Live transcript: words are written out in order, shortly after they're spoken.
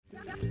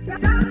Hey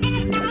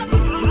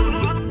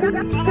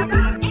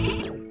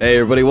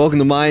everybody, welcome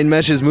to Mind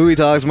Meshes Movie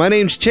Talks. My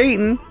name's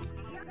Chayton.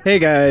 Hey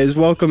guys,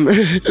 welcome.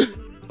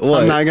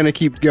 What? I'm not gonna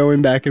keep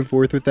going back and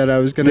forth with that. I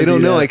was gonna. They don't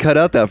do know that. I cut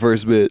out that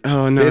first bit.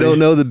 Oh no! They don't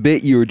know the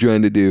bit you were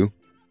trying to do.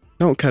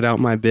 Don't cut out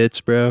my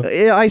bits, bro.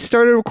 Yeah, I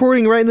started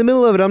recording right in the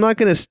middle of it. I'm not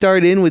gonna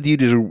start in with you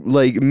just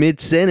like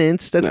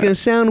mid-sentence. That's No. gonna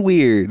sound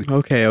weird.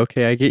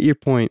 Okay, I get your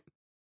point.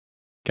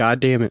 God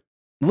damn it!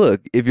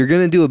 Look, if you're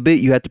gonna do a bit,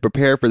 you have to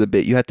prepare for the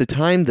bit. You have to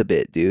time the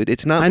bit, dude.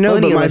 It's not I know,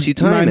 funny but unless you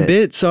time my it.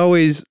 bits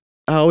always.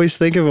 I always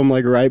think of them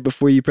like right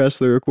before you press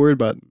the record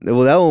button.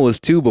 Well, that one was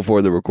 2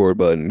 before the record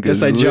button.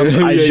 Guess I jumped.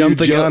 I jumped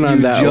the gun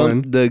on that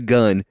one. Jumped the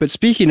gun. But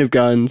speaking of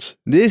guns,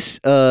 This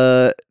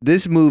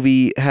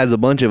movie has a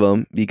bunch of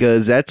them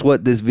because that's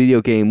what this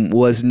video game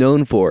was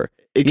known for.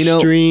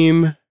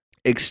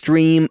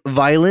 Extreme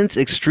violence,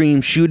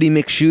 extreme shooty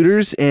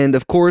McShooters, and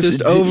of course,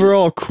 just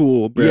overall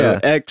cool, bro. Yeah.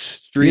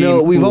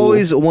 Extreme. we've cool.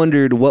 always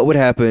wondered what would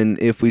happen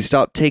if we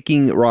stopped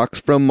taking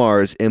rocks from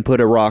Mars and put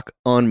a rock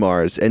on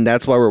Mars, and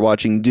that's why we're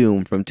watching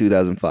Doom from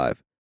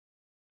 2005.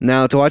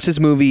 Now, to watch this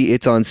movie,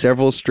 it's on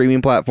several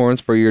streaming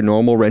platforms for your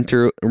normal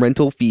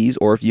rental fees,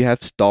 or if you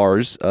have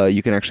Stars,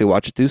 you can actually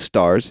watch it through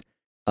Stars.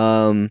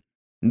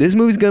 This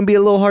movie's gonna be a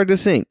little hard to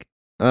sync.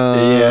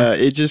 Yeah,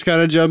 it just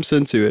kind of jumps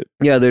into it.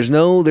 Yeah, there's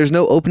no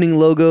opening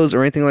logos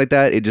or anything like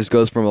that. It just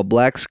goes from a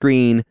black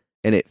screen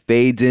and it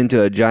fades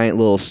into a giant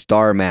little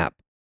star map.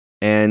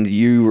 And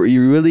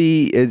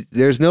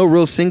there's no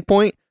real sync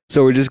point,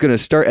 so we're just going to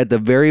start at the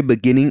very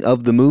beginning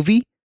of the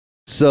movie.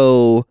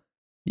 So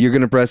you're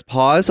going to press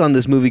pause on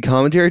this movie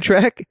commentary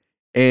track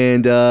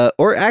and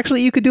or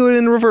actually you could do it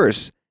in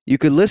reverse. You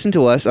could listen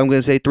to us. I'm going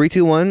to say 3,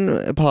 2,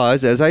 1,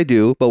 pause as I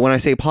do. But when I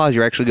say pause,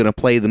 you're actually going to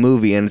play the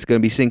movie and it's going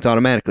to be synced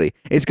automatically.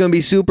 It's going to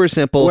be super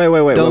simple. Wait.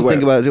 Don't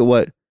think about it.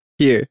 What?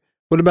 Here.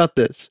 What about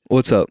this?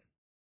 What's up?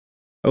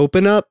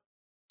 Open up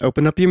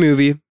your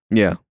movie.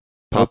 Yeah.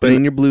 Pop Open it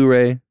in your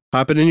Blu-ray.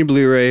 Pop it in your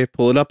Blu-ray,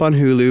 pull it up on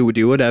Hulu,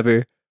 do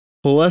whatever.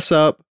 Pull us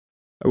up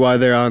while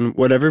they're on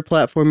whatever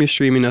platform you're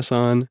streaming us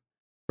on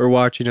or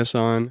watching us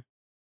on.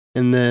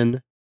 And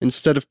then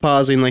instead of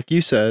pausing like you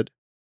said.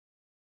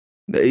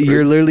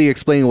 You're literally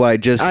explaining what I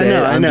just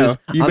said. I know.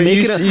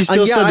 You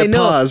still said to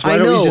pause. Why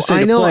don't you just say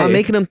to play? I'm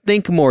making them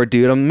think more,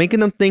 dude. I'm making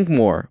them think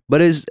more.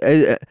 But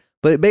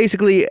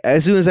basically,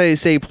 as soon as I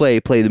say play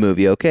the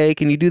movie, okay?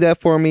 Can you do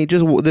that for me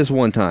just this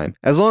one time?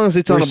 As long as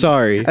it's on as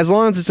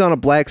long as it's on a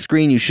black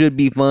screen, you should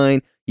be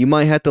fine. You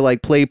might have to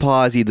like play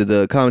pause either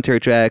the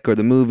commentary track or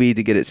the movie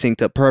to get it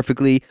synced up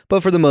perfectly.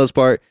 But for the most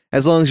part,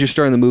 as long as you're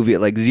starting the movie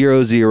at like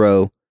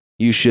 0:0,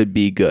 you should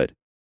be good.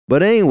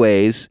 But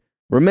anyways,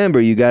 remember,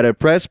 you gotta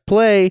press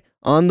play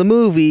on the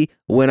movie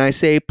when I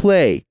say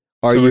play.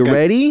 Are you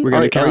ready? We're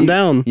gonna count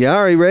down. Yeah,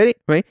 are you ready?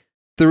 Right?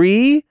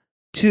 3,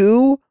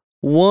 2,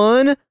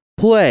 1,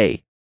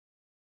 play.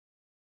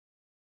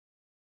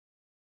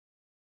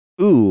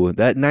 Ooh,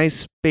 that nice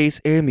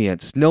space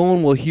ambience. No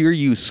one will hear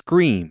you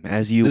scream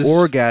as you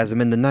orgasm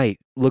in the night,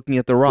 looking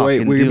at the rock.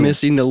 Wait, we're Doom.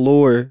 missing the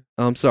lore.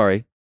 Oh, I'm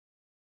sorry.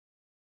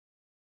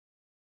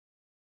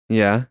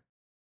 Yeah.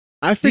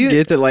 I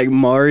forget that like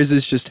Mars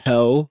is just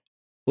hell.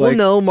 Well,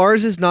 no,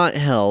 Mars is not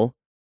hell.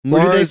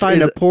 Where do they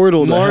find a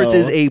portal to hell? Mars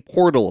is a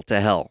portal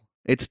to hell.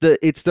 It's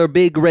the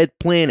big red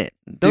planet.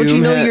 Don't you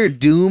know you're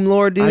Doom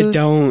Lord, dude? I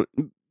don't.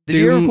 Did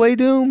you ever play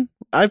Doom?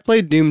 I've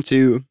played Doom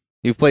 2.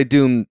 You've played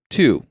Doom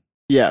 2?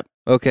 Yeah.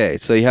 Okay,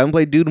 so you haven't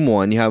played Doom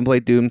 1, you haven't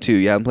played Doom 2,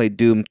 you haven't played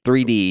Doom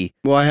 3D.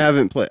 Well, I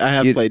have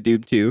played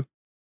Doom 2.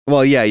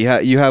 Well, yeah,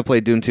 you have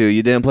played Doom 2.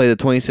 You didn't play the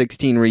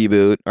 2016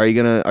 reboot. Are you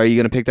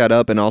gonna pick that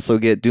up and also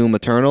get Doom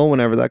Eternal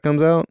whenever that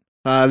comes out?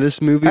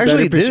 This movie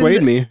better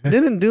persuade me.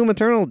 Didn't Doom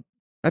Eternal?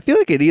 I feel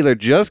like it either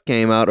just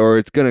came out or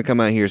it's gonna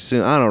come out here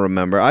soon. I don't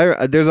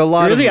remember. There's a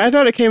lot. Really, I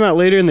thought it came out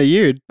later in the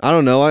year. I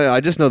don't know.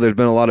 I just know there's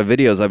been a lot of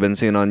videos I've been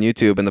seeing on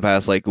YouTube in the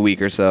past like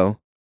week or so.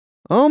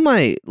 Oh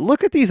my!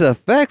 Look at these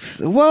effects.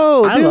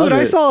 Whoa, dude!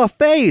 I saw a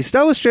face.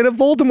 That was straight up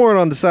Voldemort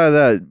on the side of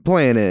that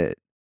planet.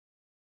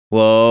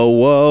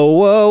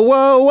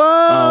 Whoa! Oh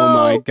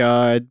my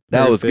god!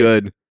 That was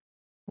good.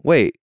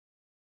 Wait.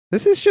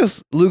 This is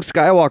just Luke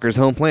Skywalker's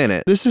home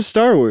planet. This is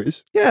Star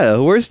Wars. Yeah,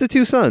 where's the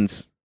two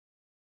suns?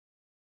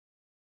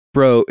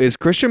 Bro, is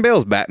Christian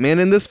Bale's Batman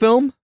in this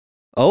film?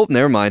 Oh,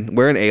 never mind.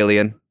 We're an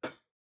alien.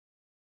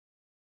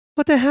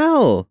 What the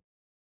hell?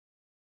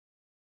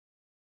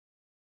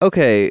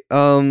 Okay,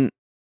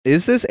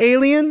 is this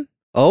Alien?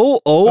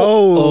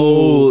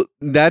 Oh,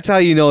 that's how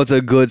you know it's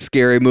a good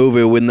scary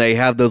movie when they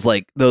have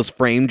those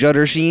frame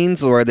judder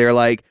scenes where they're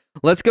like,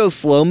 let's go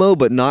slow-mo,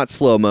 but not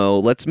slow-mo.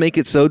 Let's make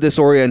it so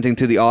disorienting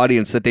to the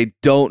audience that they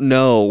don't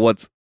know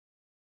what's...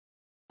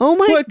 Oh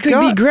my god. What could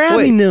be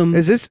grabbing them?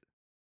 Is this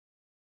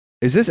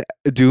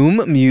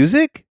Doom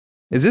music?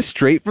 Is this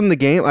straight from the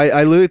game?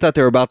 I literally thought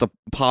they were about to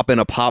pop in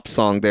a pop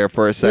song there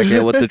for a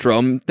second with the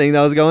drum thing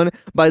that was going,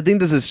 but I think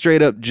this is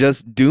straight up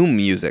just Doom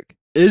music.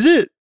 Is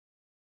it?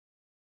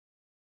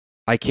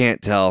 I can't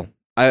tell.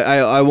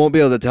 I won't be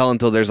able to tell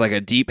until there's like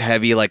a deep,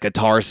 heavy like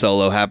guitar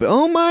solo happen.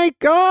 Oh my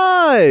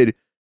god!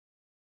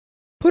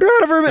 Put her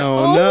out of her.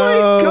 Oh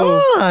my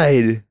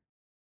God.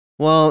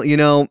 Well,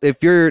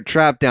 if you're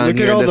trapped down Look at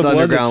here in all this the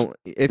blood that's underground,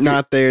 if you're-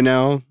 Not there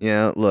now.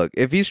 yeah, look,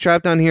 if he's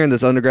trapped down here in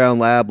this underground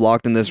lab,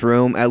 locked in this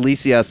room, at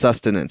least he has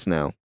sustenance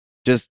now.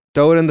 Just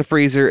throw it in the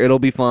freezer; it'll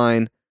be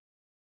fine.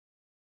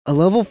 A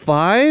level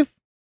 5?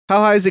 How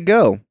high does it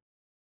go?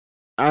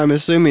 I'm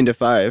assuming to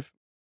 5.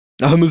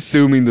 I'm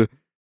assuming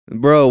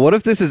Bro, what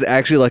if this is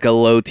actually like a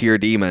low tier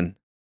demon?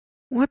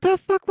 What the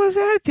fuck was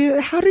that,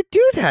 dude? How did it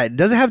do that?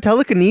 Does it have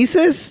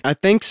telekinesis? I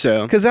think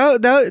so. Because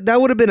that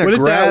would have been a What if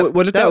grab.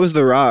 that was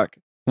the Rock?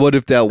 What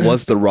if that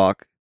was the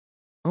Rock?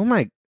 Oh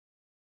my.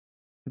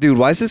 Dude,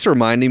 why is this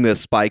reminding me of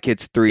Spy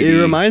Kids 3D?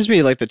 It reminds me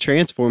of like the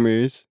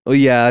Transformers. Oh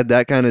yeah,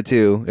 that kind of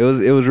too. It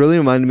was really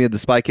reminding me of the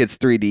Spy Kids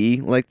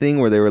 3D like thing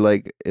where they were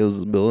like it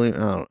was building. I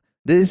don't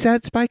know. Is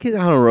that Spy Kids? I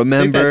don't I think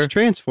remember. that's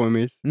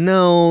Transformers.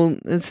 No,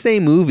 it's the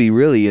same movie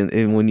really.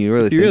 And when you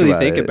really If you really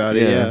think about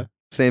it, yeah.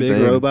 Same Big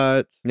thing.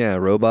 robots. Yeah,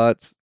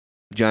 robots,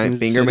 giant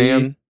Kansas finger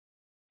City.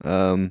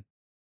 man.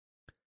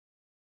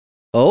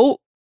 Oh,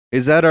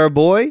 is that our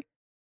boy?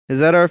 Is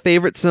that our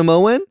favorite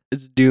Samoan?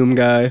 It's Doom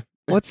Guy.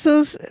 What's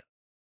those?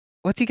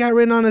 What's he got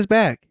written on his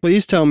back?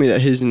 Please tell me that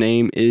his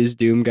name is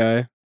Doom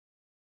Guy.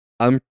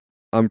 I'm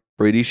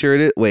pretty sure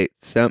it is. Wait,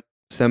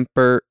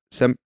 Semperit.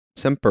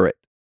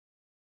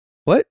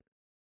 What?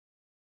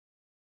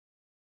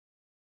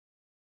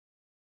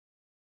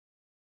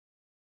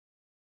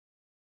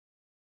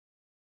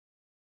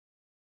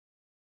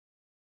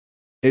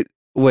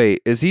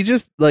 Wait, is he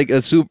just like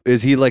is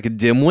he like a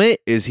dimwit?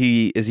 Is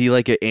he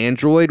like an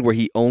android where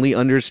he only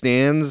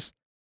understands?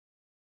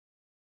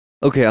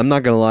 Okay, I'm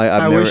not gonna lie.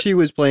 I wish he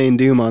was playing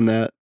Doom on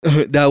that.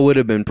 That would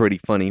have been pretty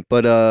funny.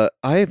 But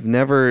I've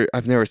never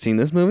seen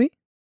this movie.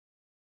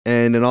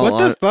 And in all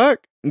What the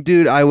fuck?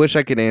 dude, I wish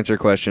I could answer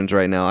questions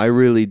right now. I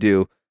really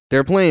do.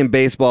 They're playing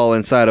baseball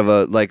inside of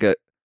a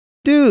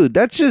dude.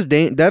 That's just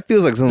that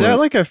feels like Is something that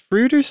like a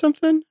fruit or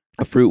something?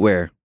 a fruit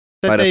where.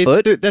 By the That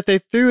foot? that they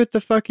threw at the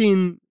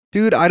fucking.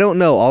 Dude, I don't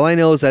know. All I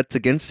know is that's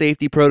against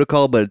safety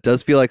protocol, but it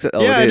does feel like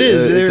Yeah, it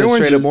is. It's They're a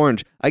straight up oranges.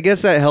 orange. I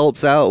guess that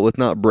helps out with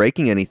not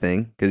breaking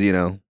anything because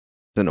it's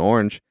an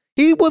orange.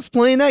 He was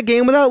playing that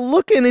game without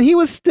looking, and he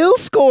was still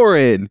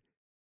scoring.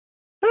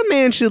 That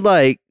man should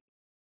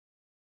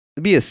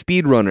be a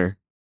speed runner.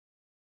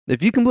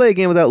 If you can play a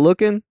game without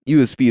looking,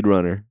 you a speed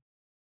runner.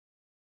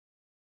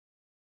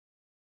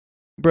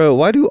 Bro,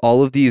 why do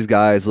all of these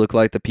guys look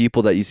like the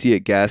people that you see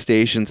at gas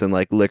stations and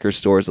like liquor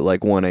stores at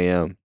like 1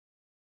 a.m.?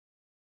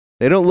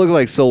 They don't look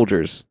like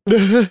soldiers.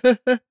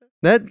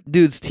 That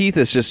dude's teeth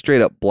is just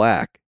straight up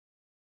black.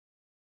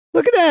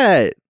 Look at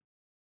that.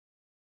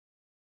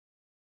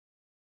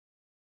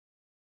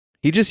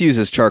 He just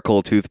uses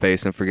charcoal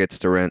toothpaste and forgets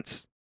to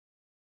rinse.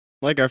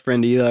 Like our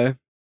friend Eli.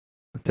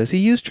 Does he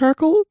use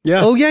charcoal?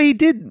 Yeah. Oh, yeah, he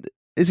did.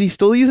 Is he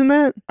still using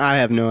that? I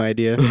have no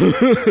idea.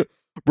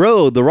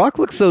 Bro, The Rock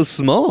looks so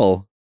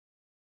small.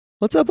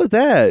 What's up with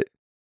that?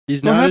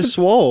 He's What not happened- as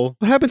swole.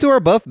 What happened to our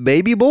buff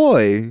baby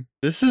boy?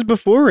 This is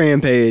before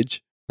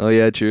Rampage. Oh,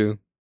 yeah, true.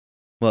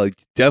 Well,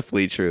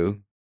 definitely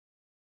true.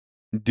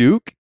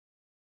 Duke?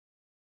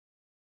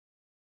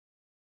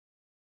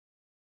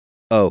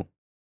 Oh.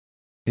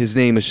 His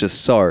name is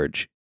just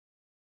Sarge.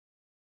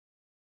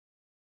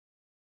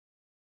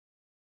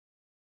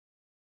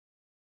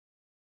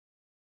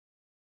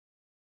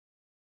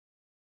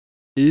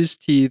 His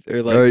teeth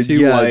are like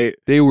too white.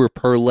 They were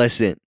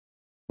pearlescent.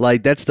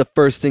 Like, that's the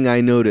first thing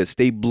I noticed.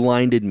 They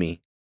blinded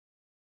me.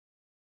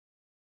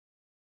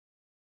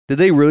 Did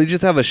they really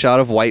just have a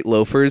shot of white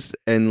loafers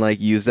and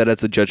use that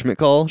as a judgment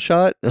call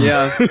shot?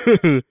 Yeah.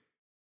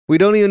 We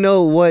don't even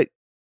know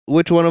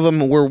which one of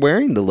them were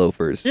wearing the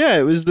loafers. Yeah,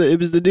 it was the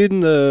dude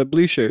in the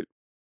blue shirt.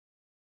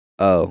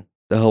 Oh,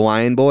 the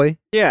Hawaiian boy?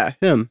 Yeah,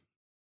 him.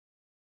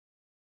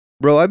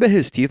 Bro, I bet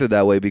his teeth are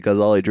that way because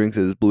all he drinks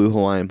is blue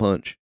Hawaiian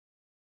punch.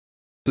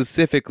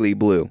 Specifically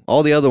blue.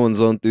 All the other ones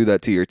don't do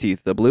that to your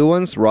teeth. The blue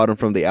ones rot them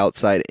from the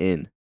outside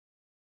in.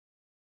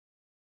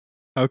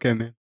 Okay,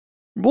 man.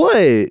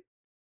 What?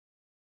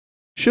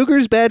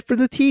 Sugar's bad for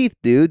the teeth,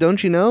 dude.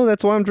 Don't you know?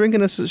 That's why I'm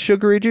drinking a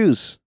sugary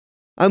juice.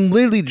 I'm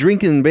literally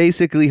drinking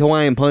basically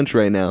Hawaiian punch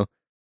right now.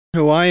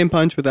 Hawaiian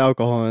punch with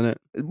alcohol in it.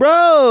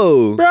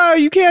 Bro! Bro,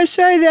 you can't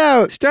say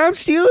that. Stop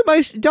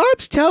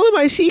telling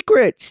my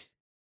secrets.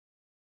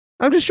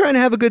 I'm just trying to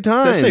have a good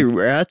time. Did I say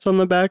rats on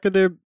the back of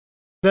their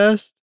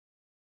vest?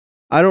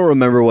 I don't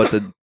remember what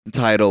the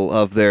title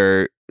of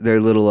their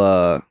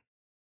little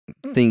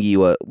thingy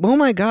was. Oh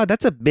my god,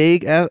 that's a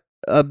big a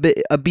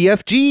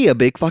BFG, a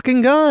big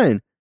fucking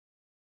gun.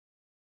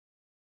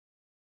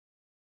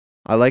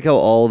 I like how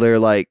all their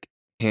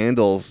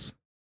handles.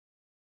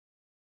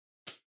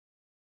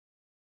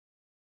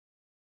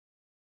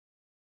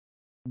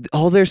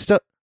 All their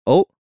stuff.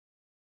 Oh.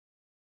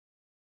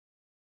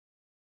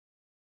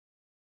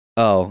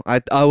 Oh,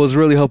 I was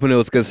really hoping it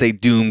was gonna say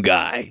Doom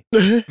Guy.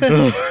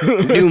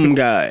 Doom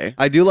Guy.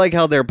 I do like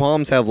how their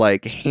palms have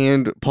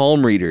hand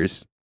palm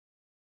readers.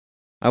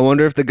 I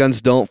wonder if the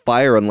guns don't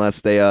fire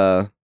unless they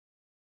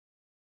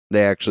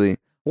actually.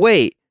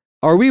 Wait,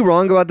 are we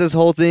wrong about this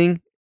whole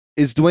thing?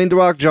 Is Dwayne The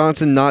Rock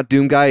Johnson not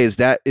Doom Guy? Is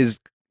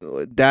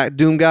that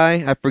Doom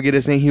guy. I forget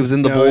his name. He was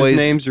in The No, Boys. his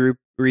name's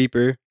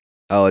Reaper.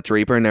 Oh, it's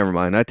Reaper. Never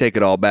mind. I take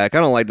it all back. I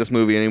don't like this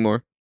movie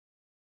anymore.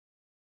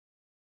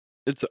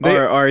 It's They-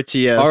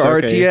 RRTS.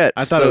 RRTS, Okay.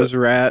 I thought it was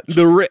Rats.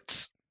 The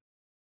Ritz.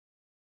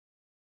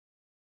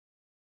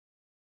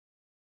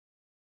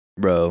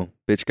 Bro,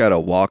 bitch got a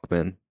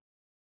Walkman.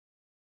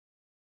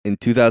 In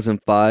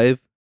 2005.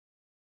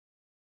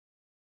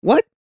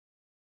 What?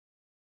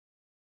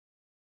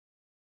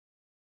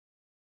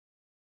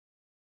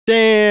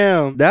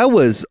 Damn. That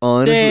was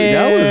honestly,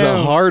 that was a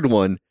Damn. hard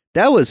one.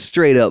 That was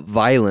straight up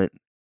violent.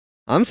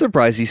 I'm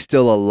surprised he's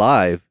still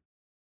alive.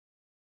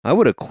 I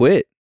would have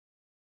quit.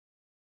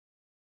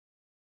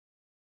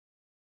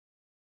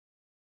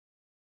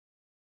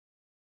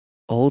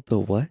 Oh, the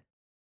what?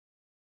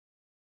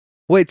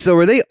 Wait, so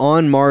are they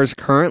on Mars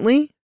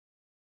currently?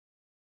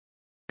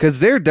 Because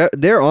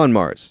they're on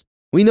Mars.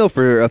 We know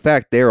for a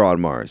fact they're on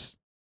Mars.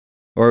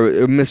 Or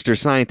Mr.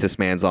 Scientist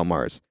Man's on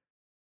Mars.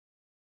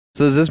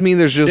 So does this mean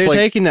there's just They're like...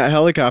 taking that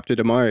helicopter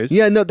to Mars.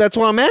 Yeah, no, that's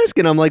what I'm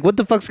asking. I'm like, what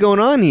the fuck's going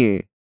on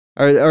here?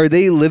 Are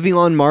they living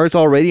on Mars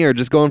already, or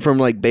just going from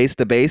like base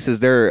to base? Is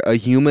there a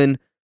human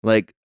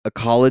like a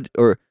college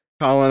or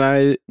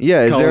Colonize.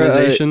 yeah? Is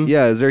Colonization?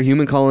 is there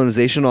human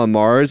colonization on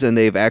Mars, and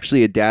they've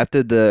actually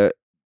adapted the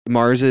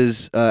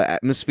Mars's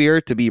atmosphere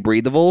to be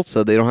breathable,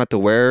 so they don't have to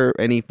wear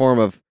any form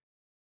of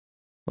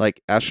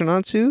like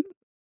astronaut suit,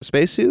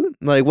 space suit?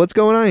 Like, what's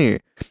going on here?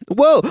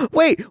 Whoa,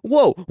 wait,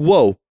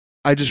 whoa!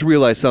 I just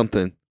realized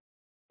something.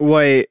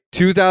 Wait,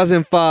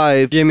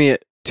 2005. give me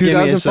it. Give me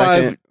a 2005.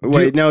 second.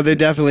 Wait, no, they're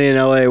definitely in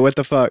LA. What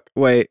the fuck?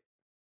 Wait.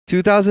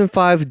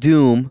 2005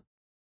 Doom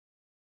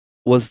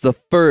was the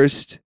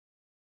first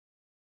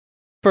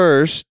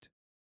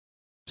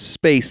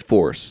Space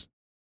Force.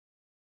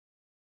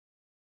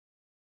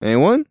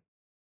 Anyone?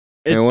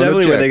 It's Anyone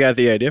definitely where object? they got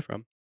the idea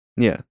from.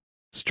 Yeah.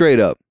 Straight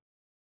up.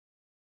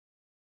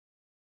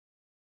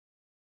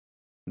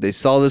 They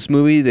saw this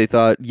movie, they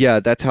thought,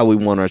 yeah, that's how we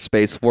want our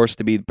Space Force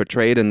to be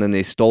portrayed, and then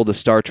they stole the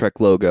Star Trek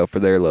logo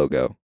for their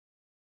logo.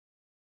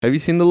 Have you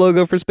seen the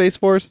logo for Space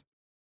Force?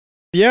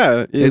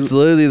 Yeah. It's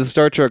literally the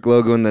Star Trek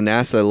logo and the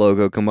NASA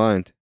logo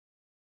combined.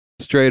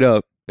 Straight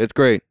up. It's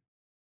great.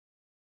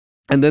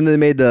 And then they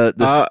made the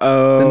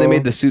then they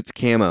made the suits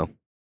camo.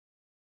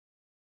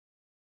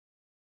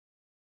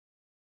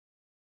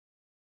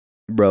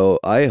 Bro,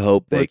 I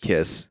hope they What's-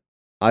 kiss.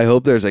 I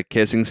hope there's a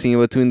kissing scene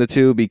between the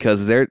two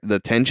because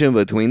the tension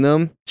between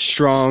them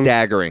strong.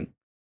 staggering.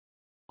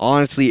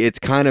 Honestly, it's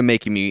kind of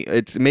making me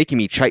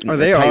tighten. Are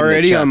they tighten the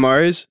already on chest.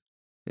 Mars?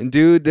 And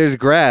dude, there's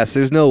grass.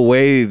 There's no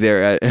way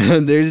they're at.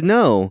 There's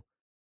no.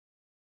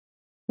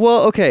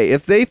 Well, okay,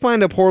 if they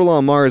find a portal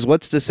on Mars,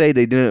 what's to say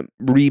they didn't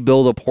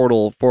rebuild a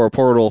portal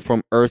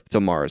from Earth to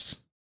Mars?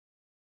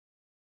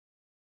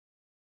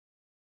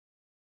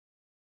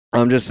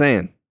 I'm just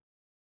saying.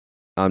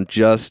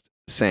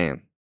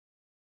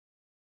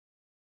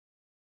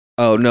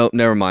 Oh, no,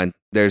 never mind.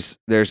 There's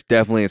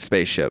definitely a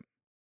spaceship.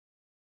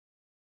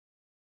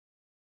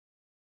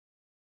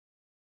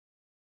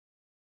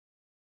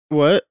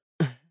 What?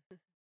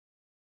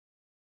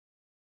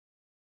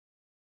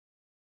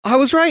 I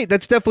was right.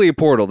 That's definitely a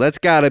portal. That's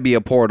got to be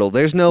a portal.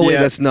 There's no way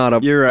Yeah, that's not a...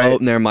 you're right. Oh,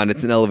 never mind.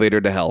 It's an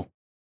elevator to hell.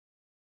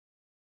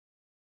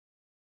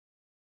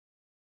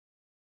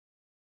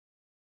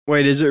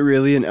 Wait, is it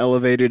really an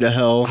elevator to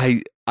hell?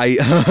 I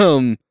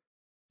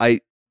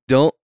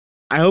don't...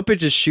 I hope it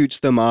just shoots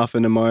them off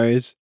into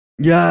Mars.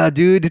 Yeah,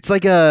 dude, it's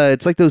like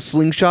those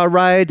slingshot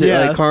rides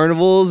Yeah. at like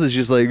carnivals. It's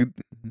just like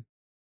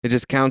it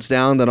just counts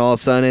down, then all of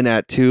a sudden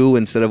at 2,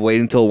 instead of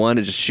waiting until 1,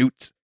 it just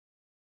shoots.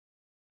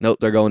 Nope,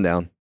 they're going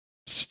down.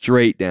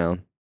 Straight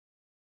down.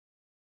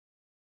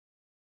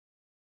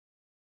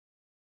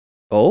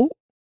 Oh?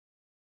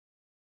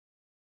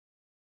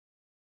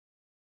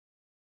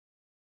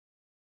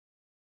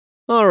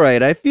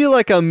 Alright, I feel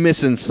like I'm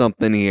missing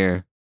something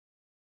here.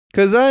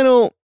 Cause I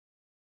don't...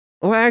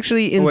 Well,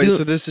 actually, in Wait, Doom-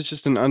 so this is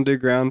just an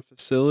underground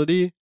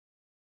facility?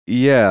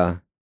 Yeah.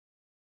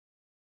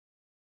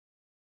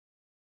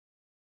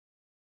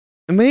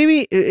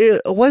 Maybe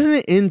it wasn't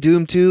it in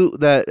Doom 2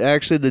 that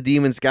actually the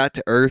demons got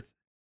to Earth?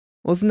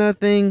 Wasn't that a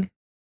thing?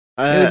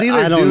 It was I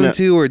either don't Doom know.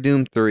 2 or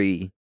Doom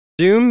 3.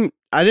 Doom.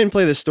 I didn't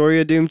play the story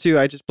of Doom 2.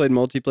 I just played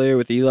multiplayer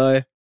with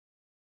Eli.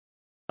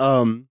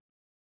 I'm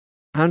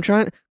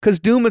trying cuz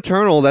Doom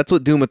Eternal, that's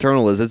what Doom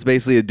Eternal is. It's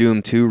basically a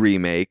Doom 2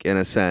 remake in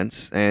a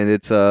sense, and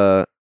it's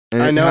and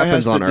I it know it happens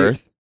has to on do-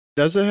 Earth.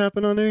 Does it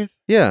happen on Earth?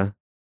 Yeah.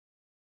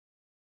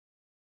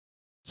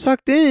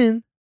 Sucked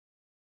in.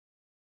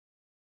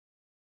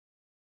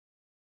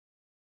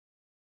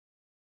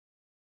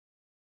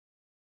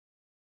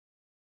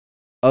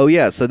 Oh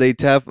yeah, so they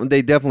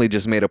definitely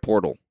just made a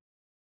portal.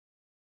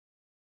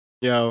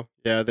 Yeah.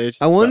 They.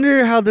 Just, I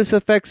wonder how this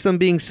affects them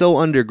being so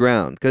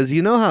underground, because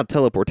you know how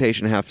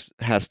teleportation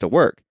has to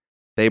work.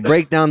 They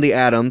break down the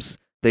atoms,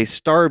 they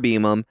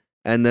starbeam them,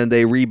 and then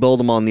they rebuild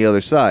them on the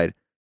other side.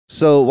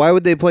 So why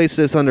would they place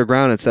this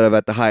underground instead of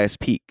at the highest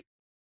peak?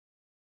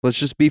 Let's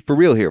just be for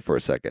real here for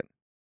a second.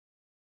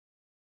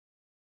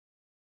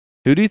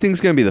 Who do you think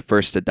is going to be the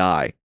first to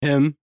die?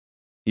 him.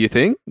 You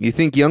think? You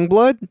think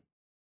Youngblood?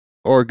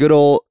 Or good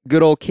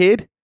old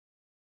kid?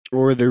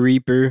 Or the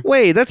Reaper.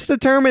 Wait, that's the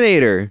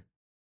Terminator.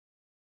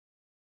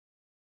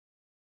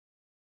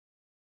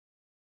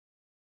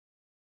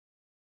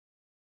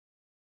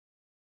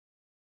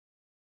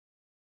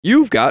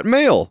 You've got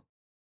mail.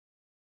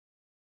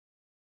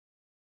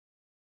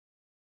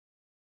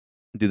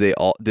 Did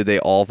they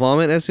all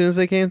vomit as soon as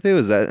they came through?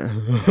 Is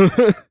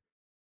that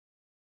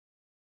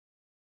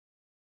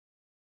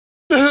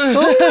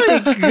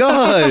Oh my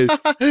god!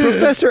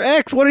 Professor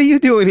X, what are you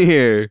doing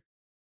here?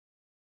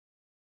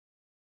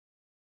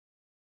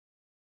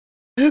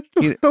 What?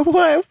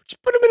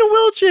 Just put him in a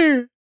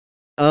wheelchair.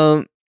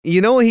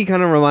 You know what he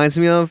kind of reminds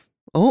me of?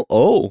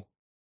 Oh.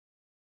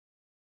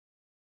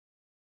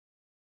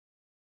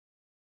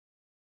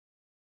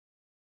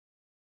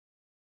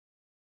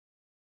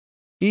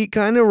 He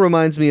kind of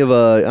reminds me of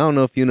I don't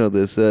know if you know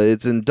this.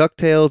 It's in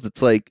DuckTales.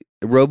 It's like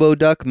Robo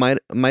Duck,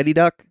 Mighty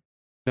Duck.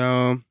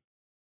 No,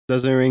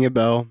 doesn't ring a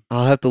bell.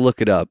 I'll have to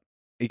look it up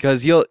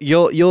because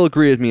you'll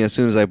agree with me as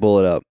soon as I pull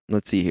it up.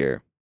 Let's see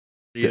here.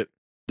 See it.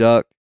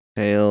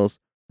 DuckTales,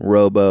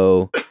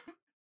 Robo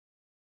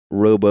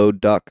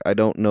Duck. I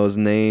don't know his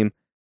name.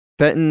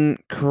 Fenton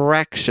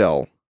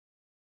Crackshell.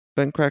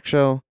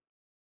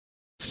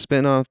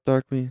 Spinoff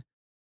Darkwing.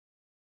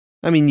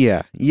 I mean,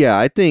 yeah.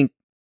 I think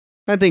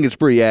it's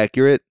pretty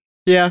accurate.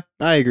 Yeah,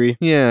 I agree.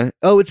 Yeah.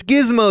 Oh, it's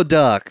Gizmo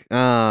Duck.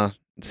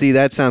 See,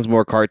 that sounds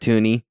more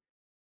cartoony.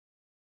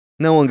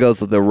 No one goes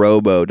with the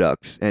Robo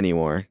Ducks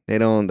anymore. They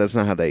don't. That's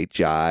not how they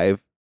jive.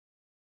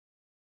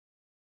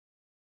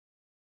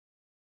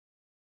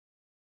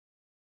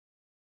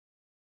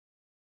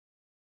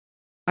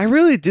 I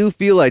really do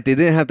feel like they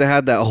didn't have to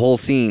have that whole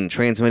scene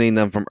transmitting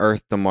them from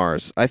Earth to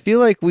Mars. I feel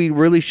like we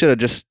really should have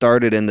just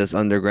started in this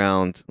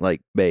underground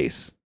like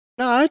base.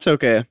 No, it's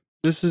okay.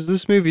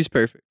 This movie's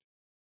perfect.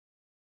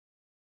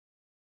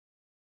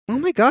 Oh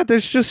my god,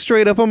 there's just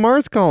straight up a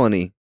Mars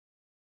colony.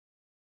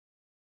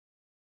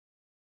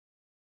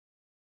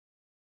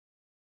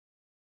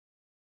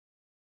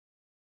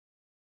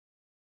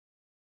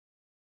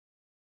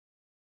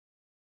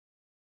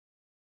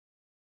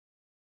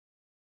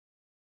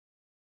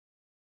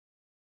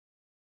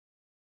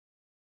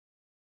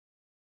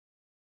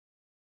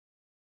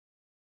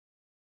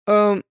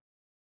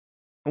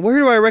 Where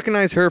do I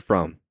recognize her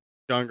from?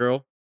 Gone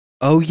Girl.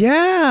 Oh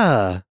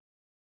yeah,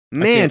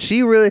 man, can't-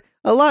 she really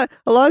a lot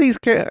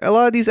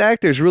of these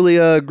actors really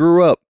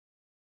grew up.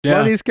 A lot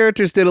of Yeah. these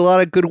characters did a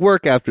lot of good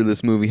work after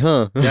this movie,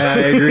 huh? Yeah, I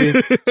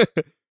agree.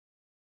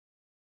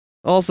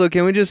 Also,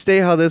 can we just state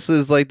how this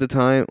was like the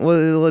time?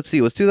 Well, let's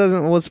see.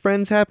 Was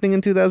Friends happening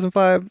in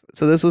 2005?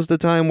 So this was the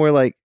time where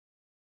like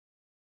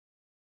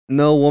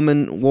no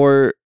woman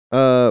wore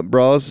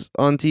bras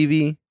on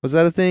TV. Was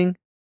that a thing?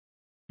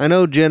 I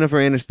know Jennifer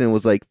Aniston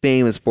was like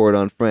famous for it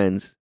on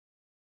Friends.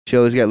 She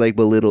always got like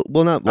belittled.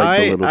 Well, not like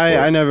belittled.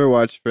 I never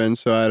watched Friends,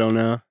 so I don't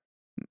know.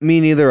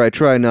 Me neither. I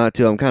try not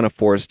to. I'm kind of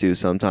forced to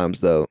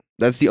sometimes, though.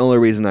 That's the only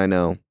reason I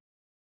know.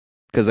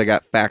 Because I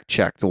got fact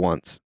checked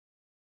once.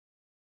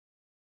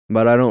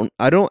 But I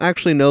don't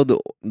actually know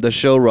the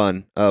show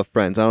run of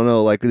Friends. I don't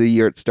know like the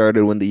year it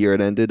started, when the year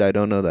it ended. I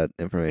don't know that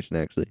information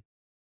actually.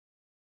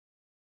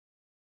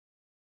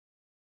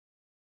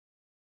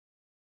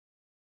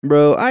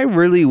 Bro, I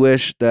really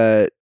wish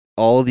that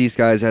all these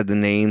guys had the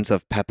names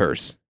of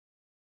peppers.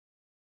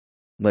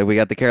 Like we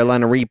got the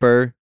Carolina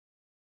Reaper.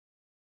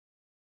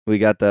 We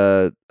got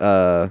the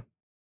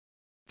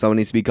someone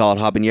needs to be called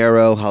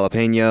habanero,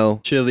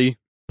 jalapeno, Chili.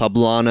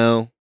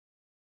 poblano.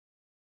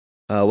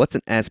 What's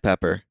an S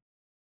pepper?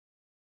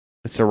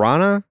 A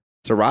serrana?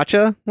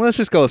 Sriracha? Well, let's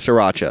just go with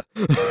sriracha.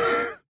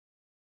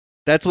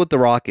 That's what The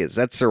Rock is.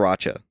 That's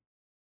sriracha.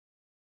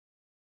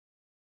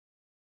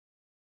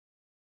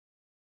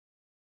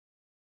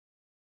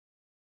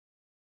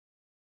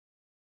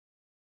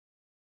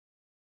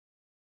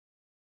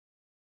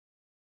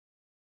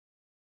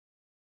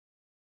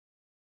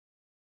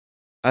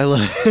 I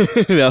love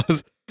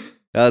that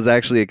was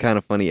actually a kind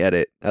of funny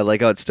edit. I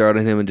like how it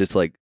started him and just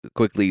like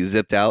quickly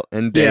zipped out,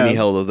 and then he Yeah.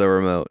 held the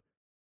remote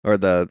or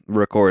the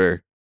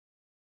recorder.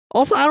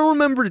 Also, I don't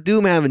remember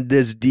Doom having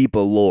this deep a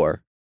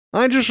lore.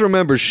 I just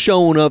remember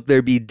showing up,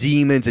 there be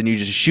demons, and you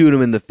just shoot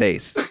them in the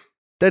face.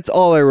 That's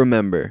all I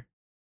remember.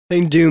 I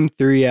think Doom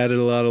 3 added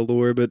a lot of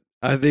lore, but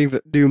I think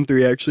that Doom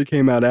 3 actually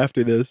came out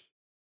after this.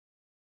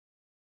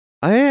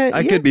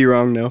 I could be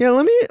wrong though. Yeah,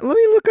 let me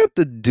look up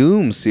the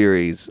Doom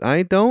series.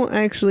 I don't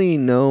actually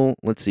know.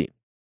 Let's see.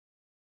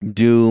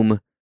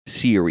 Doom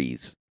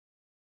series.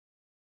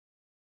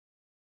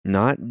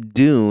 Not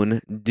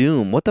Dune.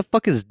 Doom. What the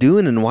fuck is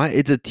Dune and why?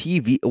 It's a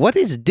TV. What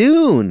is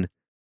Dune?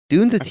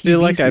 Dune's a TV I feel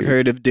like I've series.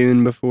 heard of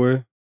Dune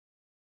before.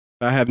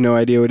 I have no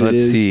idea what Let's it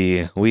is.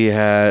 see. We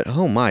had.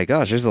 Oh my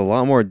gosh, there's a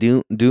lot more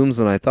Dooms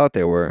than I thought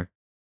there were.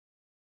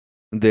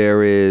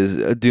 There is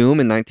a Doom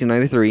in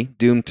 1993,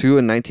 Doom 2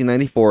 in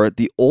 1994,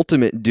 The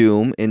Ultimate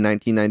Doom in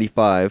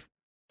 1995,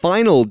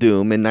 Final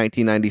Doom in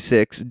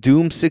 1996,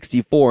 Doom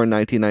 64 in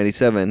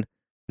 1997,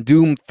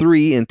 Doom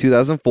 3 in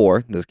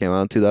 2004. This came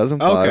out in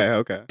 2005.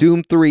 Okay.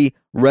 Doom 3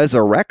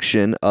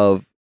 Resurrection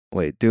of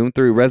Doom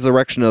 3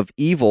 Resurrection of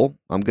Evil,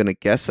 I'm going to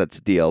guess that's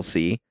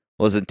DLC,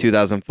 was in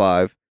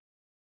 2005.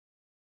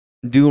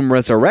 Doom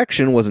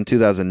Resurrection was in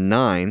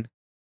 2009.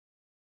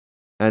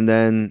 And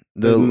then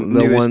the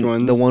newest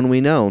ones. the one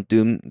we know,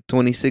 Doom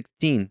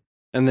 2016.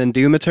 And then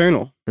Doom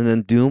Eternal. And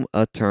then Doom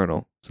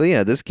Eternal. So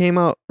yeah, this came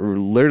out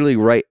literally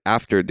right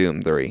after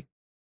Doom 3.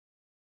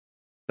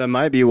 That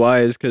might be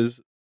wise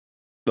because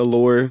the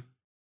lore.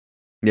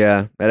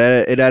 Yeah,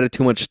 it added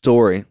too much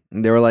story.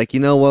 And they were like, you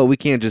know what? We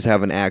can't just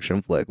have an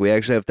action flick. We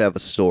actually have to have a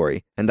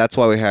story. And that's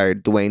why we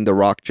hired Dwayne "The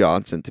Rock"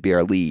 Johnson to be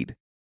our lead.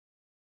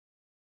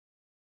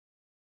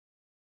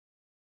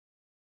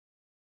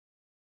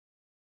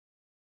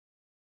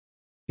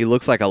 He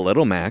looks like a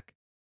Little Mac.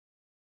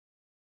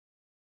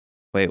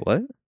 Wait,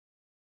 what?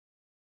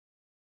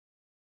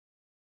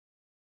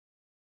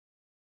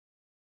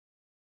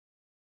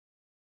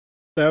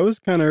 That was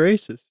kind of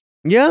racist.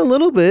 Yeah, a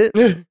little bit.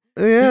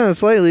 Yeah,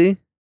 slightly.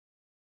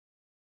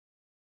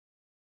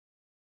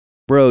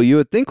 Bro, you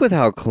would think with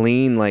how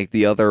clean like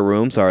the other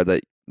rooms are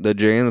that the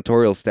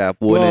janitorial staff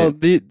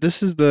wouldn't. Well,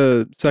 this is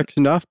the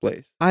sectioned off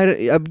place.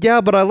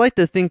 Yeah, but I like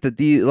to think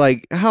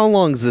that how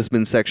long has this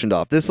been sectioned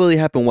off? This literally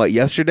happened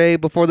yesterday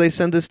before they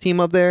sent this team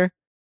up there.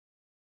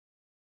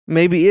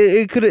 Maybe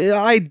it could.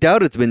 I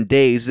doubt it's been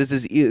days. This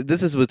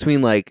is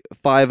between like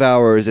 5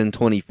 hours and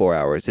 24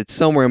 hours. It's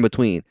somewhere in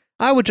between.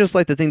 I would just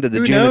like to think that the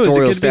Who knows? It janitorial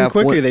could have staff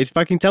been quicker. They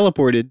fucking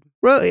teleported.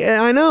 Bro,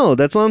 I know.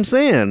 That's what I'm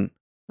saying.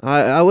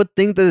 I would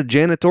think that the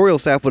janitorial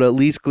staff would at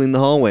least clean the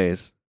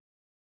hallways.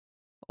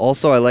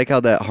 Also, I like how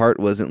that heart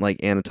wasn't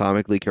like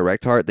anatomically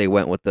correct heart. They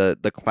went with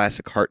the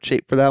classic heart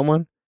shape for that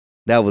one.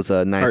 That was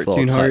a nice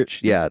Cartoon little touch. heart.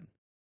 Yeah,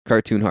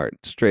 cartoon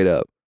heart, straight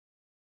up.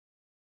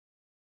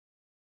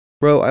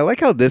 Bro, I like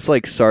how this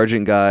like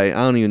sergeant guy,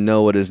 I don't even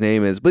know what his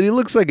name is, but he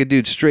looks like a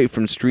dude straight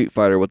from Street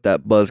Fighter with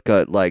that buzz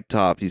cut like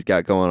top he's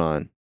got going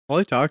on. All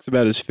he talks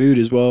about is food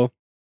as well.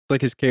 It's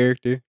like his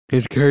character.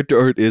 His character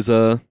art is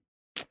yeah,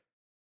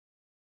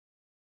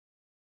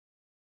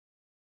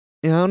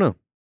 I don't know.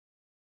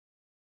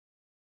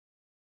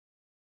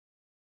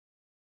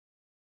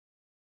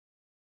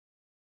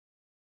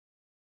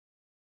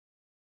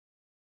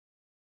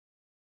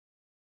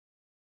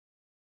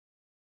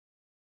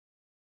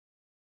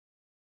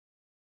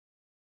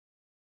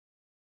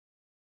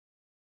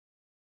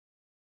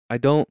 I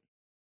don't.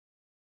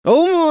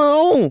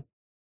 Oh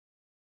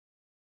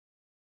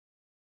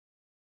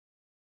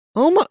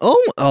my!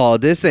 Oh,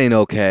 this ain't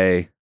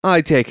okay.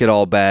 I take it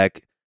all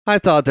back. I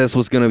thought this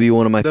was gonna be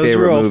one of my Those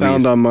favorite were all movies.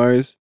 found on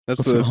Mars.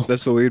 That's Oh.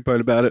 that's the weird part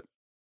about it.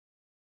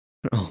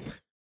 Oh,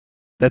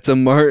 that's a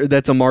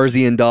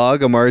Marsian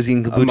dog, a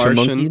Marsian capuchin Martian.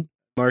 monkey.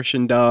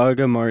 Martian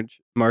dog, a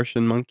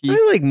Martian monkey.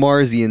 I like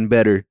Marsian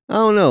better. I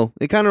don't know.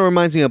 It kind of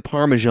reminds me of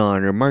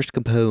Parmesan or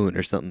mascarpone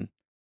or something.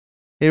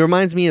 It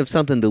reminds me of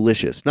something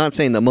delicious. Not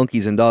saying that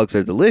monkeys and dogs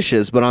are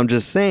delicious, but I'm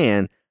just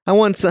saying I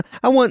want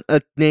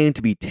a name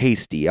to be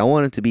tasty. I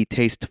want it to be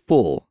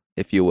tasteful,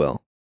 if you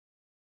will.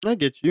 I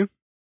get you.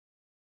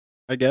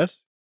 I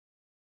guess.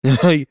 Yeah,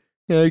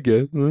 I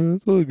guess.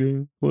 It's all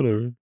good.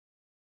 Whatever.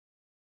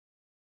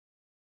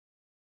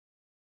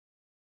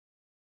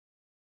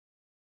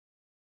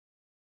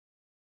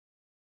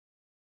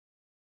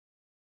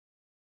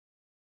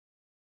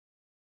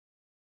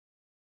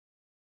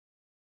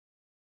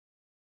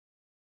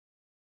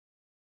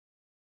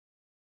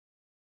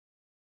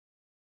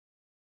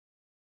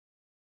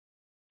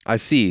 I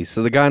see.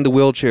 So the guy in the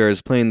wheelchair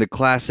is playing the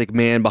classic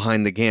man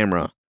behind the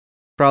camera.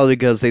 Probably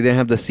because they didn't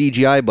have the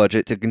CGI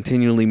budget to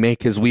continually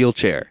make his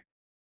wheelchair.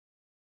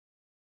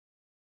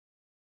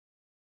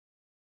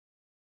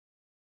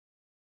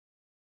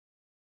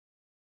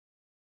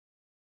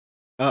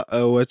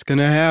 Uh-oh, what's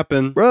gonna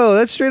happen? Bro,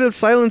 that's straight up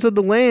Silence of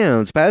the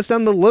Lambs. Pass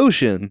down the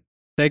lotion.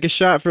 Take a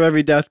shot for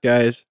every death,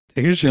 guys.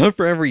 Take a shot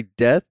for every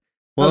death?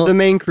 Of the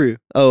main crew.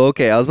 Oh,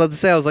 okay. I was about to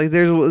say, I was like,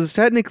 there was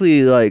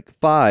technically like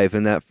 5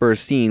 in that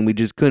first scene. We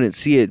just couldn't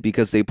see it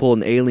because they pulled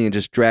an alien and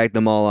just dragged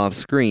them all off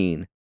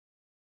screen.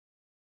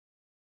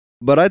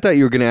 But I thought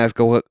you were going to ask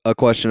a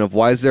question of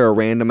why is there a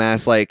random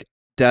ass like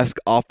desk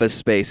office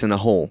space in a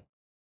hole?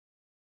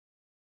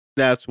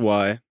 That's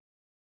why.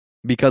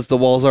 Because the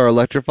walls are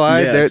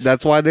electrified? Yes.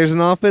 That's why there's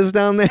an office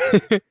down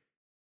there?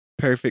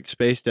 Perfect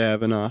space to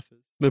have an office.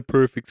 The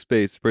perfect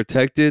space.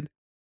 Protected.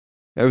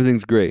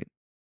 Everything's great.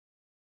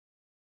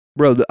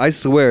 Bro, I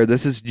swear,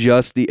 this is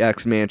just the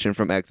X Mansion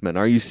from X-Men.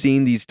 Are you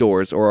seeing these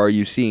doors, or are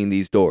you seeing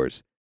these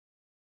doors?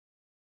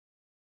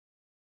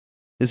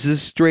 This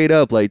is straight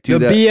up like The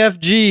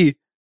BFG.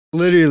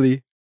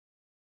 Literally.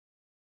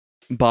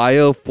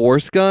 Bio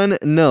Force Gun?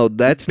 No,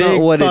 that's not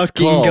Big what it's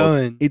fucking called.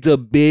 gun. It's a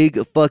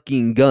big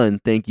fucking gun.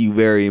 Thank you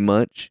very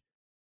much.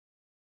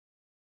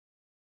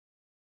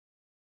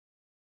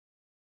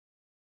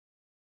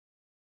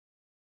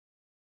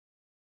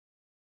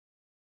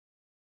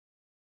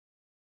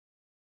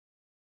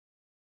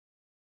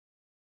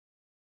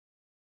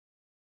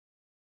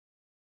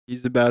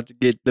 He's about to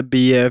get the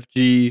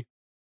BFG.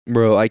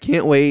 Bro, I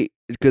can't wait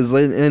because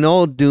in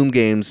all Doom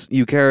games,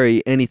 you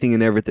carry anything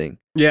and everything.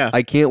 Yeah.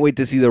 I can't wait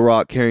to see The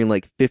Rock carrying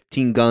like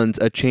 15 guns,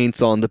 a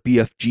chainsaw, and the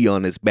BFG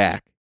on his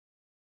back.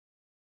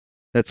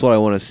 That's what I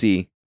want to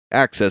see.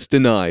 Access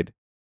denied.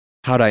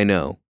 How'd I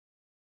know?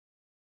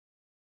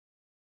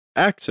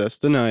 Access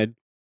denied.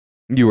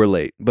 You were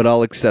late, but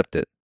I'll accept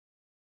it.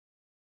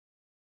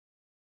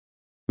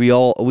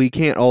 We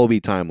can't all be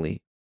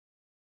timely.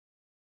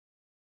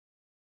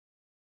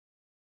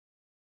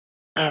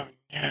 Oh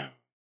no.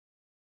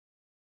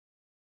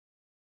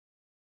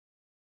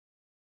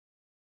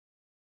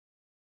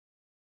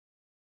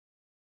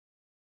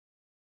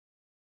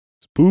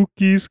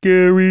 Spooky,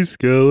 scary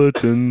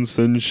skeletons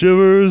send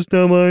shivers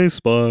down my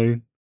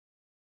spine.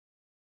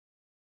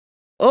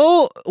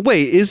 Oh,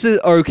 wait, is it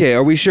okay?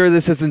 Are we sure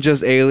this isn't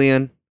just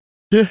Alien?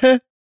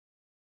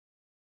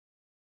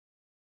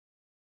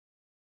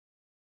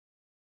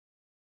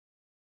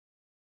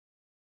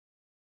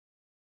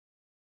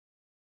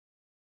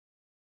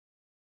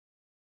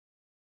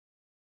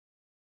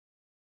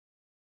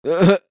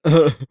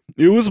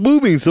 It was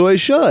moving, so I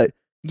shot.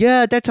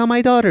 Yeah, that's how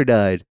my daughter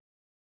died.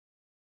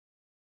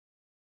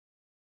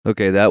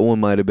 Okay, that one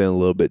might have been a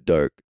little bit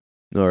dark.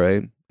 All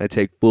right, I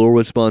take full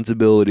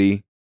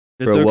responsibility.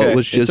 It's Bro, okay. what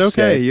was just it's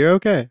okay. said? You're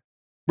okay.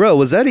 Bro,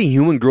 was that a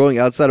human growing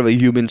outside of a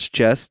human's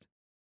chest?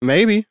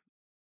 Maybe.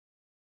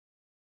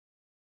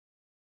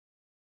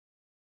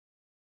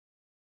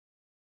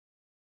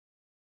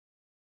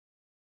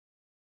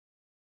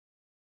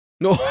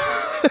 No.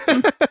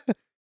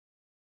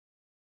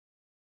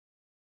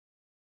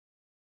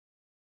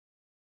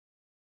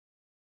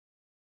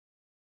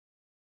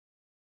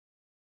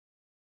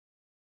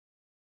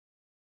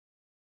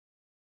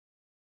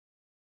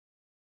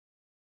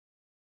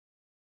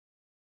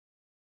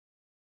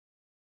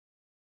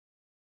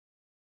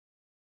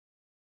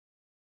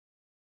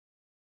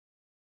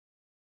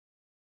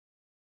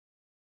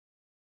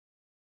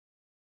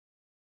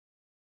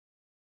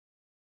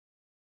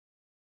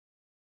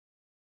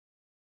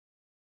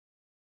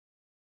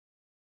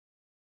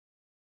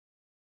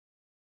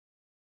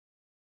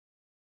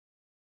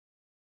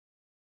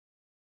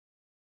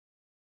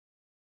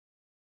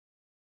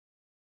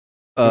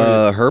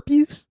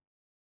 Herpes?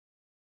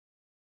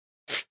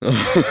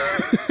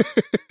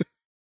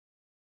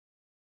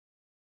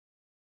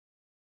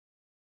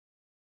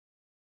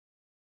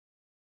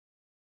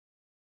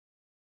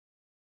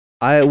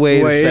 I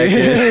wait a second.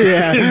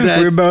 Yeah, That's-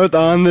 we're both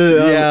on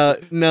the.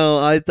 yeah, no,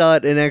 I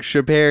thought an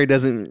extra pair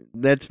doesn't.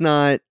 That's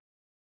not.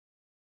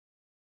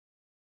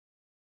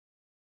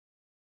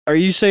 Are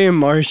you saying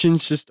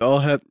Martians just all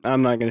have?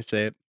 I'm not gonna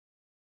say it.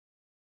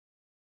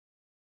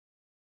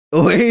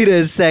 Wait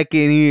a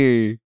second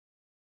here.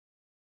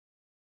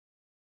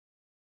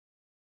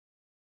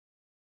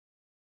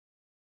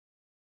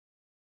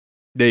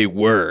 They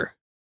were.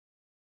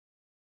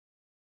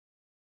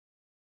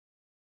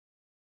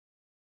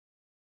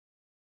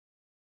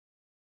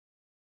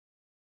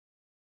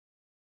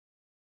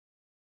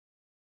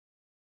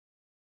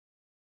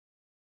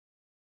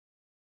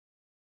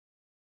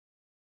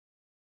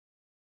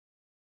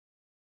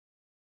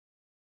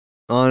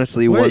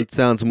 Honestly, one Wait,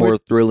 sounds more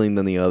thrilling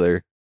than the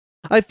other.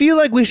 I feel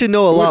like we should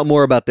know a lot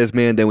more about this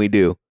man than we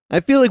do. I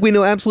feel like we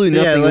know absolutely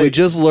Yeah, nothing. We like-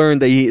 just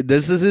learned that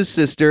this is his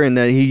sister and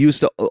that he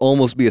used to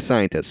almost be a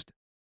scientist.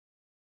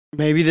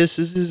 Maybe this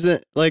is his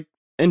like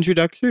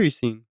introductory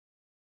scene.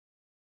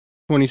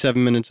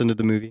 27 minutes into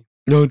the movie.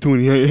 No,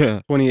 28,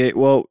 yeah. 28.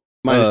 Well,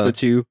 minus Uh, the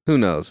 2 Who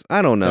knows?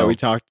 I don't that know. we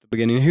talked at the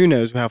beginning. Who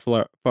knows how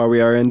far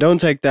we are in? Don't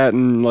take that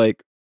and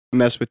like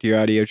mess with your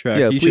audio track.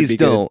 Yeah, you should please be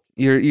good. don't.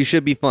 You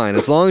should be fine.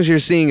 As long as you're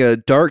seeing a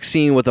dark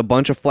scene with a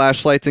bunch of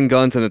flashlights and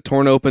guns and a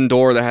torn open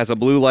door that has a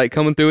blue light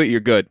coming through it, you're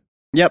good.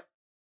 Yep.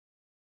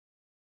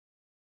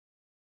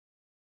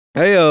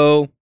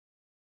 Heyo.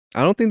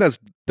 I don't think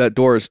that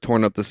door is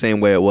torn up the same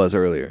way it was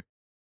earlier.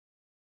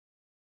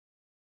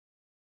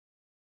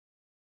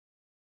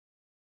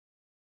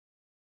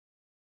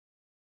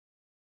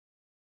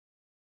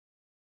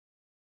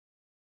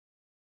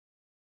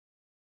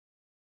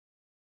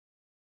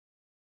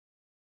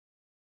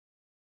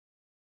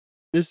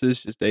 This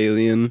is just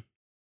Alien.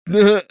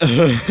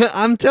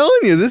 I'm telling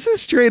you, this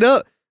is straight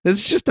up. This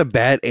is just a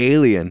bad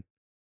alien.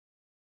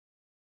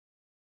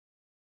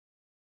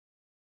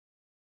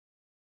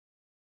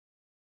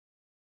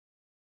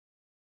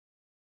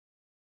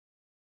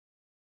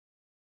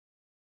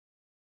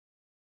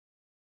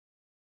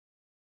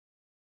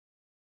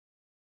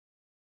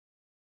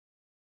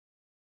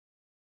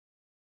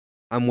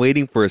 I'm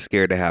waiting for a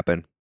scare to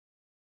happen.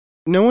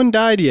 No one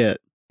died yet.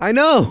 I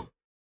know.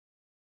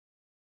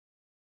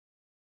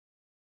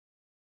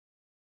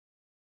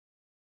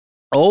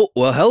 Oh,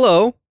 well,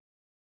 hello.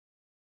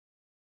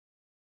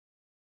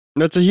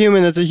 That's a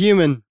human. That's a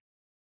human.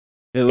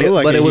 It looked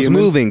like But a it was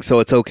human. moving, so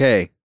it's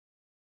okay.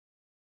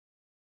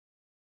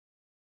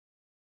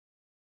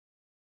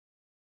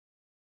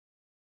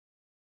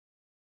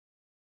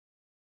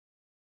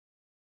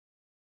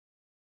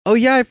 Oh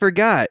yeah, I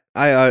forgot.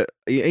 I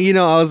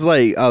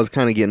was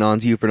kind of getting on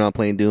to you for not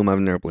playing Doom. I've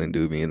never played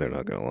Doom either,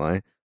 not gonna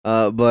lie.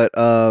 But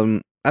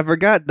I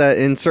forgot that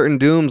in certain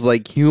dooms,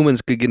 like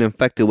humans could get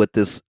infected with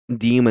this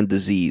demon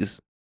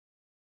disease.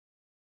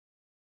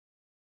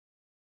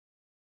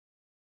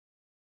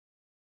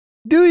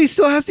 Dude, he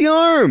still has the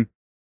arm.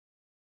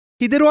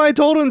 He did what I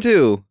told him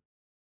to.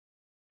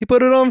 He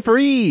put it on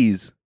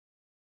freeze.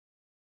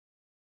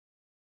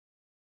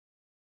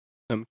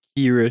 Some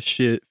Kira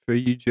shit for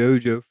you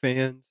JoJo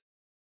fans.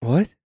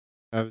 What?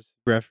 I was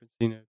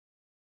referencing a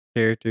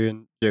character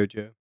in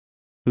JoJo.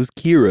 Who's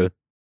Kira?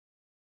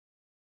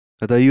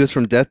 I thought he was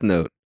from Death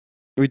Note.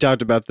 We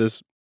talked about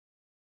this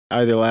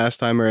either last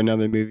time or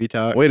another movie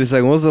talk. Wait a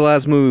second. What was the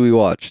last movie we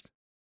watched?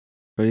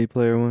 Ready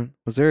Player One?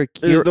 Was there a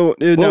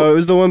Kira? No, it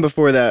was the one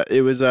before that.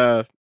 It was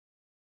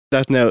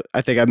Death Note.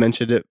 I think I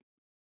mentioned it.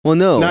 Well,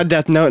 no. Not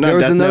Death Note. Not There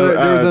was Death another-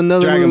 Note. there was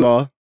another Dragon movie-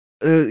 Ball.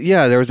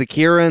 Yeah, there was a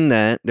Kira in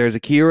that. There's a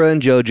Kira in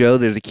JoJo.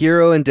 There's a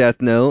Kira in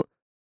Death Note.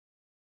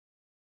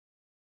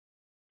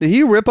 Did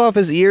he rip off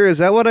his ear? Is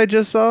that what I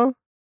just saw?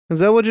 Is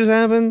that what just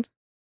happened?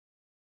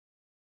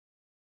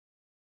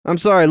 I'm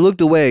sorry, I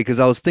looked away because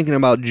I was thinking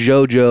about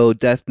JoJo,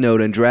 Death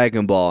Note, and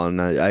Dragon Ball, and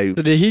I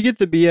So did he get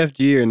the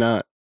BFG or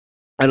not?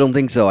 don't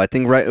think so. I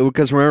think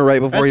because remember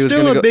right before That's he was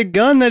still gonna a go. big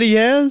gun that he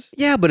has.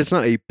 Yeah, but it's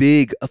not a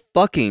big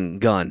fucking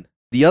gun.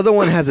 The other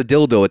one has a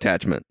dildo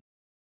attachment.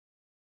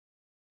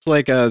 It's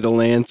like the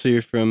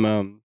Lancer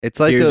from It's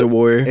like Gears of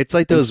War. it's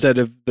like those Instead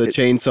of the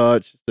chainsaw,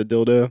 it's just the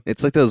dildo.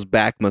 it's like those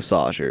back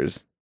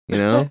massagers, you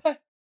know?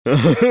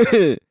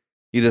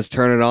 You just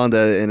turn it on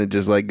and it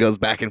just like goes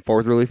back and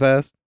forth really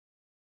fast.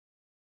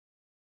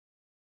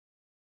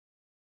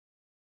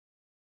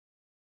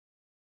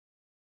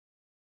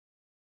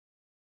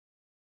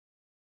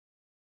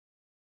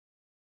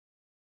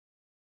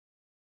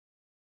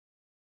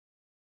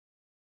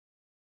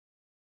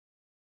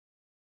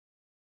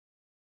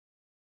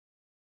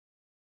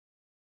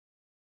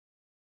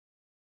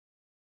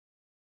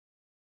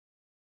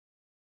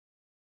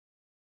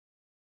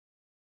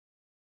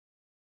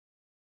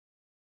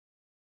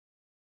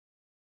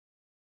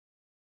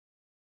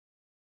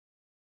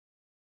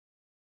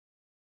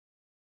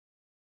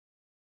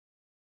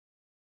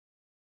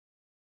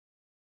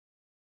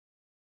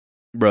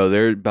 Bro,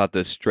 they're about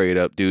to straight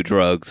up do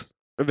drugs.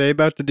 Are they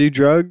about to do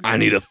drugs? I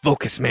need to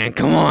focus, man.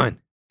 Come on.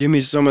 Give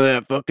me some of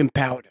that fucking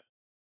powder.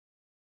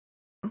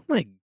 Oh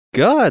my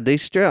god, they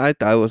straight. I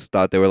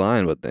thought they were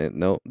lying, but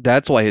no.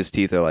 That's why his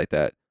teeth are like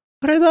that.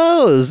 What are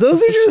those?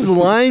 Those are just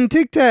lime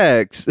Tic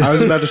Tacs. I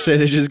was about to say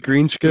they're just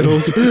green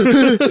Skittles.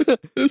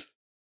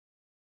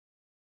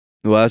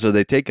 Well, after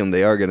they take them,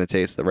 they are gonna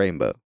taste the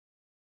rainbow.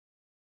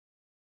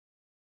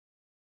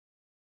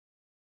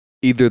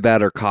 Either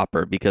that or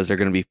copper, because they're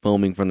gonna be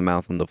foaming from the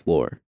mouth on the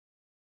floor.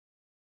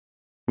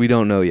 We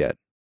don't know yet.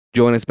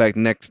 Join us back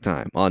next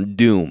time on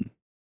Doom.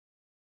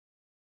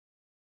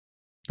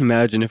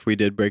 Imagine if we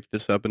did break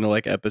this up into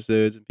like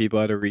episodes and people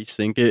had to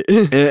resync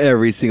it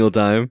Every single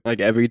time. like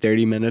every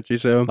 30 minutes or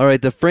so. All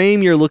right, the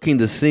frame you're looking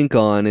to sync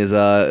on is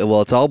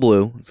well, it's all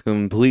blue. It's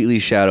completely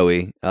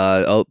shadowy.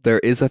 There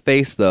is a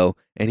face though,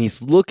 and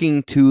he's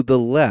looking to the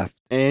left.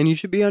 And you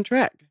should be on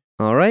track.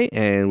 All right,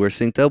 and we're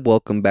synced up.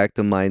 Welcome back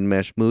to Mind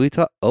Mesh Movie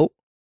Talk. Oh,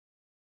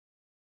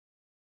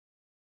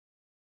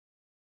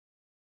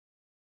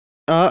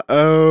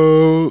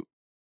 Uh-oh.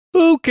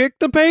 who kicked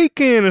the paint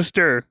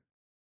canister?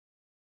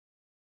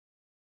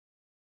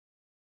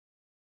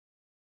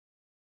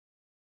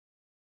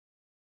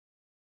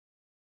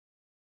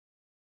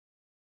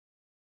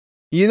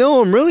 You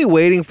know, I'm really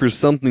waiting for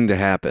something to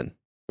happen.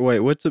 Wait,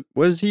 what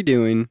is he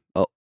doing?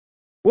 Oh.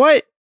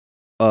 What?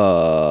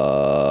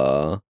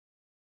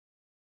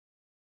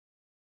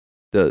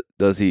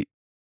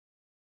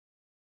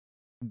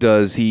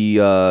 Does he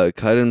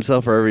cut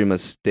himself for every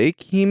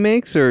mistake he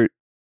makes, or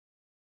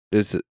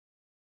is it?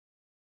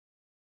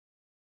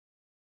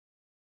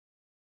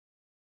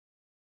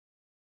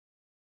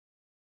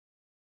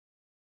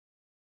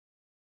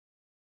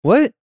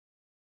 What?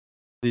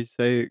 Did he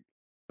say,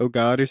 oh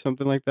God, or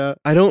something like that?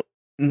 I don't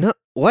know.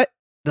 What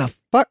the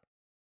fuck?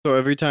 So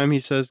every time he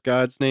says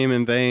God's name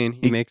in vain,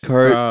 he makes a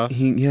car- cross.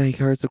 He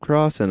carves a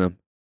cross in him.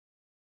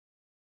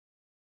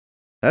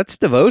 That's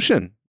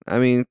devotion. I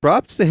mean,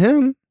 props to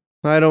him.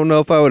 I don't know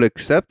if I would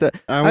accept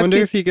that. I wonder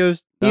think- if he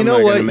goes. You I'm know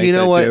not gonna what? make You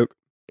know that what? joke.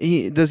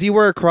 Does he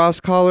wear a cross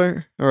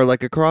collar or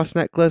like a cross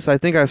necklace? I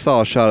think I saw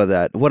a shot of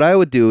that. What I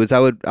would do is I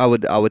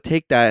would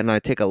take that and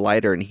I'd take a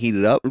lighter and heat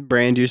it up.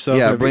 Brand yourself.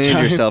 Yeah, every brand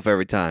time. yourself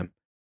every time.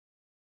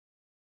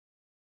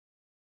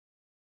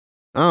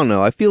 I don't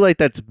know. I feel like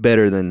that's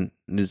better than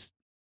just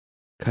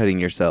cutting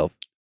yourself.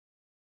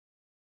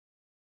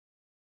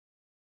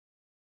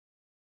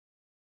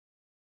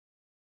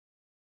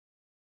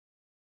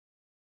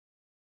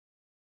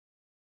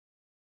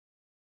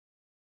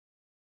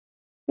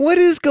 What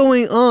is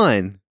going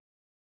on?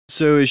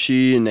 So is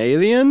she an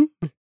alien,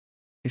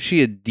 Is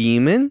she a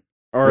demon?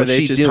 or are What's they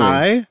she just doing?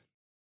 high?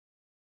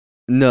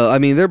 No, I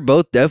mean they're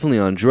both definitely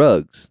on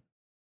drugs.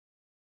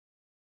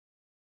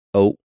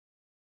 Oh.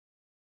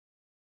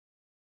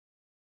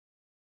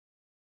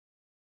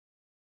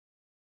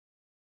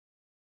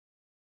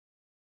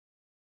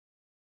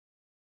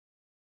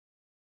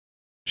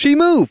 She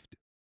moved.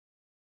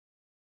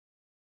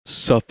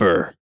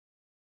 Suffer.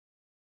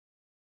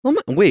 Oh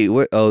my, wait,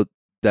 what? Oh,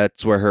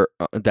 that's where her.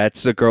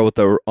 That's the girl with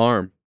the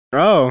arm.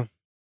 Oh,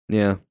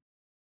 Yeah.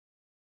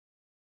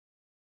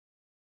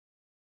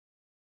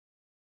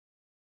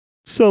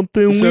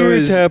 Something So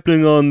weird's is-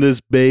 happening on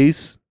this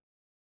base.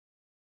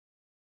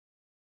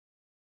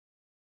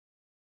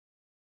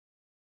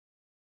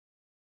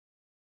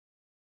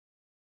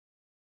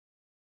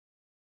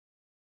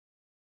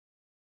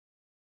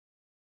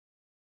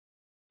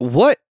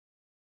 What?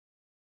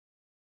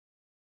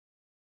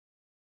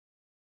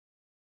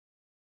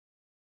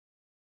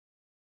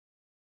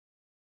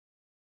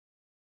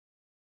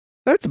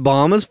 That's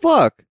bomb as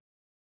fuck.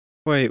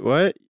 wait,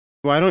 what?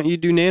 Why don't you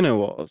do nano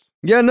walls?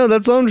 Yeah, no,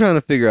 that's what I'm trying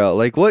to figure out.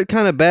 Like, what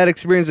kind of bad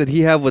experience did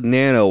he have with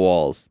nano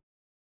walls?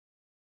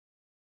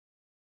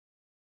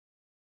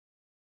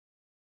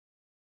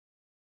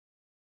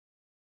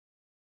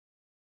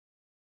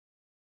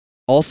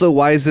 Also,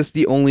 why is this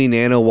the only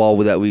nano wall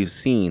that we've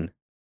seen?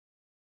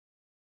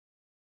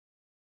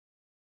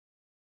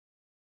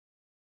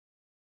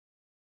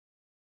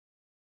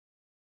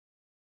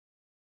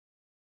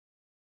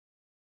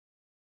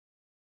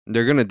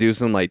 They're gonna do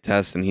some like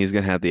tests, and he's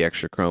gonna have the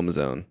extra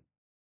chromosome.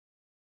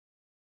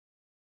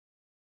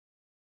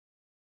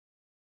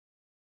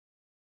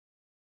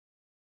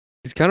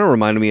 He's kind of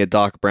reminding me of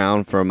Doc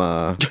Brown from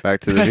Back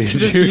to the Back to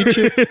the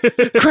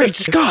Future. Great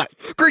Scott!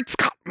 Great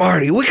Scott,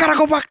 Marty! We gotta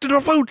go back to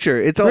the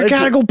future. We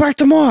gotta go back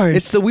to Mars.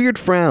 It's the weird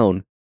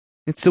frown.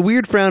 It's the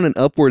weird frown and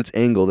upwards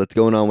angle that's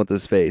going on with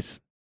his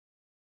face.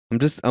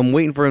 I'm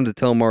waiting for him to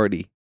tell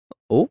Marty.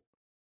 Oh,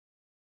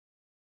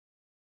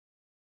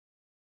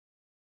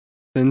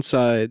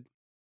 inside.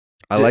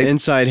 I Is it like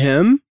inside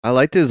him. I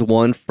liked his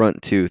one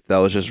front tooth that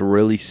was just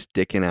really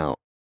sticking out.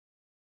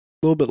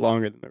 A little bit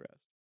longer than the rest.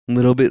 A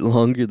little bit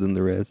longer than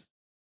the rest.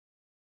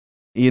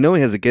 You know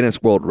he has a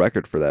Guinness World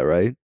Record for that,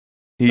 right?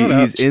 Shut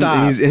up.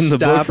 Stop. He's in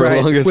the book Stop for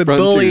right. longest Quit front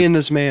bullying tooth.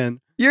 this man.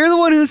 You're the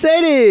one who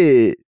said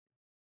it.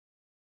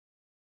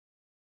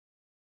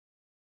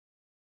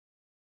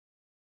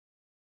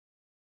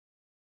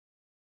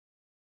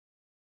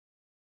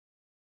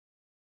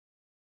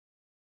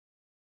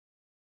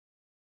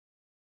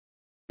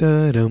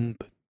 Da-dum,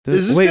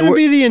 Is this Wait, gonna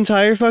be the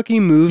entire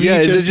fucking movie?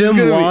 yeah, just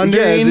them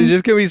wandering? Is it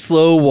just gonna be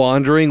slow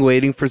wandering,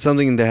 waiting for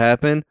something to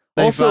happen?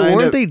 They Also, find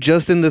weren't a- they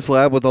just in this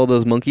lab with all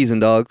those monkeys and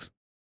dogs?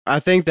 I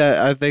think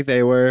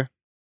they were.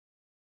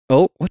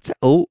 Oh, what's that?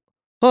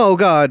 Oh,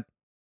 God!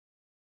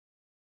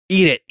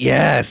 Eat it,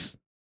 yes.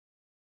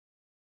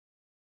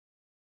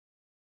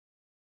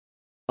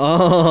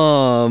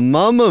 Oh,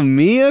 Mamma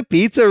Mia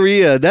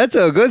Pizzeria! That's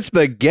a good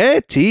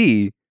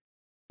spaghetti.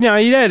 No,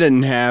 that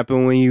didn't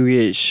happen when you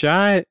get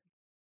shot.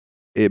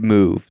 It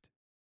moved.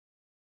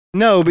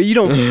 No, but you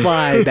don't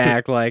fly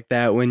back like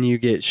that when you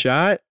get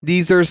shot.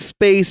 These are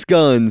space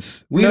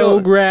guns. We no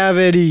don't.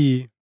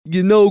 gravity.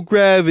 You know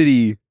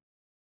gravity.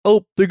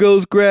 Oh, there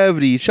goes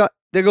gravity. Shot.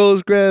 There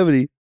goes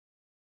gravity.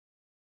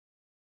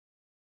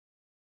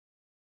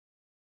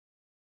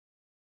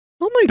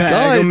 Oh my Bag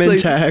God! 'em It's and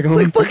like, tag it's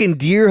 'em. like fucking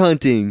deer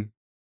hunting.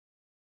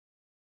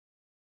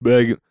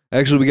 Bag.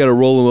 Actually, we gotta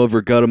roll him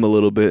over, gut him a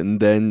little bit, and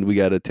then we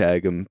gotta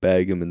tag him,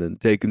 bag him, and then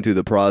take him to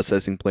the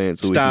processing plant.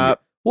 So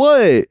Stop. We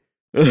can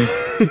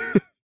what?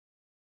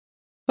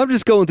 I'm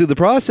just going through the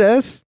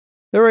process.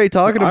 They're already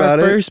talking about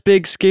Our it. first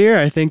big scare,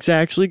 I think's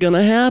actually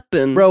gonna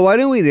happen. Bro, why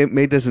didn't we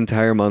make this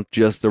entire month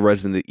just the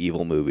Resident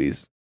Evil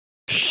movies?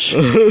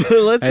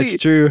 let's That's be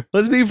true.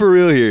 let's be for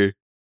real here.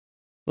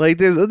 Like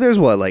there's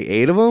what, like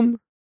 8 of them?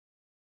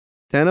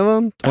 10 of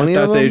them? 20 I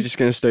of thought them? they were just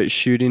gonna start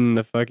shooting in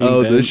the fucking.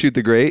 Oh, vent. those shoot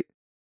the great?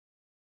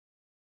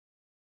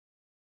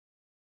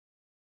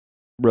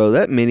 Bro,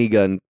 that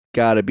minigun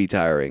gotta be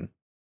tiring.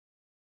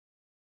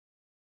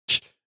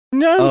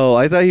 No. Oh,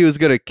 I thought he was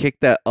gonna kick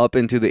that up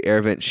into the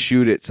air vent,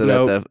 shoot it so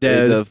Nope, that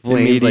dead the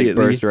flames like immediately.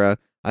 burst around.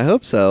 I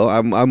hope so.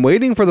 I'm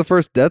waiting for the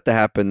first death to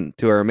happen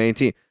to our main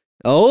team.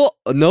 Oh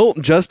no,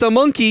 just a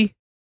monkey.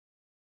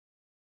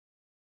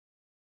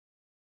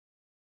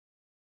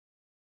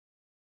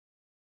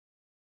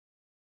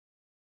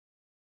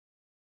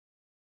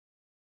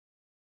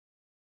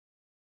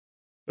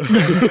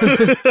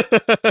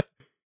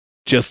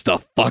 Just a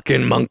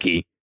fucking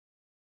monkey.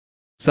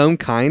 Some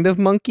kind of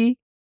monkey?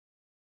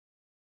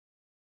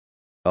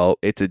 Oh,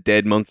 it's a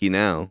dead monkey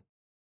now.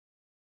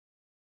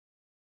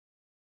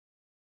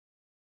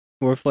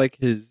 Or if like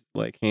his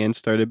like hand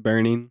started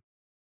burning.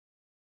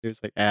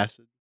 There's like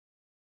acid.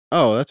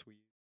 Oh, that's weird.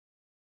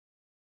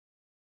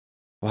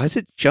 Why is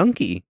it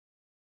chunky?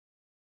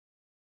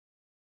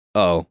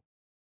 Oh,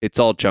 it's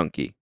all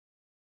chunky.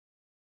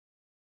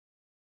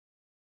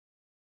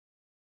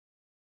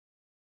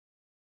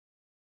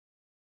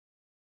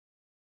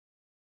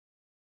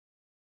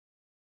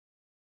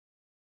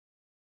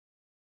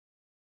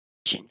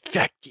 It's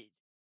infected.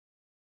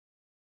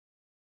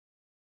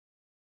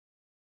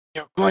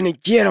 You're gonna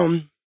get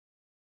him.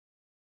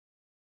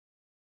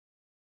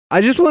 I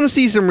just want to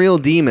see some real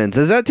demons.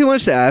 Is that too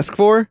much to ask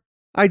for?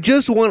 I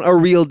just want a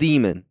real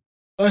demon.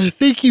 I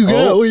think you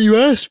got what you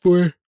asked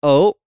for.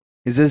 Oh,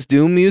 Is this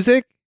Doom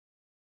music?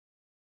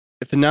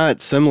 If not,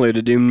 it's similar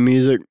to Doom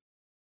music.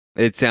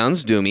 It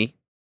sounds doomy.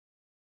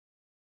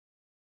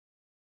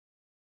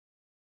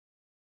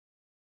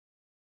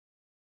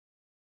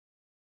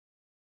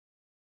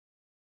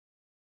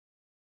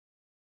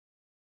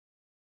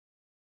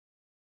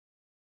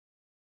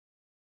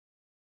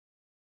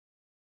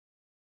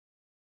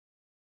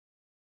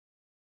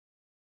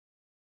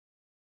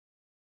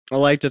 I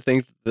like to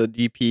think the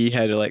DP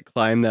had to like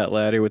climb that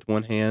ladder with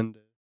one hand.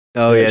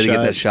 Oh, That yeah, to get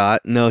that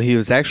shot. shot. No, he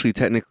was actually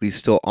technically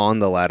still on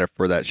the ladder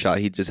for that shot.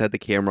 He just had the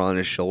camera on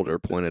his shoulder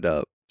pointed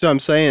up. So I'm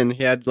saying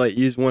he had to like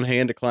use one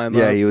hand to climb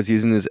Yeah, up. he was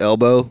using his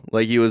elbow.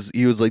 Like he was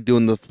like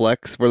doing the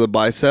flex for the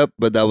bicep,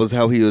 but that was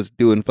how he was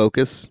doing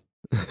focus.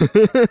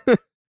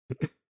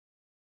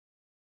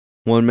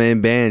 One man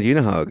band, you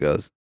know how it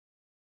goes.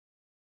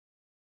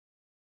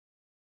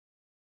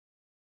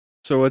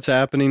 So what's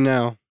happening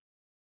now?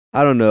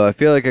 I don't know. I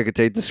feel like I could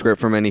take the script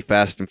from any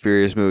Fast and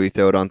Furious movie,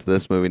 throw it onto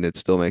this movie, and it'd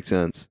still make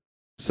sense.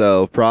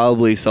 So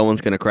probably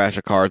someone's gonna crash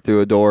a car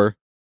through a door,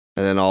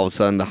 and then all of a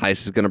sudden the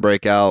heist is gonna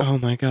break out. Oh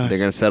my gosh. They're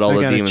gonna set all I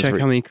the gotta demons check free.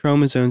 how many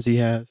chromosomes he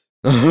has.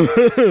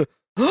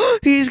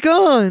 He's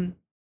gone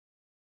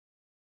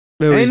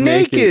Oh, he's and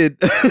naked.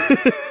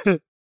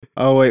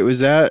 Oh wait, was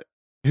that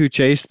who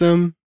chased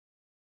them?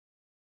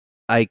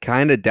 I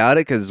kind of doubt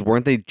it because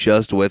weren't they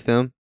just with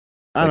him?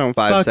 I Like don't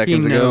 5 fucking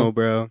seconds ago? know,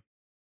 bro.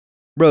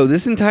 Bro,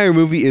 this entire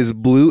movie is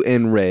blue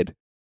and red.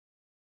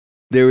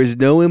 There is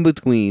no in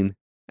between.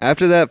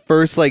 After that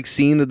first like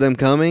scene of them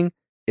coming,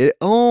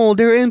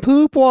 they're in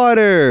poop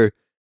water.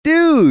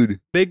 Dude,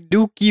 Big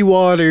dookie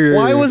water.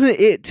 why wasn't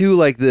it too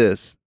like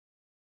this?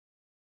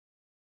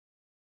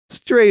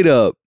 Straight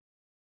up.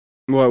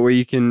 what where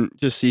you can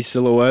just see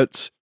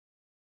silhouettes?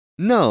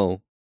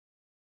 No.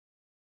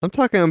 I'm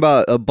talking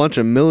about a bunch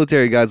of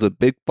military guys with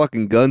big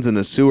fucking guns in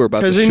a sewer about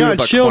to 'Cause they're shoot not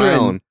up a children.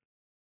 clown.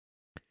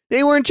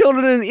 They weren't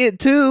children in it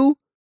too.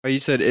 Oh, you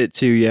said it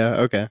too,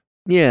 yeah, okay.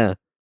 Yeah.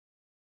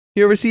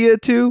 You ever see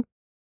it too?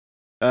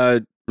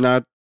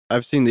 Not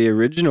I've seen the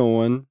original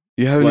one,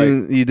 You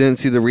haven't Like- you didn't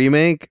see the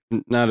remake,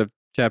 not of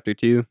chapter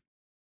 2.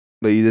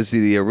 but you did see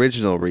the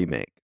original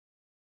remake.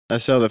 I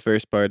saw the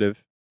first part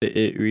of the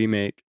It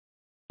remake.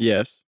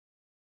 Yes.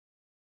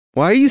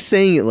 Why are you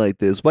saying it like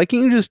this? Why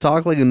can't you just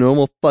talk like a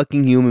normal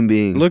fucking human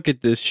being? Look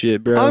at this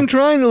shit, bro. I'm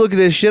trying to look at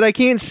this shit. I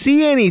can't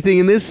see anything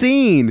in this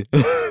scene.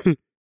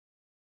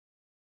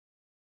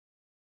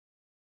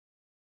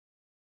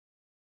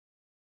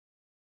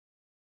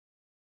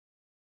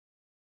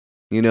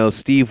 You know,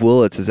 Steve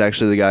Willits is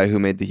actually the guy who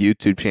made the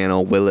YouTube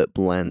channel Will It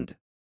Blend.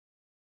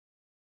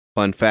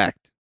 Fun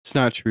fact. It's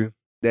not true.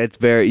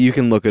 You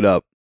can look it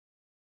up.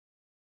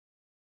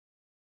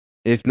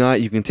 If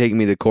not, you can take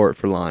me to court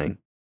for lying.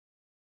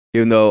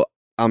 Even though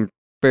I'm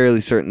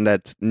fairly certain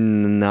that's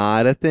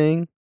not a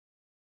thing.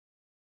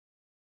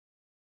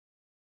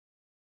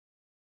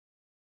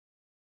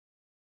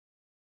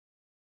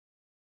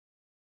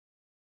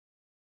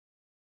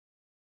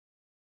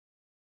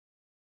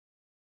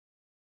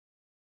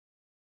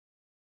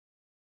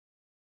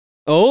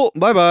 Oh,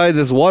 bye-bye.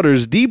 This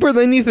water's deeper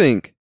than you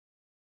think.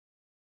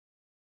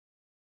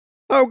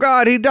 Oh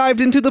god, he dived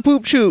into the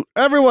poop chute.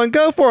 Everyone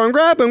go for him.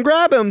 Grab him,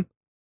 grab him.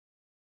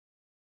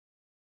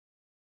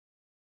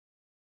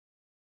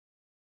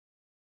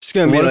 It's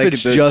gonna be What if like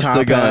it's the just top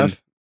the gun?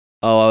 half.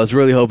 Oh, I was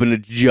really hoping to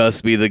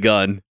just be the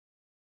gun.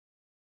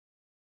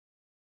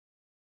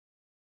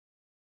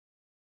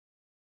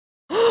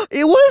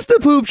 It was the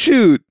poop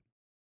chute.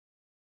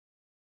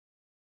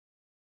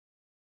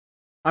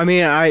 I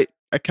mean, I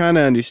kind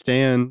of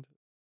understand.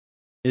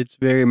 It's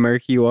very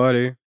murky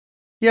water.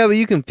 Yeah, but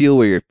you can feel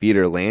where your feet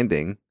are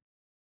landing.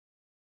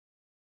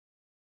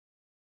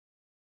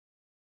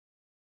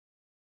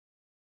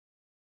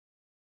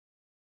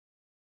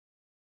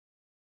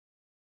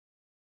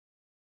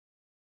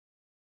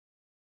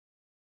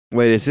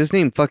 Wait, is his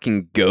name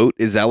fucking Goat?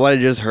 Is that what I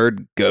just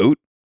heard? Goat?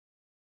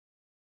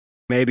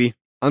 Maybe.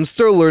 I'm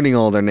still learning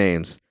all their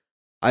names.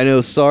 I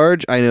know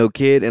Sarge, I know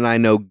Kid, and I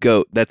know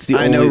Goat. That's the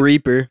I only. know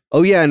Reaper.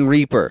 Oh yeah, and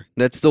Reaper.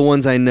 That's the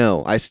ones I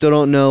know. I still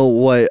don't know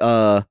what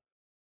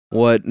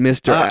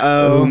Mr.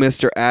 Uh-oh. Who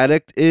Mr.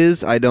 Addict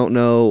is. I don't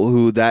know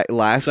who that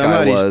last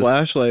Somebody's guy was.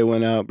 flashlight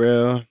went out,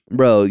 bro.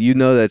 Bro, you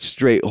know that's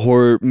straight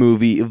horror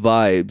movie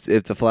vibes.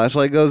 If the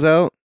flashlight goes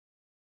out,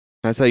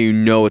 that's how you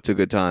know it's a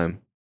good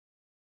time.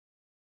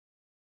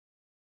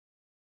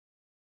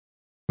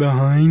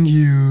 Behind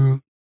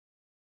you.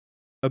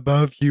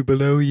 Above you,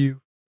 below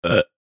you.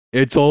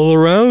 It's all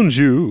around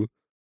you.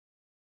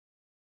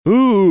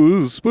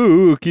 Ooh,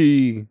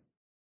 spooky.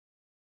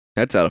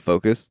 That's out of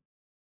focus.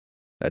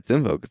 That's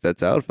in focus.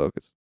 That's out of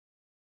focus.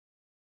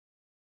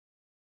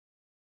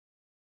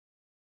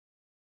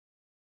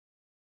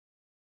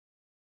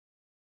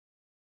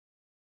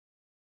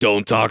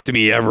 Don't talk to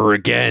me ever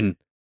again.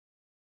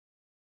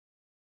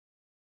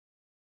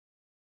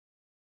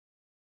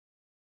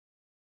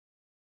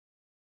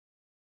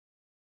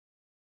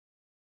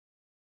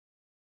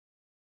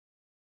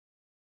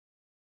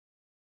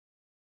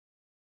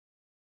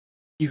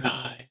 You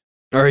high.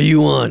 Are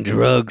you on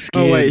drugs, kid?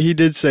 Oh, wait, he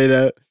did say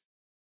that.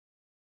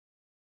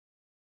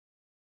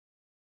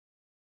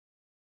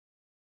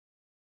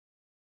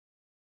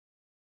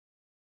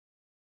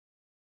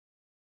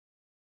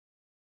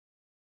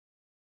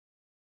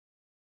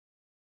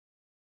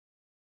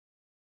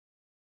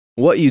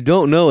 What you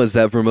don't know is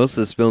that for most of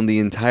this film, the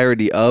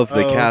entirety of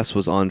the Uh-oh. cast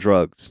was on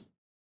drugs.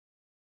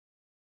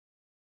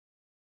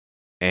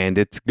 And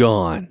it's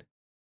gone.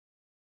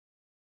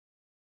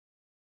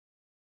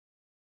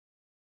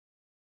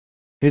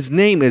 His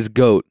name is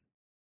Goat.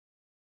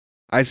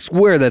 I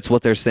swear that's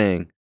what they're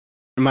saying.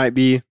 It might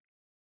be.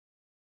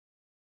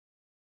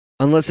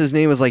 Unless his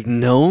name is like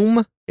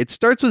Gnome. It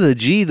starts with a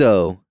G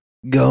though.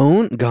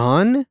 Gone?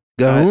 Gone?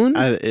 Gone?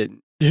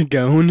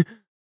 Gone?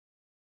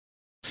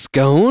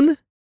 Scone?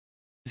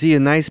 Is he a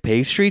nice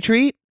pastry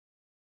treat?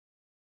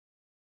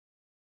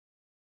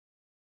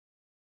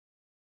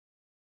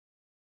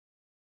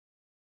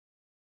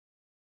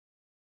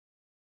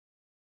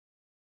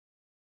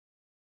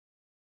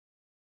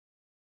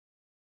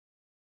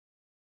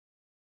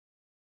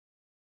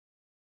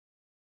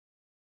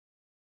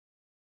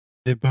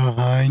 Is it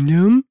behind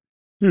him?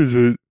 Is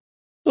it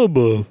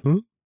above? Huh?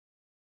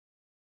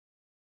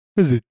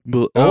 Is it?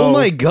 Oh Oh.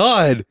 my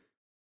god!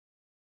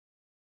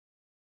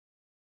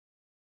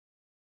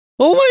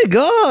 Oh my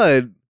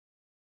god!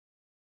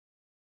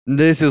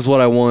 This is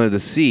what I wanted to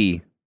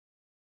see.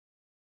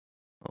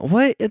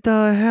 What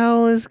the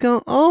hell is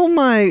going? Oh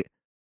my!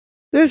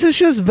 This is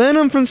just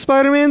Venom from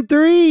Spider-Man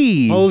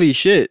 3. Holy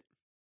shit.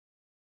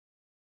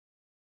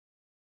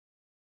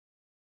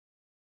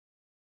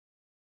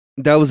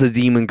 That was a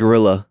demon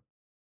gorilla.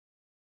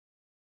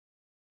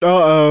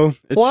 Uh-oh.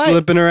 It's Why-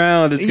 slipping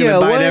around. It's gonna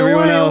bite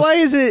everyone else. Why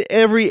is it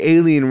every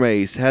alien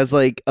race has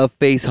like a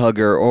face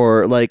hugger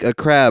or like a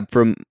crab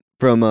from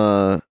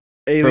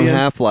Alien.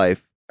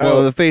 Half-Life? Well,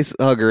 Oh. the face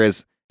hugger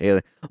is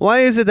alien. Why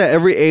is it that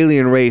every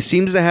alien race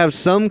seems to have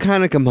some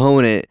kind of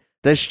component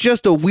that's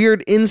just a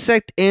weird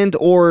insect and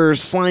or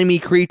slimy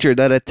creature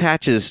that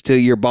attaches to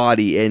your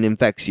body and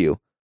infects you?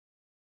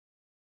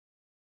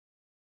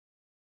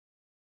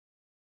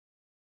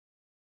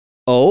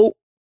 Oh?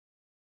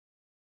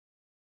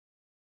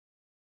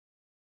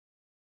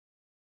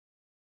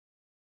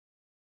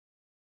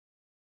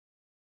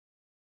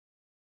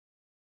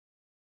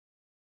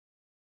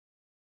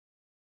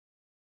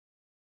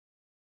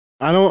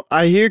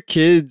 I hear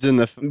kids in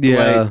the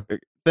Yeah.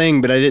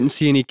 thing, but I didn't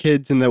see any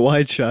kids in the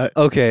wide shot.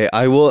 Okay,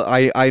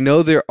 I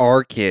know there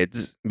are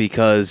kids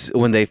because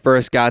when they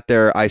first got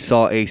there, I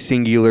saw a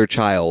singular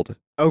child.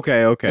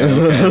 Okay.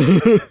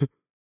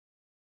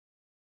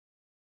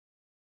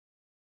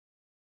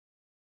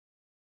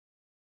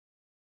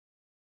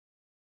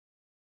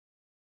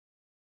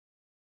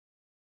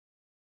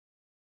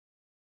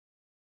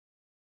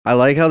 I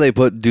like how they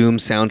put Doom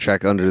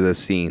soundtrack under this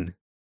scene.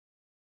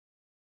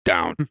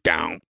 Down,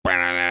 down,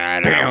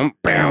 doom,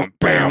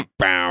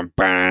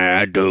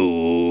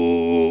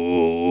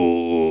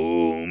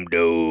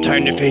 doom.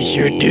 Time to face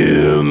your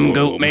doom,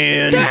 Goat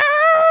Man.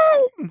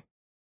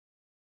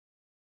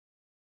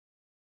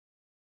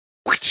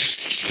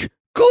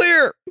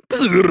 Clear.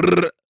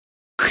 Clear.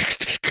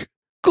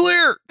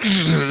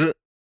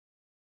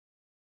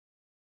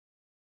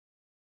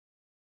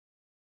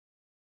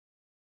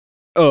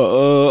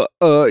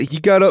 He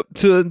got up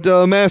to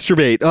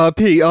masturbate.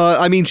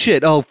 I mean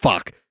shit. Oh,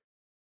 fuck.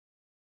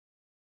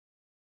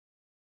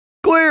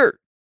 Clear.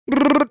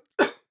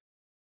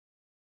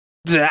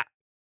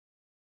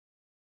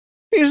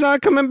 He's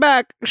not coming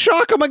back.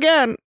 Shock him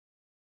again.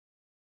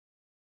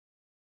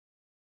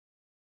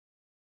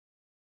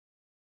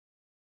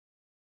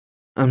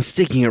 I'm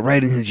sticking it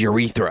right in his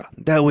urethra.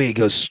 That way it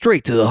goes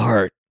straight to the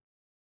heart.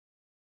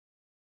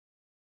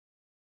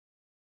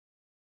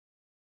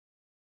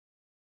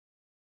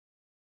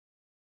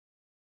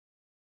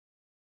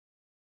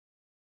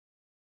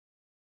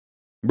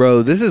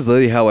 Bro, this is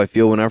literally how I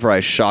feel whenever I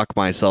shock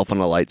myself on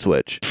a light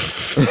switch.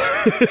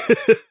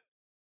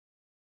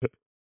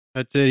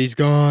 That's it. He's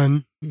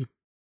gone.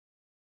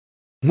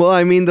 Well,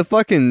 I mean, the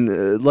fucking,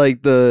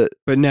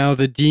 But now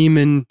the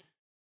demon.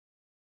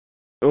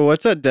 Oh,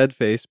 what's that dead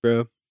face,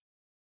 bro?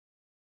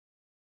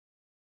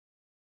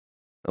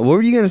 what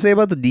were you going to say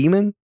about the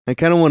demon? I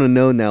kind of want to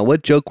know now.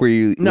 What joke were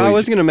you? No, I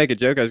wasn't gonna make a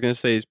joke. I was gonna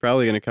say he's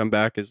probably gonna come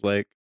back as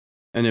like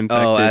an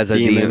infected Oh, as a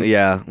demon. demon.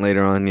 Yeah,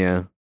 later on,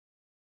 yeah.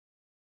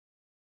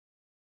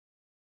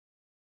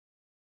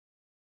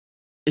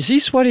 Is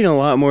he sweating a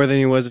lot more than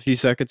he was a few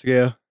seconds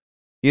ago?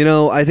 You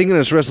know, I think in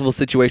a stressful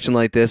situation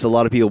like this, a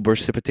lot of people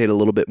precipitate a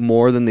little bit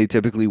more than they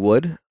typically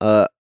would.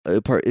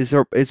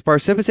 Is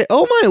precipitate?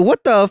 Oh my!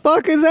 What the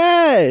fuck is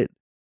that?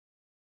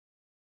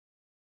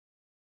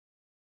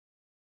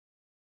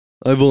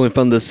 I've only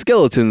found the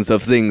skeletons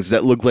of things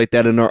that look like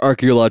that in our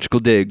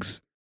archaeological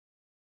digs.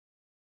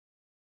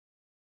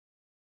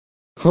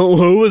 Oh,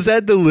 what was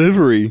that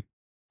delivery?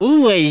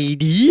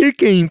 Lady. It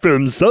came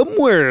from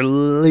somewhere,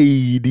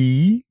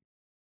 lady.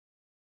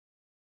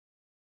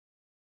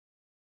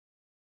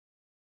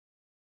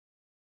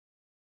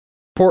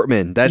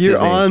 Portman, that's You're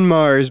his name. on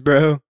Mars,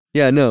 bro.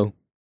 Yeah, no.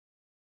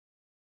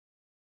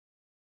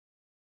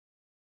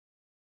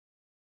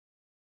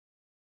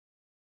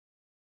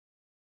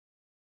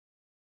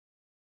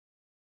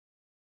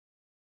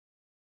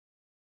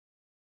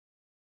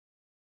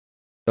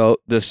 Oh,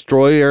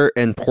 Destroyer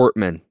and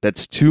Portman.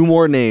 That's 2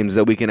 more names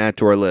that we can add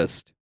to our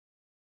list.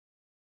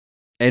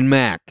 And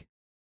Mac.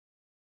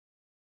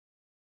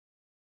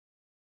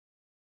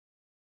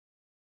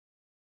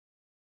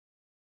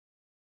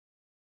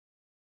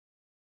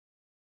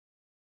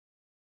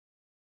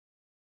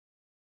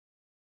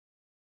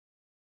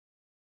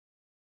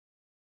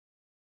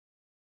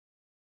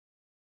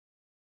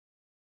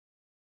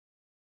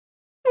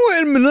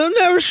 Wait a minute, I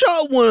never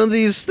shot one of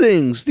these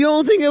things. The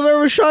only thing I've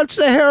ever shot's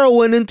the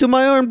heroin into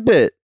my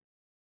armpit.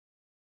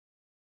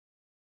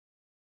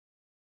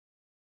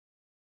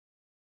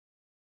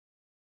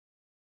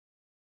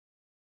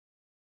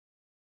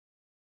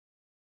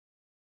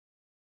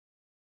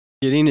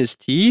 Getting his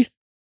teeth?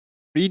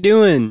 What are you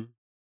doing?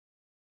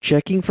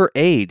 Checking for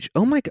age.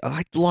 Oh my god,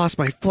 I lost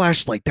my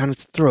flashlight down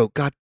its throat.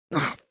 God,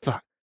 oh,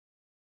 fuck.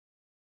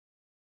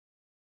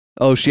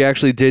 Oh, she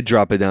actually did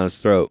drop it down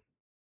its throat.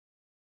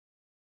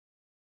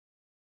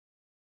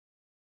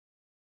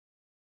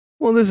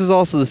 Well, this is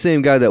also the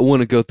same guy that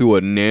wouldn't go through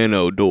a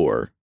nano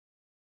door.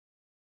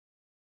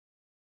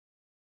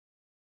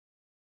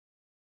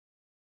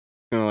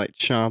 Gonna like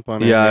chomp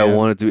on her. Yeah, I hand.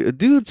 want it to be.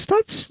 Dude,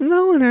 stop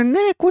smelling her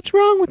neck. What's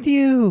wrong with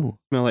you?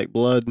 Smell like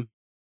blood.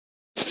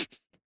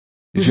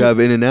 Did you have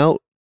In and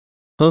Out?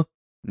 Huh?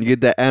 You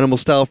get that animal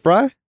style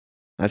fry?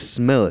 I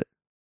smell it.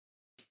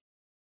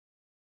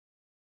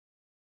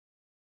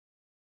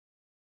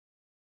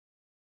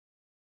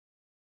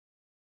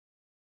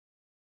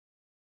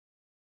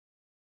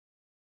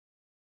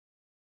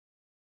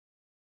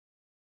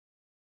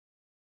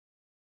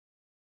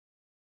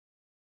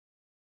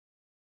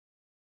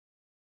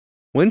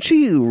 When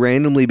she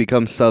randomly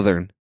becomes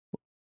Southern.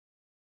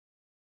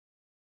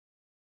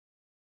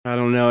 I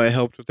don't know. It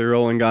helped with the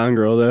Rolling Gone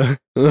Girl though.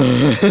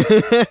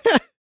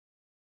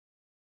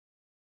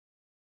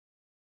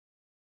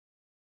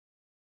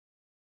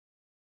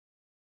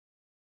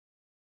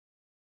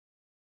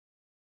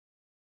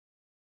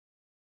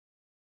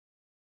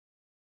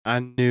 I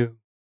knew.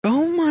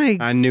 Oh my.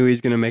 I knew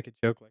he's gonna make a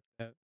joke like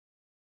that.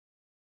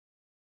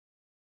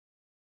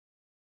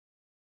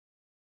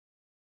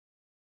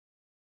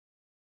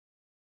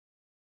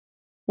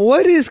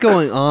 What is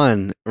going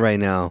on right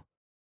now?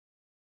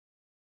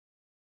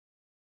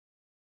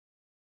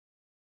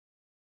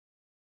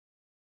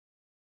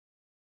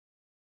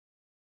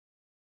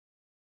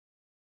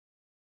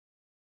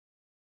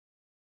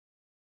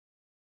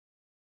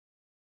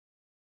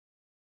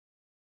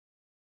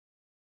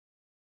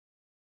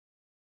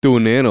 Do a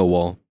nano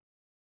wall.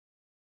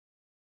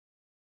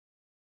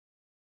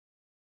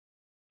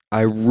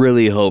 I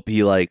really hope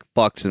he like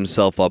fucks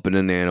himself up in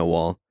a nano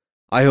wall.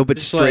 I hope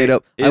it's Just, straight like,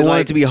 up. it, I want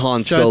like, it to be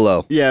Han shuts-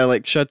 Solo. Yeah,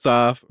 like shuts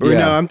off. Or Yeah.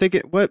 no, I'm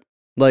thinking what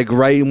Like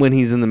right when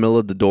he's in the middle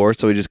of the door,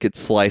 so he just gets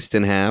sliced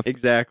in half.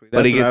 exactly.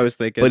 But That's he what I gets- was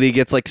thinking. But he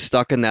gets like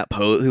stuck in that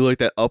pose, like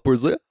that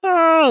upwards like,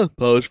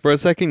 pose for a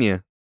second, yeah.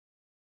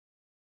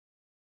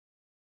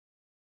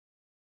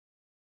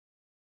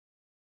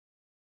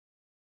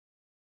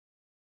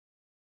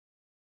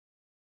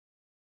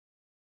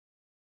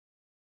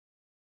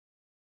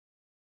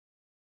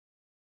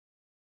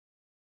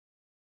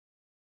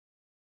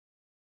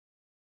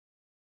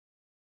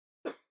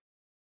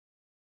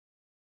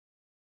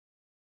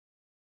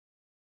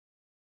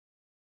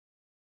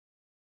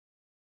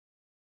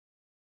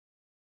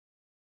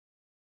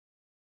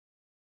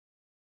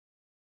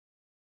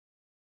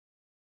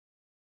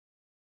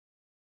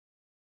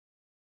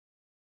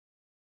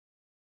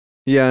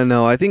 Yeah,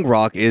 no, I think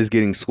Rock is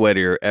getting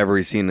sweatier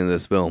every scene in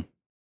this film.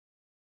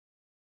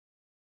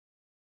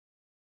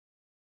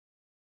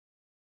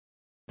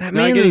 That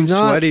not man getting is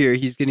not. sweatier,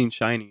 he's getting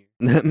shinier.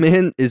 That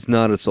man is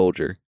not a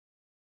soldier.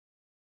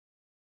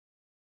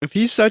 If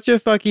he's such a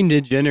fucking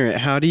degenerate,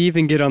 how do you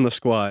even get on the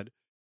squad?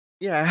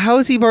 Yeah, how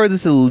is he part of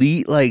this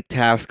elite like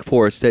task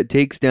force that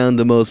takes down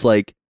the most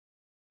like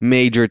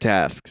major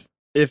tasks?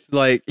 If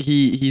like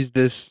he's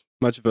this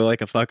much of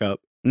a fuck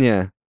up.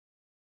 Yeah.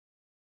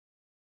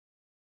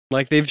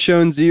 Like they've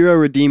shown zero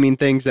redeeming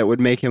things that would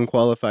make him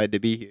qualified to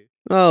be here.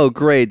 Oh,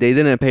 great. They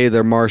didn't pay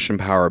their Martian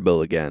power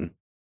bill again.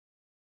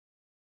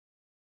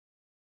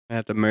 I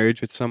have to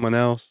merge with someone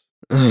else.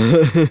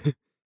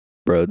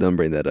 Bro, don't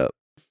bring that up.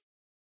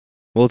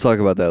 We'll talk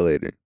about that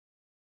later.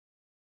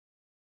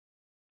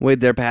 Wait,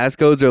 their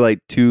passcodes are like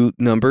 2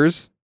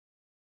 numbers?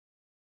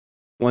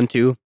 1,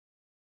 2.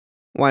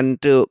 1,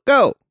 2,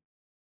 go!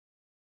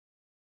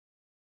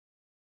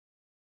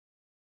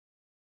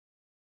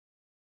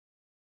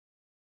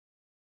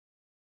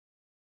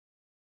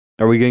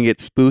 Are we gonna get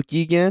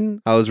spooky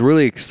again? I was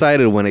really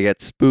excited when I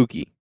got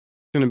spooky.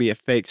 It's gonna be a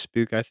fake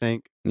spook, I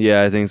think.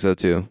 Yeah, I think so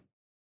too.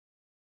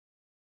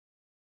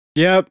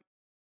 Yep.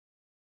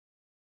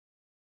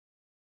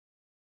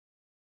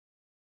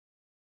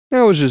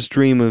 That was just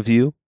dream of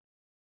you.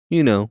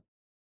 You know.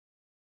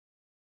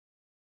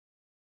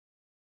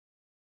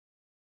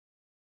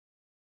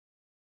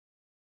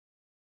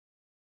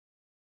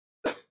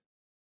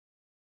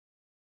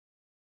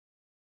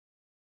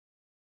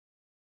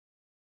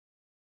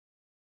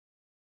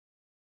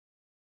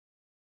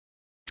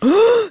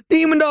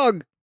 Demon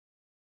dog!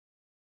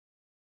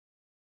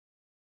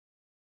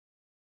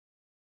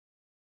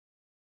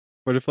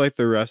 What if like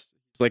the rest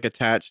is like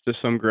attached to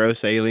some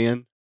gross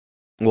alien?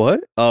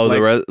 What? Oh, the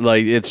Like- rest,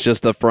 like it's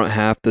just the front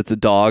half that's a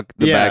dog.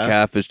 The Yeah. back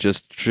half is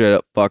just straight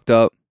up fucked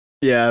up.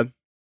 Yeah.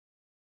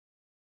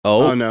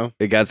 Oh, Oh no.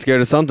 it got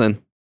scared of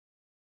something.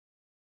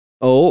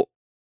 Oh.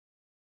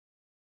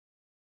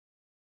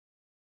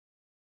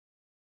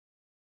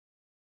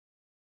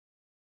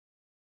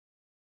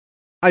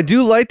 I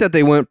do like that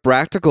they went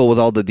practical with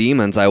all the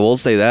demons. I will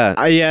say that.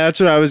 Yeah, that's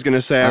what I was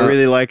gonna say. I Uh,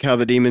 really like how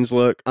the demons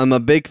look. I'm a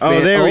big fan.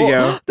 Oh, there we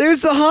go.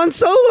 There's the Han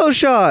Solo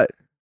shot.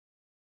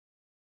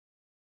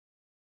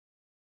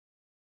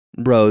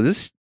 Bro,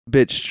 this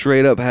bitch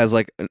straight up has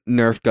like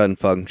Nerf gun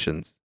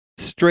functions.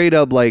 Straight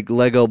up like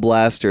Lego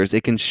blasters.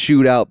 It can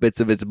shoot out bits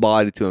of its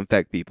body to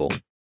infect people.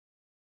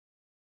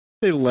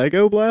 They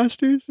Lego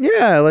blasters?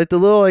 Yeah, like the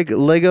little like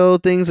Lego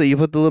things that you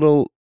put the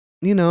little,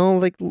 you know,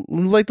 like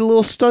the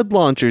little stud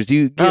launchers.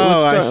 You get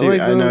Oh, I with see.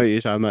 like I know what you're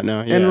talking about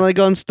now. Yeah. And like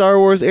on Star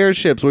Wars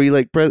airships where you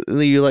like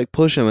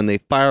push them and they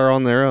fire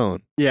on their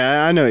own.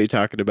 Yeah, I know what you're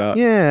talking about.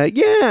 Yeah.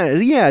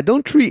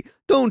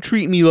 Don't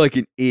treat me like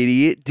an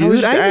idiot, dude.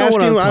 just I know what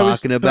asking- I'm I was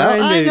talking about.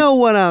 trying I to- know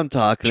what I'm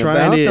talking Trying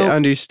about. to Don't-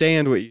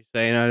 understand what you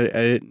say, and I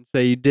didn't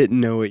say you didn't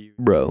know what you.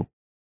 Bro.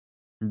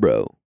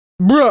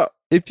 Bruh.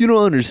 If you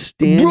don't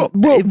understand,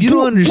 Bro, if you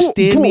don't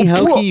understand me,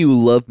 how bro. can you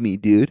love me,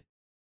 dude?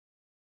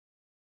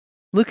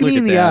 Look at Look me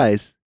in at the that.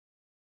 eyes.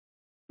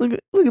 Look at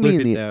me Look in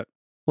at the. that.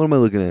 What am I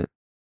looking at, Look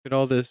at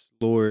all this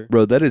lore.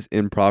 bro? That is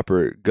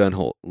improper gun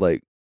hold.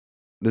 Like,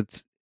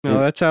 that's No,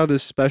 that's how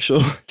this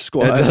special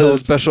squad that's how the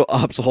holds. special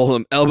ops hold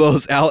them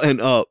elbows out and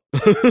up.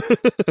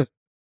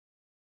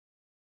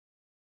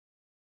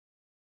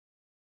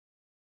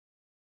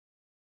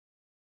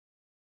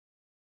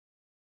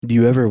 Do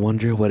you ever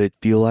wonder what it'd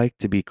feel like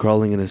to be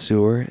crawling in a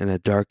sewer in a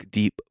dark,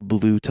 deep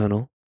blue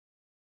tunnel?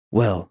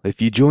 Well,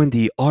 if you join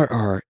the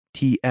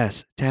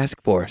RRTS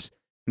task force,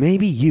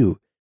 maybe you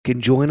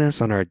can join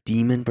us on our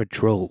demon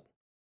patrol.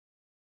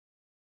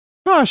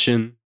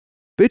 Caution.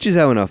 Bitch is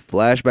having a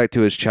flashback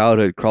to his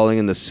childhood crawling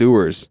in the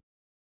sewers.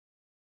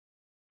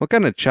 What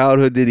kind of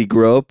childhood did he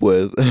grow up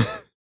with?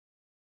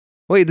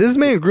 Wait, this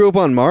man grew up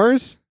on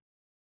Mars?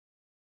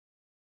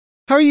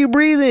 How are you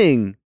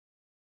breathing?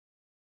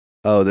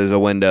 Oh, there's a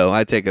window.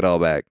 I take it all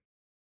back.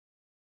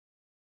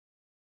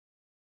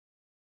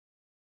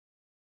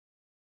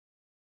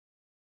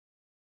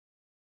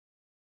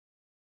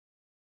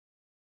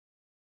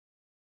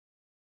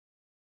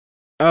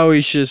 Oh,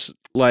 he's just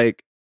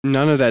like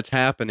none of that's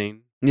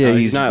happening. Yeah, No,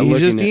 he's not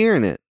just looking at-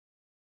 hearing it.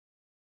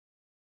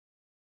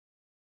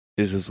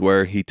 Is this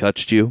where he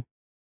touched you?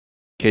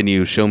 Can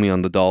you show me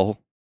on the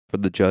doll for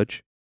the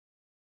judge?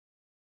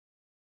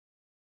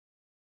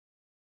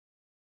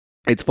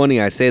 It's funny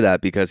I say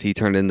that because he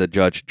turned into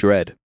Judge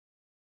Dredd.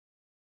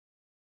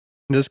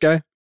 This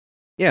guy?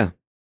 Yeah.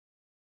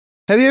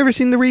 Have you ever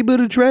seen the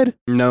reboot of Dredd?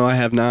 No, I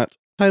have not.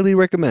 Highly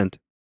recommend.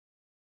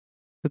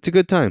 It's a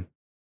good time.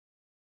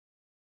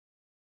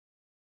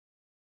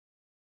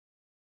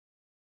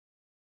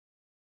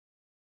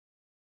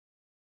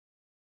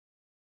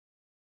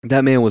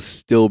 That man was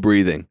still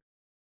breathing.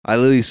 I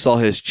literally saw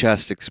his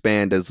chest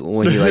expand as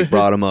when he like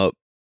brought him up.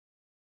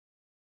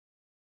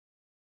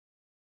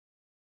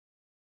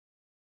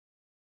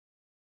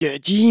 The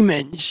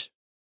demons.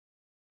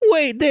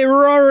 Wait, they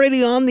were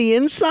already on the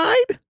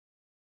inside?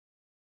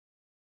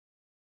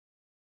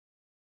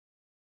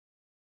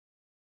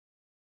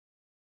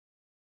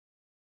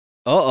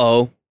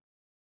 Uh-oh.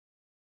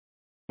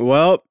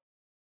 Well,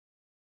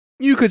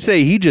 You could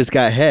say he just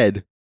got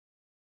head.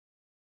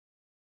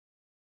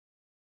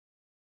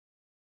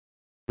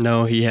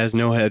 no, he has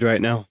no head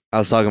right now. I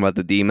was talking about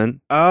the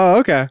demon. Oh,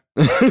 okay.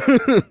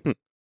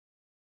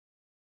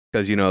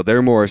 Because, you know,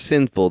 they're more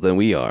sinful than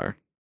we are.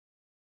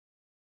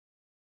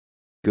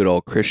 Good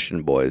old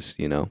Christian boys,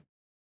 you know.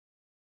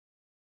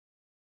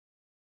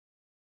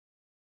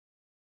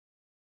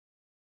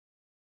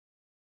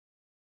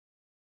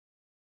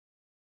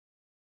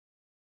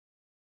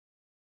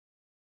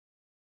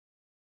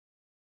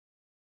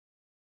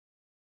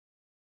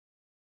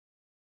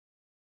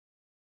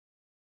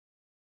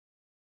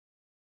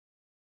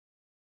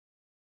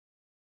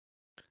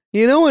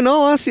 You know, in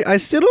all honesty, I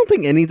still don't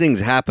think anything's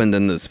happened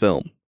in this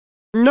film.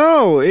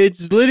 No,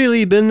 it's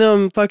literally been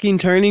them fucking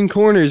turning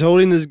corners,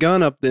 holding this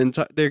gun up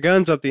their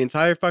guns up the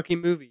entire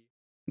fucking movie.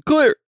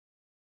 Clear.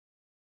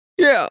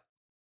 Yeah.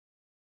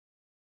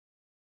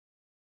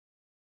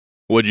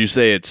 Would you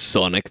say it's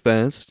Sonic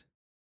Fest?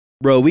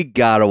 Bro, we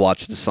gotta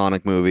watch the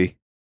Sonic movie.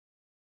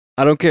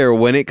 I don't care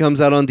when it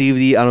comes out on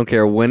DVD. I don't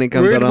care when it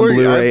comes out on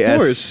Blu-ray. Of As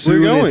course, we're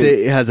soon as going.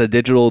 it has a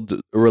digital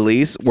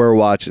release, we're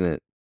watching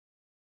it.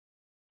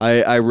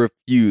 I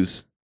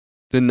refuse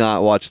to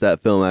not watch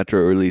that film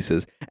after it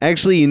releases.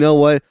 Actually, you know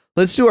what?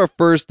 Let's do our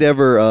first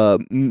ever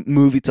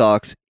movie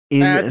talks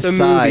At the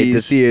inside the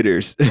movies.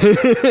 theaters.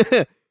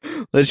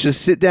 Let's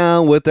just sit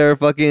down with our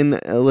fucking.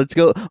 Let's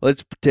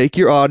take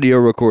your audio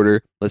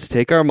recorder. Let's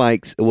take our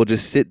mics. And we'll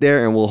just sit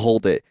there and we'll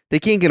hold it. They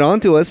can't get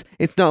onto us.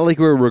 It's not like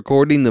we're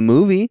recording the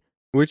movie.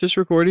 We're just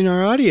recording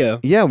our audio.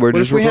 Yeah, we're What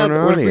just if we recording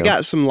our What audio. if we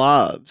got some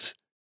lavs?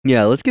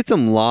 Yeah, let's get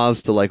some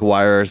lavs to like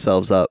wire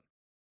ourselves up.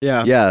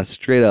 Yeah. Yeah,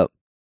 straight up.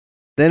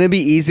 Then it'd be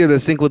easier to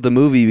sync with the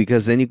movie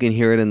because then you can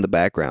hear it in the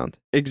background.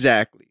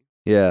 Exactly.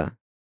 Yeah.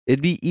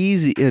 It'd be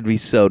easy. It'd be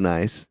so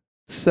nice.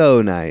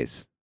 So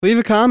nice. Leave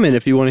a comment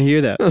if you want to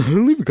hear that.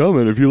 Leave a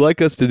comment if you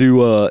like us to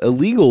do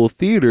illegal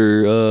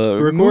theater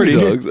Recording.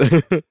 movie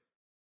dogs.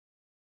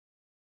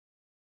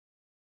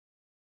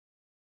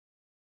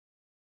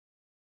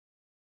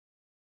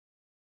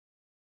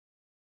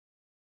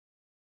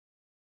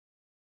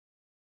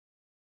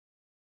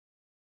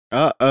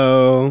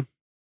 Uh-oh.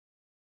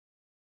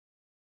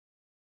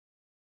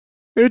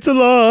 It's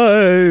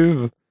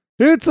alive.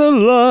 It's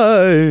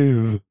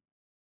alive.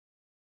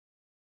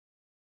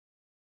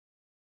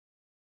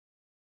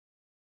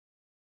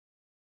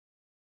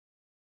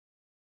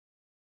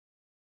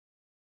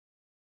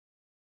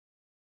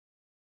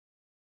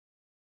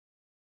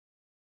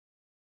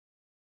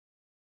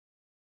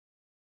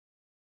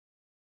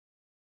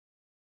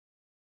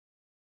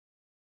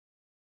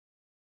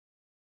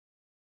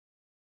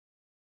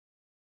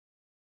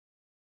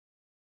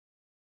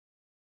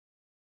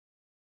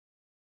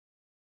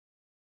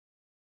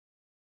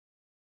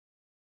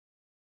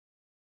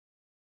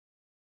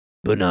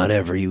 But not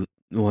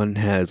everyone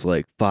has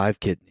like 5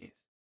 kidneys.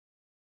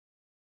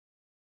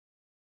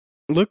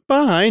 Look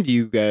behind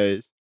you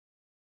guys.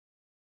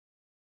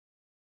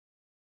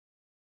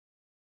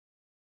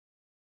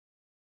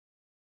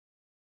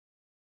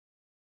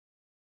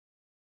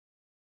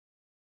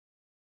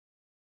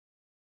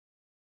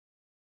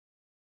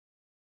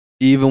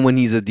 Even when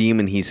he's a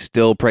demon, he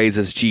still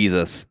praises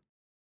Jesus.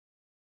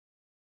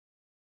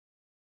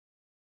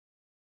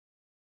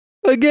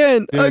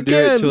 Again, Gonna do it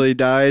again. till he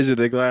dies or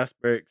the glass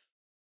breaks.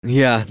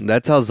 Yeah,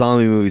 that's how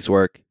zombie movies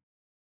work.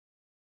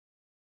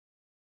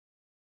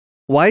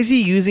 Why is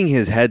he using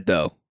his head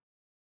though?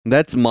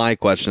 That's my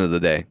question of the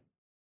day.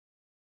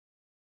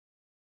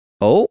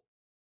 Oh?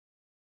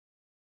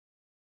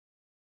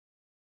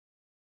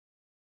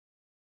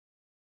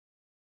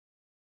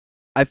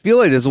 I feel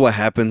like this is what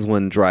happens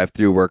when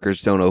drive-through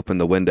workers don't open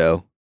the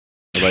window.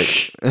 Like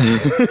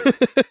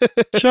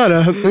Shut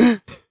up.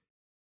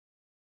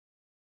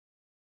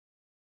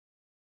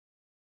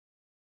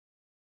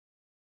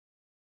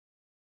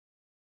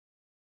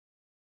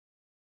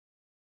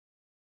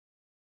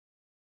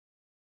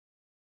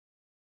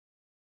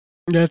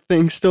 That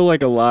thing's still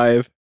like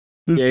alive.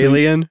 This The thing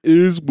alien.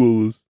 is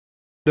Willis.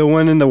 The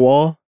one in the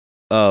wall.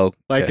 Oh,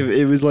 Like okay. if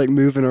it was like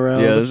moving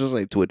around. Yeah, it was just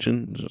like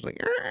twitching. It's just like,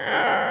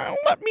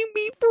 let me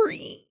be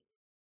free.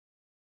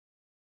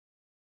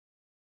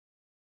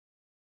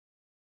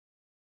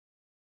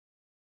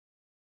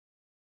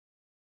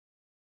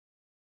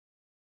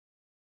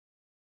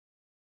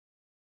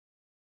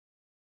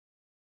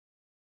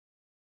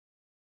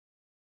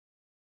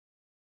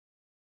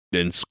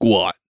 Then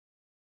squat.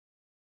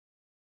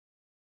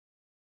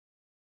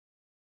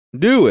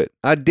 Do it.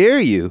 I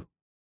dare you.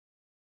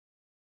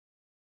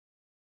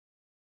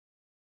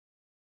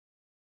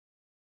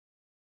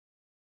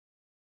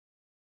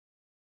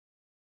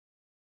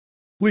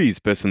 Please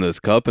piss in this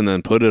cup and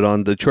then put it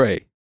on the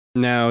tray.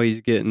 Now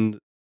he's getting.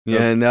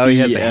 Yeah, now he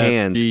has a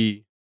hand.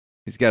 BFG.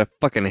 He's got a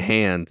fucking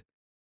hand.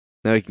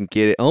 Now he can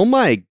get it. Oh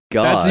my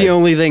god. That's the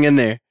only thing in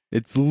there.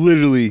 It's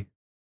literally,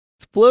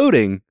 it's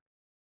floating.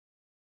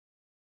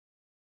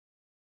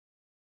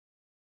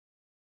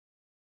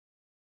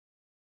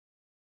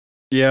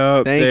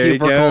 Yep. Thank there you he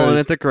for calling goes.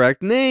 it the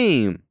correct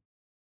name.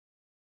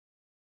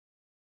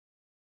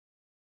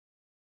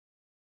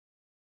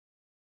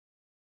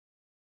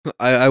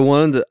 I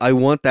want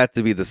that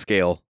to be the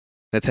scale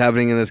that's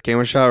happening in this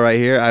camera shot right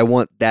here. I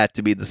want that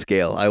to be the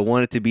scale. I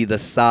want it to be the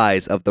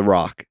size of the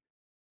rock.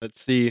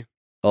 Let's see.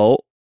 Oh,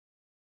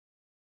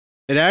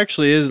 It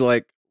actually is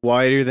like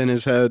wider than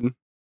his head,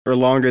 or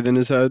longer than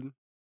his head.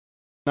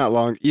 Not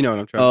long. You know what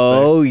I'm trying to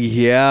oh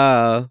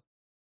yeah. say.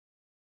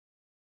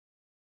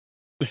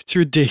 It's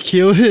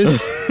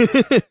ridiculous.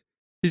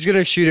 He's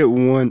gonna shoot it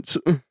once.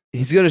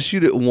 He's gonna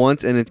shoot it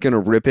once and it's gonna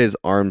rip his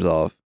arms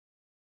off.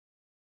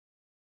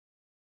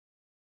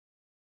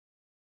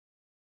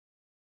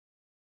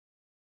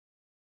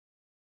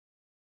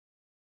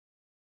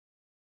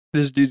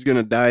 This dude's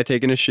gonna die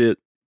taking a shit.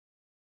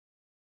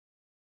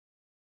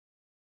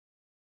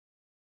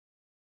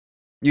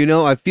 You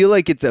know, I feel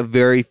like it's a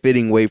very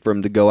fitting way for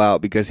him to go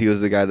out because he was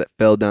the guy that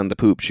fell down the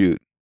poop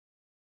chute.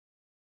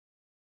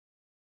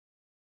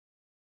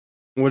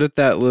 What if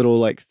that little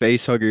like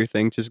face hugger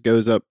thing just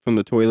goes up from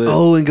the toilet?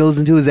 Oh, and goes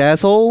into his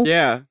asshole?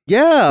 Yeah.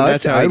 Yeah.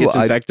 That's how he gets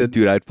infected.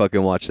 Dude, I'd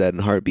fucking watch that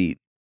in a heartbeat.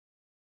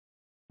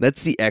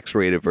 That's the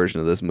X-rated version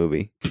of this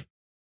movie.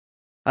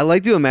 I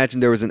like to imagine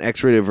there was an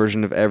X-rated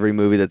version of every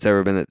movie that's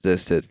ever been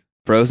existed.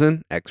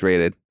 Frozen,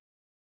 X-rated.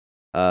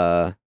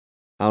 I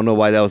don't know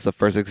why that was the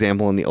first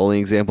example and the only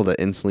example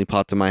that instantly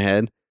popped in my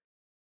head.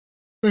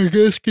 I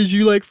guess because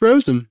you like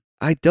Frozen.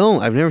 I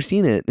don't. I've never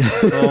seen it.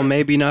 Well,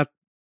 maybe not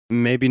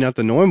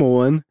the normal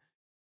one.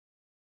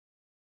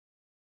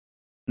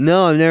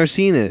 No, I've never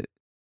seen it.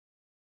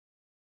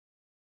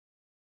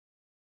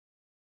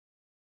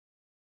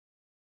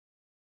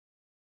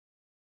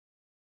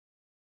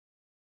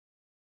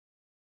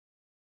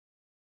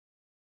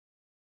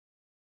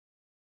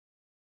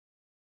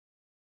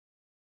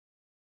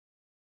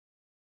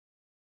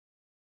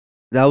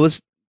 That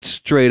was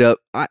straight up.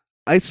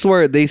 I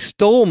swear they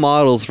stole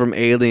models from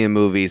alien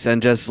movies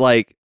and just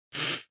like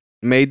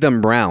made them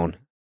brown.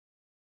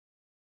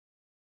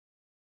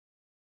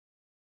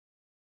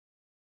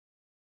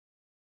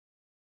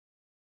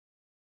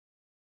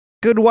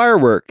 Good wire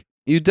work.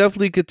 You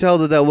definitely could tell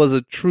that was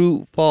a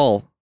true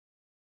fall.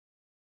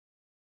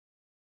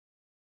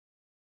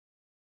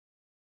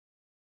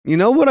 You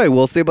know what I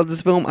will say about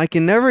this film? I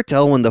can never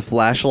tell when the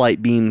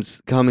flashlight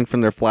beams coming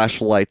from their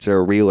flashlights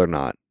are real or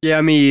not. Yeah,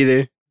 me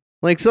either.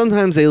 Like,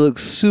 sometimes they look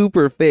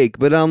super fake,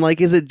 but I'm like,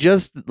 is it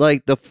just,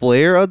 like, the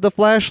flare of the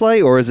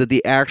flashlight, or is it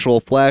the actual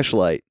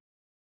flashlight?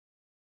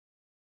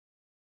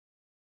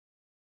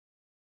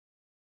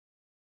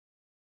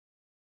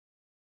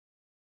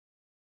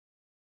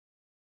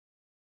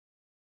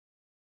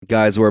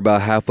 Guys, we're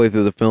about halfway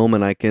through the film,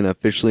 and I can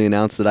officially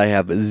announce that I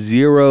have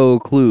zero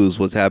clues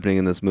what's happening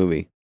in this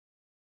movie.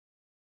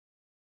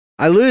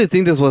 I literally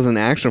think this was an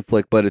action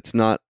flick, but it's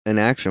not an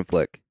action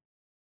flick.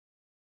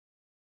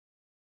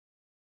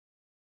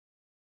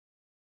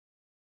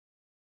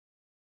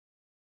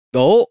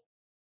 Oh.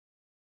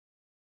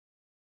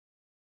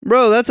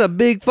 Bro, that's a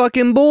big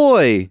fucking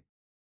boy.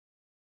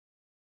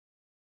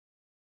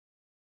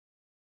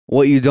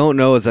 What you don't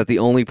know is that the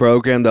only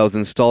program that was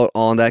installed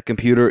on that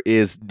computer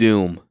is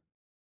Doom.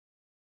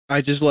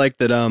 I just like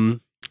that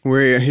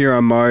we're here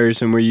on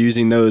Mars and we're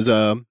using those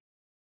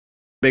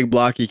big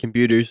blocky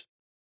computers.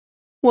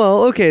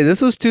 Well, okay,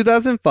 this was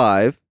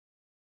 2005.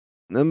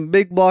 The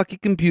big blocky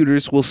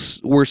computers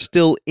were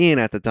still in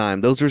at the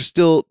time. Those were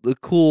still the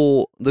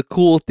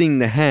cool thing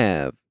to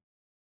have.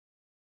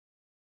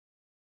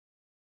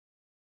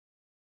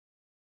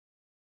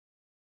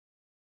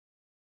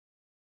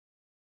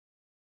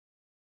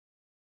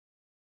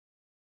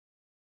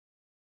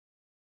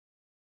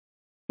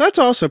 That's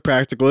also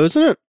practical,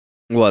 isn't it?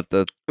 What,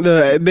 the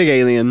big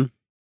alien?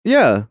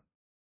 Yeah.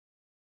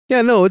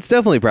 Yeah, no, it's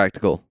definitely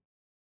practical.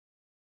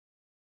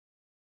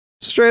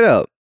 Straight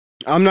up.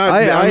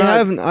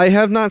 I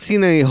have not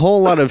seen a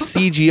whole lot of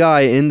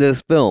CGI in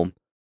this film.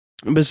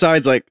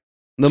 Besides, like,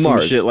 the some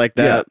Mars shit like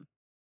that. Yeah.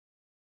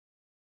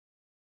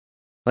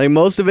 Like,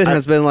 most of it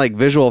has been like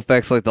visual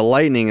effects, like the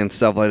lightning and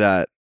stuff like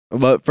that.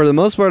 But for the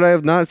most part, I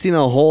have not seen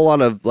a whole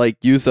lot of like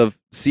use of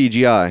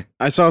CGI.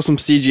 I saw some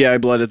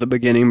CGI blood at the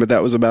beginning, but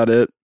that was about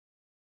it.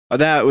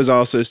 That was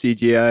also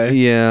CGI.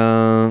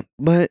 Yeah,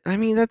 but I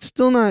mean, that's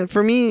still not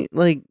for me.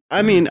 Like,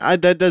 I mean,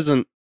 that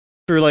doesn't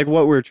for like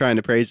what we're trying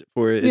to praise it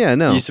for. Yeah,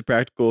 no. Use of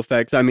practical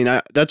effects. I mean,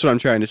 that's what I'm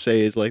trying to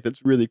say is like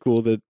that's really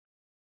cool that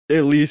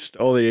at least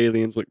all the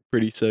aliens look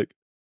pretty sick.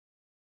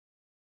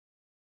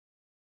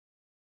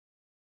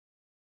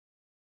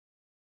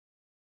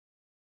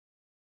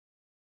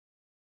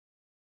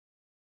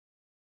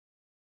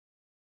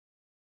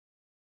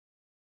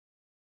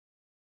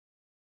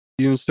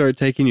 You haven't started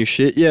taking your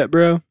shit yet,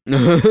 bro?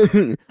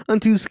 I'm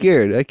too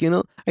scared. I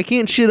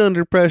can't shit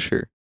under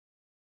pressure.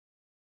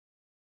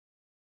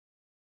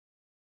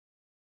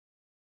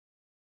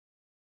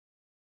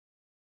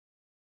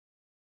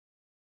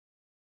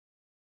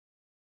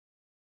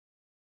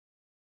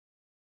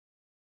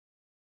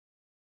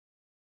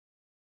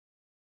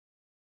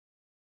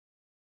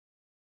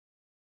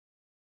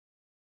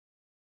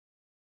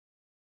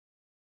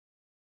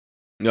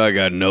 I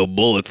got no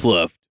bullets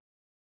left.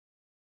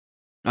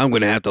 I'm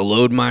gonna have to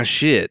load my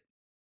shit.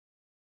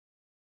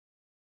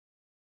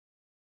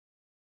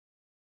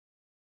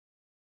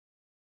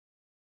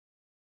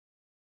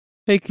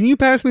 Hey, can you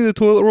pass me the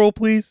toilet roll,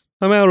 please?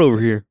 I'm out over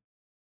here.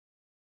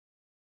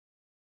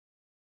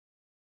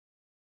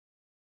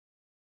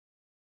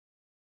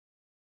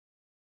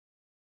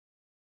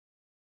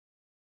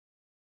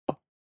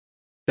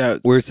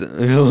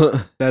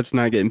 That's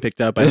not getting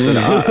picked up. I said,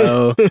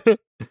 uh-oh.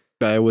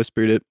 I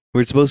whispered it.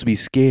 We're supposed to be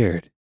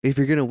scared. If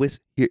you're gonna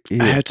whisper,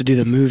 I have to do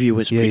the movie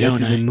whisper, yeah, you don't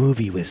have to I? do the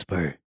movie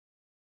whisper.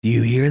 Do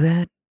you hear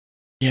that?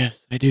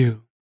 Yes, I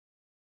do.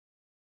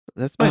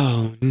 That's my.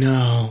 Oh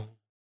no.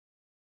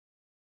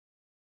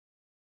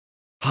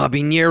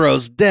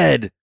 Habanero's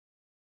dead.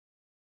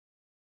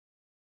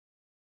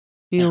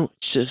 You know,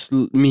 it's just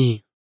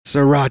me.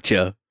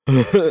 Sriracha.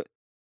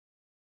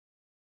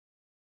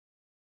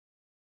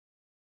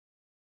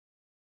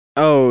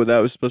 Oh, that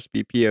was supposed to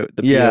be PO.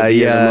 The Yeah, POV of the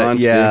yeah,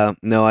 monster. yeah.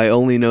 No, I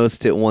only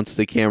noticed it once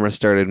the camera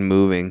started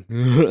moving.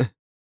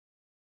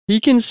 He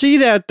can see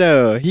that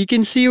though. He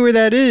can see where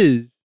that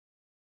is.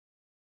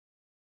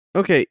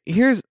 Okay,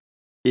 here's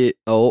it.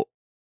 Oh,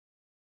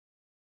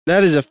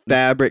 that is a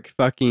fabric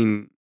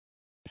fucking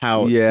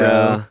pouch.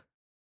 yeah.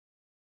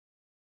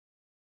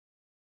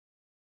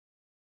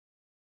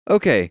 Bro.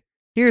 Okay,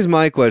 here's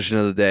my question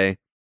of the day.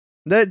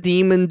 That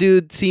demon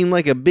dude seemed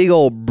like a big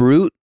old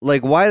brute.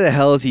 Like, why the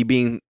hell is he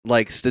being,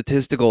 like,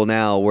 statistical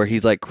now where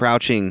he's, like,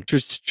 crouching?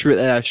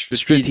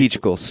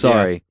 Strategical,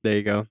 sorry. Yeah, there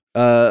you go.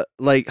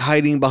 Like,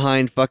 hiding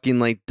behind fucking,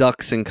 like,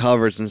 ducks and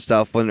covers and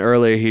stuff when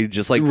earlier he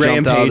just, like,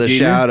 jumped out of the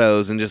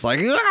shadows and just, like,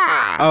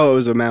 ah! Oh, it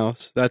was a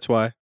mouse. That's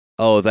why.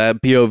 Oh,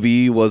 that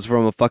POV was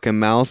from a fucking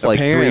mouse,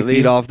 like, 3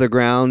 feet off the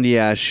ground?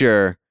 Yeah,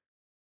 sure.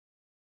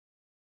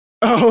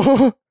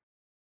 Oh!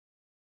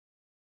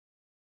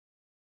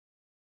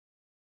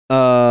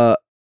 Uh,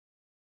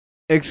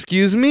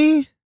 excuse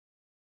me?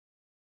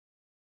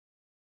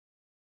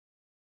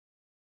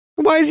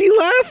 Why is he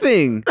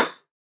laughing?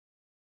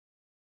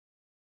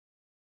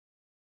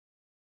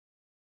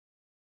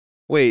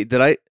 Wait,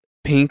 did I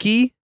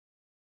Pinky?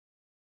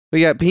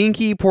 We got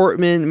Pinky,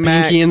 Portman,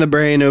 Mac, Pinky in the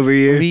brain over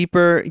here.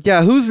 Reaper.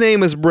 Yeah, whose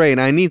name is Brain?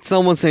 I need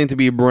someone saying to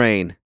be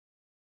Brain.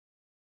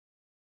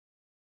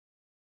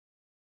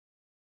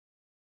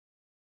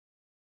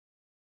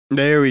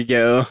 There we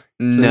go.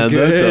 Now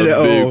that's a good-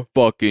 big oh.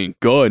 fucking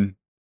gun.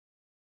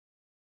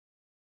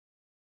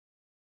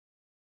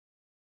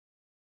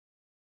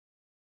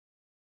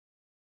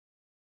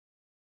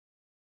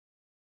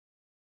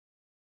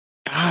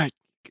 God,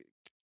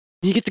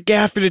 you get the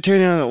gaffer to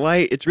turn on the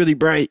light. It's really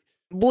bright.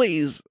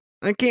 Please,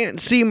 I can't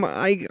see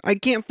I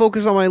can't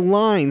focus on my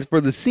lines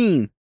for the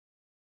scene.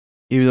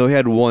 Even though he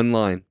had one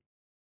line.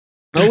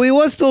 Oh, he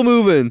was still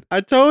moving.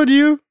 I told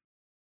you.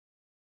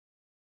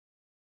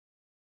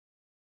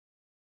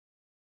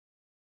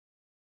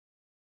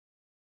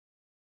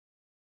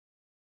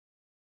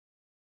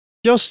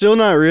 Y'all still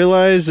not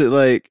realize that,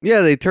 like,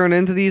 Yeah, they turn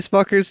into these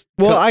fuckers.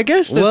 well, I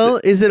guess that Well,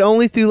 is it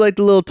only through like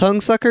the little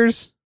tongue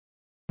suckers?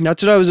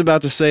 that's what I was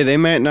about to say. They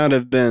might not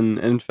have been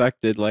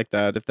infected like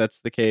that if that's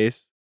the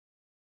case.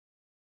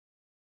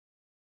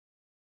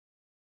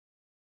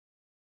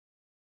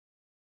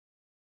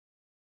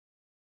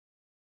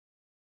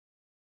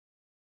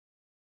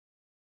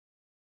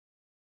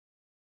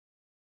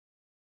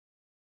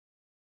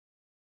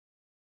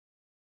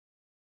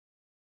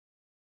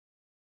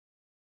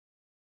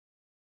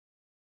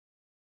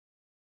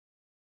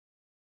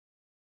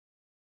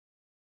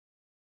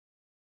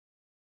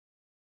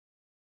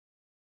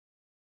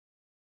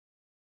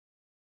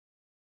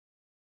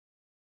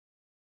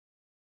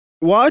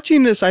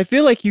 Watching this, I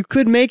feel like you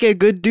could make a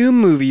good Doom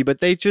movie,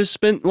 but they just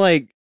spent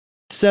like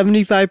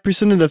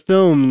 75% of the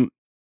film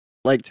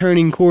like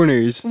turning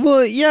corners.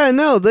 Well, yeah,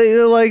 no,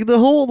 they like the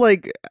whole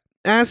like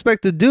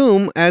aspect of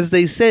Doom, as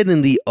they said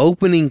in the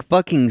opening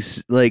fucking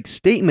like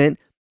statement,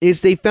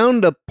 is they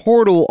found a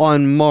portal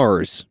on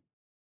Mars.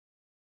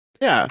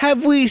 Yeah.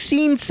 Have we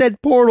seen said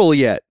portal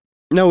yet?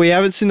 No, we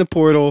haven't seen the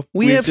portal.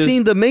 We We've have just-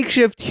 seen the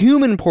makeshift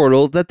human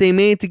portal that they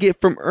made to get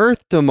from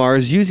Earth to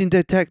Mars using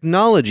the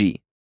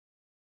technology.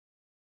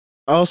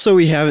 Also,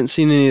 we haven't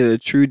seen any of the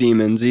true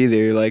demons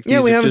either. Like, Yeah,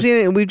 these we have haven't just- seen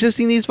it. We've just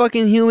seen these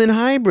fucking human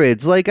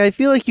hybrids. Like, I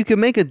feel like you could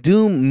make a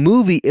Doom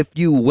movie if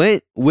you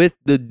went with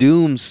the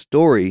Doom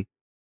story.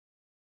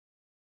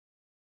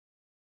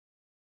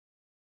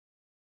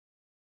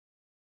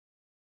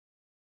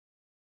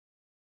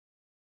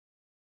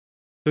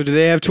 So, do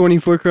they have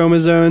 24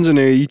 chromosomes? And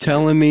are you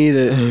telling me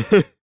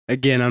that?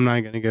 Again, I'm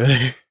not gonna go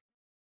there.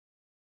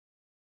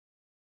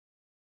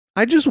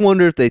 I just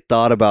wonder if they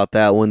thought about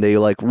that when they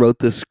like wrote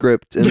the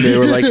script and they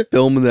were like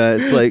filming that.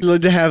 It's like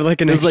to have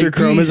like an it was extra like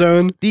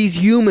chromosome.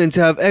 these humans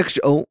have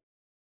extra. Oh,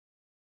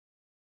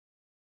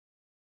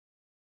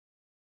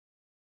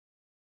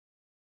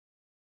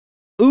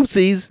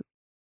 oopsies.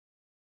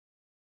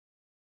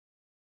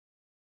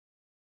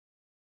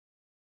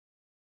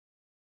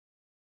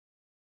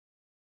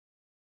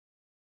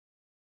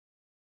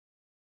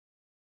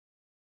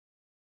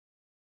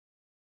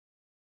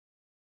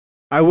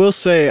 I will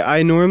say,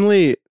 I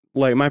normally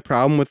like my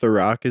problem with The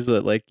Rock is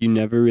that like you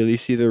never really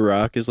see The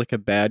Rock as like a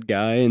bad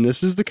guy, and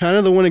this is the kind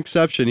of the one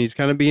exception. He's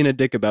kind of being a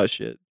dick about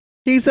shit.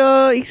 He's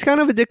kind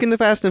of a dick in the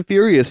Fast and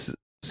Furious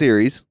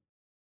series.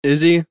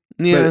 Is he?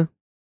 Yeah,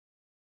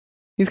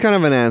 he's kind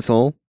of an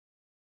asshole.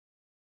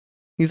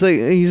 He's like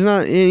he's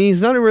not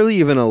really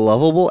even a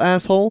lovable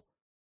asshole.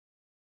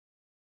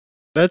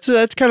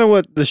 That's kind of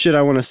what the shit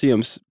I want to see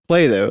him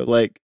play though.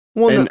 Like,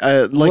 Well,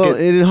 and like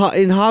well,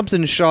 in Hobbs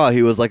and Shaw,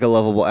 he was like a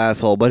lovable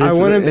asshole. But I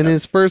want him- in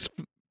his first,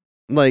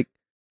 like,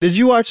 did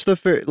you watch the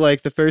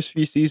the first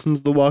few seasons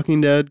of The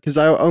Walking Dead? Because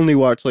I only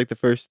watched like the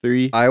first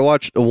 3. I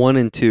watched 1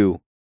 and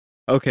 2.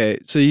 Okay,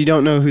 so you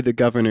don't know who the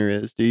governor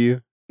is, do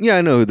you? Yeah,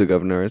 I know who the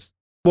governor is.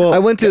 Well, I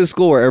went to a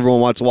school where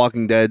everyone watched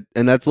Walking Dead,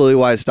 and that's literally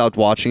why I stopped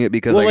watching it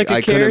because Well, like a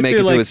I couldn't make character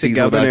it to like a the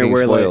season without governor being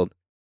where, like, spoiled.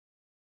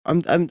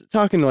 I'm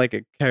talking like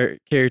a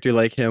character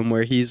like him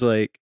where he's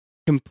like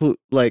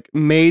like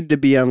made to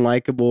be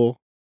unlikable,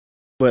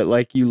 but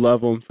like you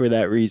love him for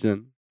that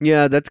reason.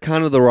 Yeah, that's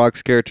kind of the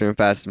Rock's character in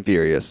Fast and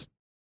Furious.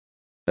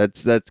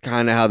 That's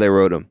kind of how they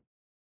wrote him.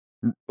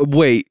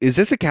 Wait, is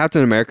this a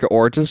Captain America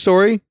origin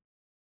story?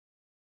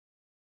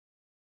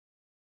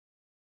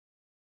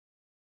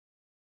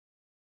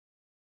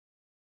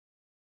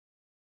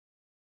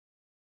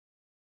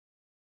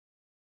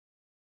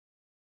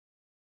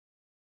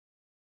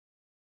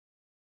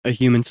 A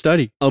human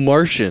study. A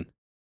Martian.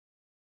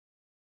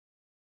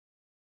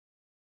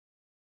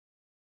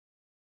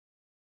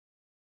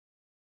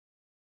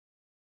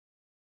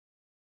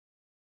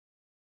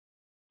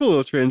 A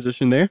little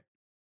transition there.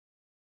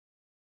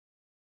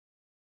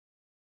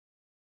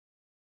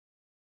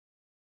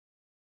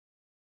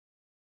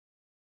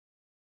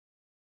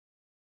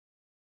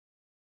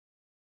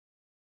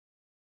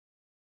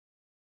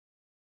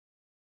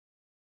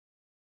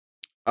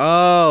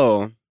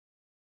 Oh,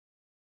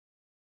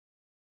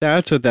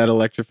 That's what that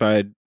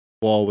electrified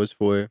wall was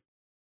for.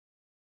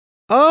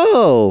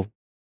 Oh,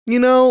 you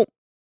know,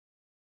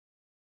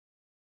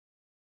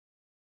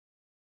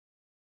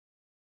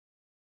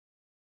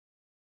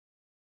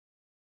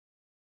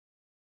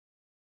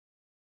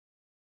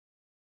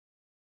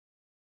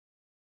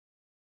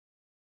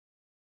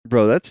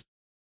 bro, that's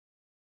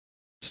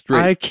straight.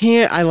 I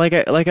can't.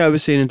 Like I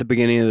was saying at the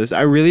beginning of this.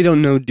 I really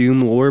don't know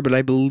Doom lore, but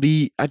I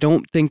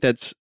don't think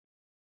that's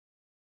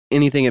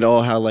anything at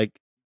all. How like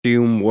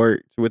Doom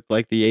worked with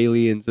like the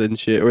aliens and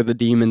shit, or the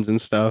demons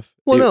and stuff.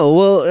 Well, no,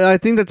 well, I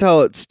think that's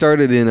how it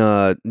started in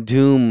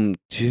Doom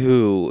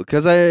 2.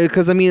 Because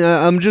I mean,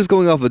 I'm just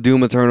going off of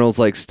Doom Eternal's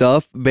like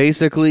stuff.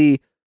 Basically,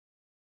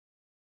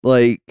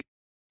 like,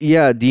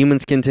 yeah,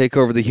 demons can take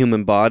over the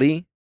human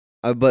body,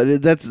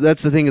 but that's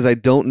the thing is I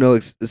don't know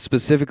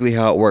specifically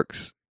how it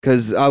works.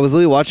 Because I was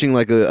really watching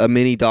like a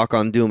mini doc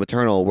on Doom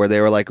Eternal where they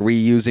were like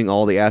reusing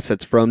all the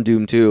assets from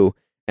Doom 2,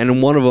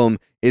 and one of them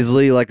is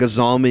literally like a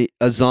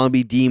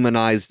zombie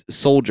demonized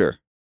soldier.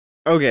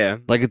 Okay.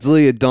 Like it's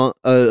literally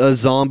a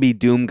zombie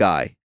Doom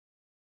guy.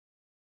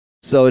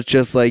 So it's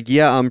just like,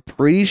 yeah, I'm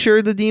pretty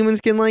sure the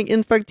demons can like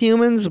infect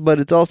humans, but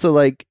it's also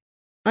like,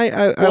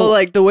 Well,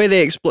 like the way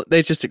they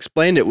just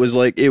explained it was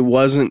like it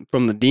wasn't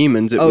from the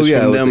demons. It was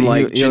from them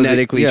like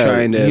genetically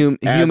trying to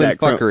add human that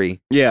fuckery.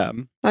 Yeah.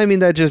 I mean,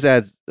 that just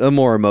adds a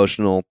more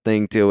emotional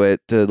thing to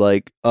it to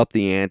like up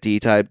the ante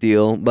type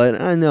deal. But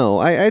I know,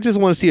 I just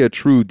want to see a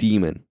true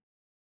demon.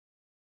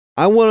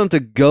 I want them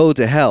to go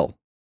to hell.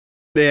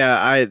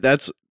 Yeah,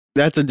 that's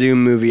a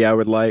Doom movie I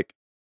would like.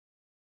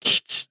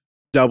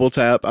 Double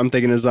tap. I'm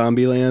thinking of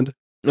Zombieland.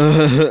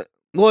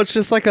 Well, it's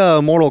just like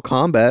a Mortal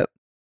Kombat.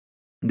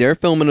 They're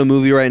filming a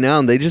movie right now,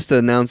 and they just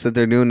announced that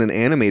they're doing an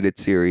animated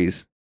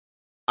series.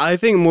 I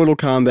think Mortal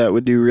Kombat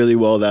would do really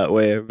well that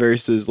way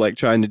versus like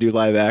trying to do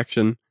live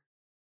action.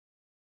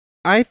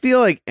 I feel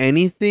like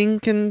anything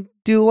can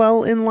do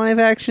well in live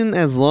action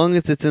as long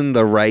as it's in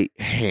the right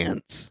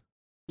hands.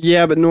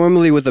 Yeah, but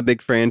normally with a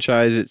big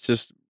franchise, it's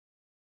just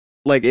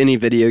like any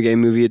video game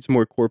movie, it's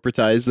more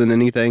corporatized than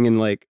anything, and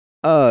like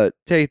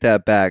Take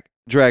that back.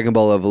 Dragon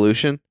Ball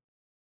Evolution,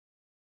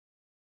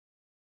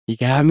 you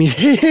got me.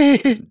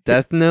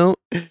 Death Note.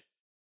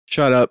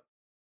 Shut up.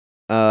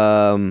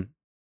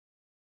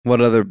 What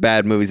other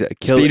bad movies?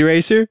 Speed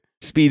Racer.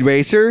 Speed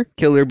Racer,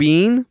 Killer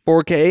Bean,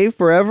 4K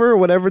Forever,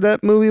 whatever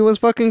that movie was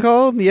fucking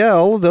called. Yeah,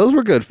 all of those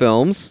were good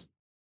films.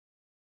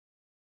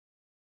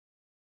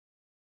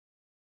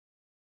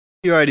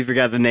 You already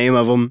forgot the name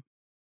of them.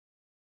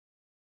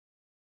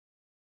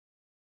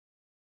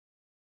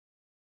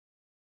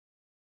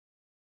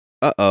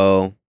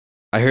 Uh-oh.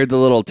 I heard the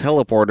little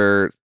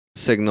teleporter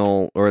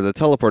signal or the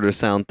teleporter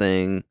sound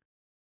thing.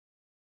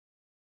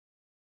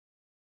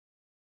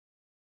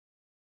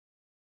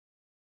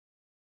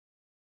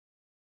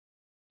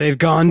 They've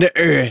gone to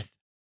Earth.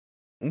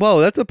 Whoa,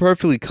 that's a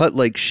perfectly cut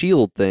like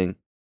shield thing.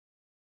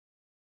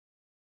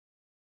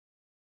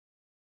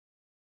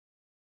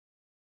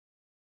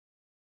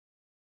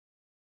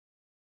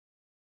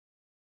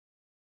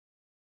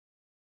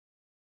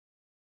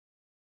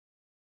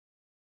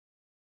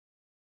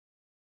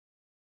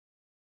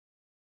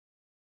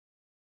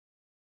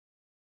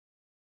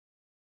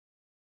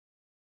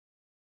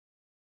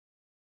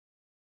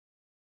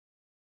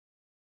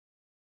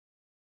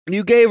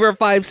 You gave her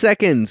 5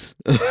 seconds.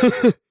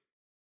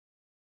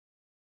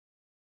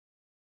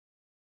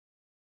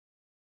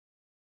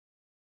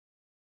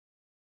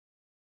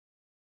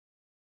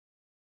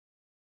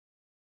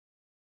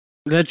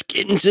 Let's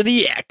get into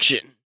the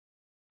action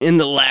in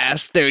the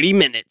last 30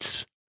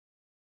 minutes.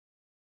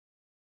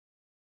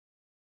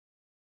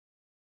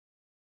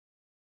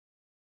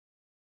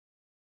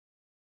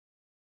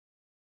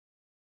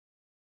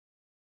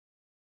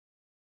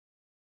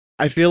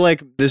 I feel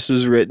like this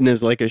was written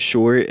as like a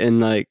short and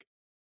like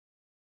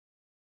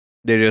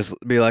They just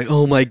be like,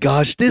 "Oh my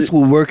gosh, this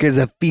will work as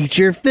a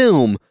feature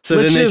film." So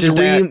then they just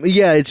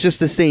yeah, it's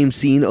just the same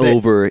scene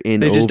over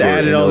and they over. just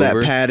added all over.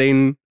 that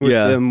padding with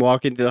them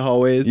walking through the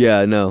hallways.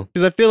 Yeah, no.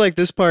 Because I feel like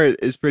this part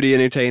is pretty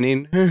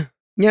entertaining.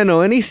 Yeah,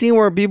 no, any scene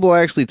where people are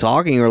actually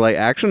talking or like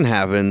action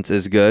happens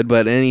is good,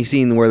 but any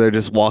scene where they're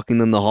just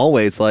walking in the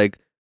hallway, it's like,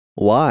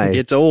 why?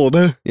 It's old.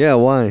 Yeah,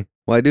 why?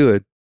 Why do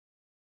it?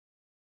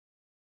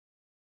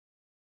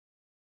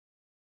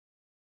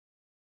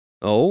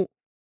 Oh.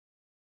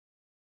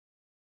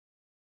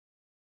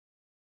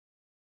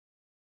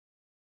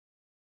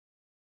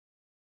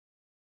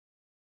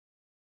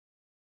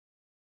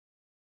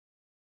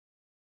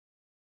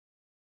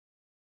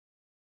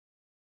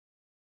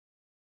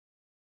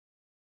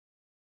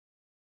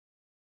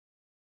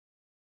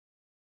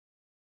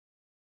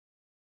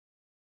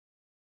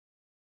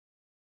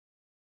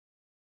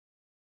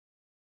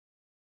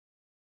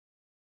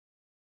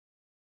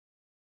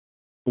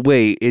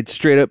 Wait, it's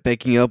straight up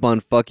picking up on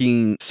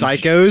fucking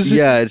Psychos?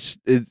 Yeah, it's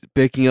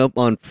picking up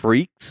on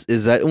freaks.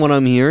 Is that what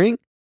I'm hearing?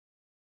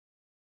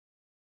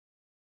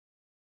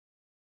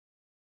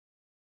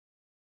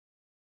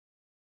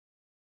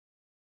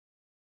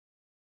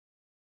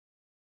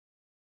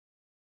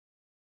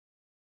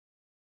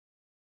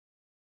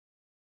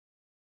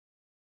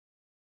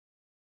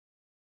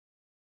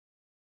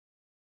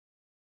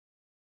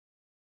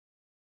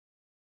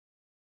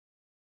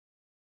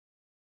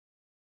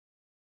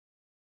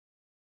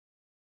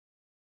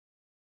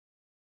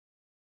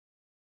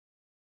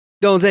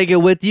 Don't take it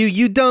with you,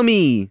 you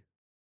dummy.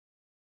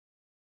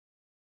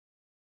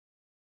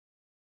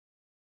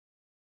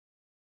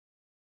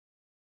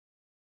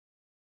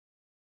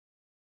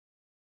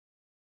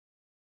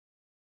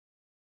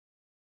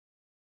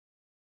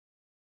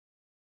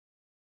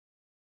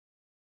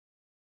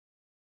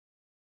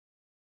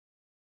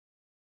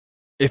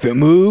 If it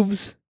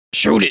moves,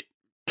 Shoot it.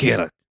 get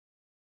it.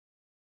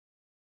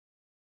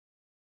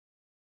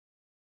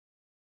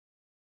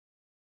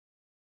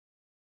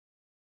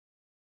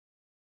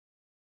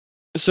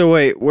 So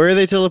wait, where are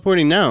they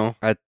teleporting now?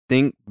 I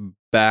think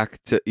back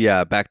to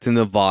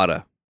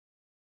Nevada.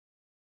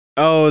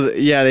 Oh,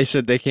 yeah, they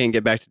said they can't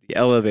get back to the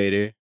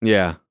elevator.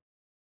 Yeah.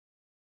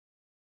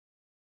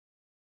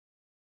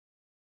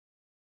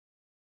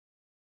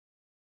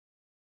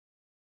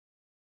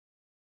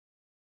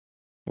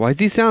 Why does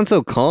he sound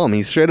so calm?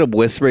 He's straight up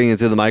whispering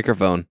into the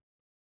microphone.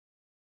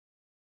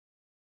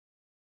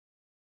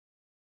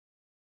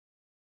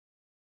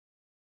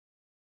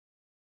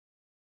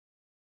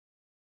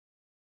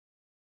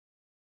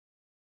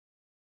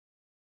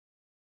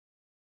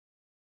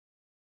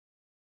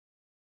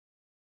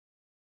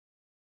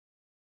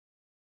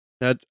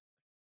 That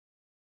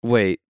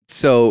Wait,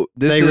 so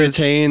this they is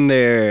retain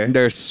their.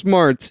 their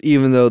smarts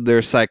even though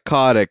they're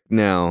psychotic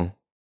now.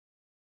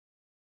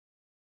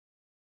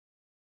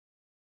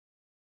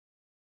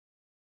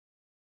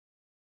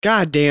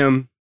 God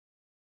damn.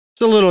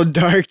 It's a little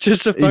dark.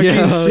 Just a fucking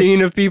Yeah.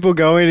 scene of people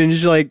going and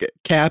just like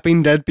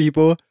capping dead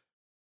people.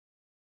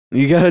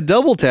 You got a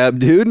double tap,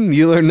 dude.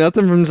 You learn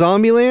nothing from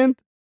Zombieland?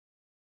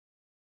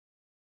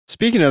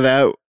 Speaking of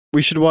that,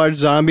 we should watch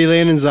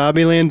Zombieland and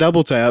Zombieland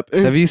Double Tap.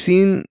 Have you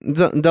seen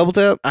Double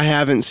Tap? I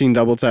haven't seen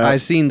Double Tap.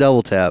 I've seen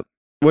Double Tap.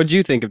 What'd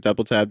you think of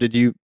Double Tap? Did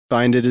you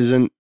find it as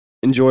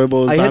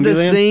enjoyable as I had the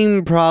Zombieland?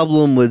 same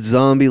problem with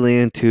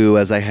Zombieland 2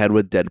 as I had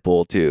with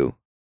Deadpool 2.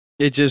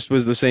 It just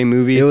was the same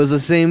movie. It was the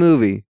same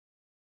movie.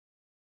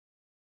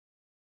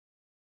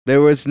 There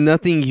was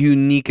nothing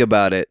unique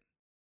about it.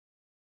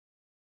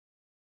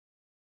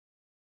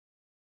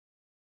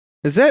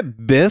 Is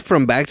that Biff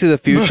from Back to the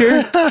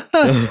Future?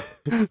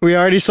 We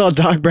already saw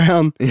Doc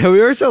Brown. Yeah,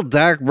 we already saw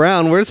Doc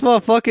Brown. Where's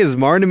the fuck is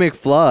Marty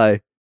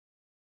McFly?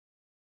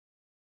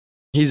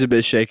 He's a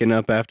bit shaken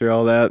up after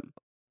all that.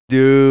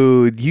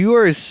 Dude, you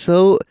are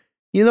so...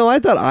 You know, I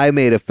thought I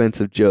made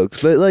offensive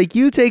jokes, but like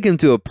you take him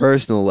to a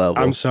personal level.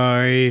 I'm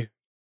sorry.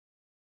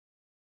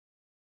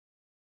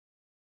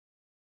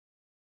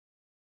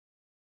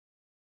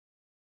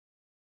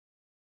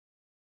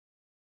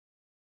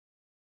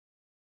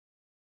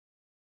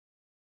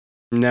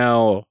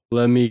 Now,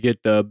 let me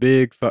get the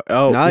big...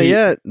 Not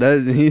yet.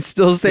 He's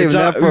still saving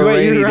that for a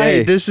wait, rainy you're right.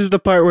 day. This is the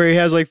part where he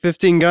has like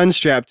 15 guns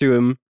strapped to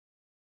him.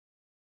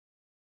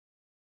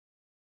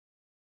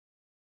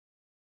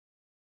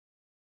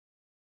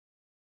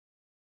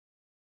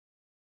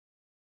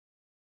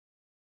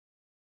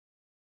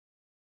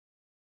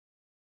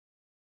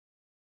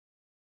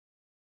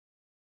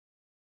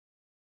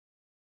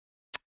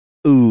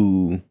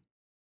 Ooh.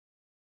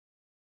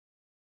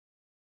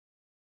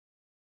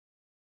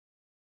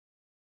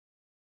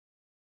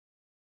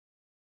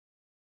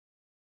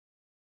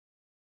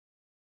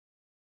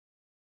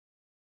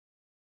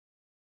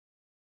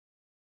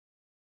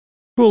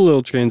 Cool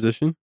little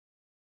transition.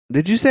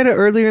 Did you say that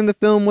earlier in the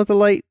film with a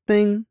light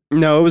thing?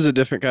 No, it was a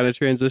different kind of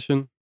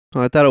transition.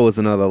 Oh, I thought it was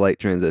another light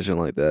transition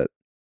like that.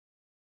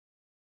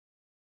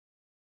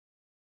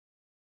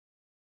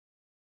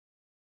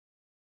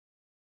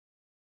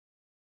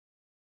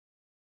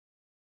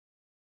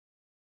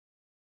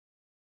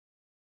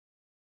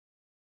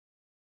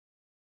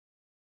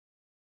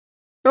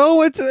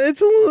 Oh, it's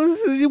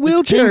a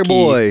wheelchair Pinky.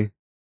 boy.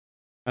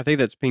 I think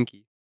that's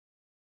Pinky.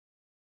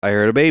 I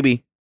heard a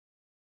baby.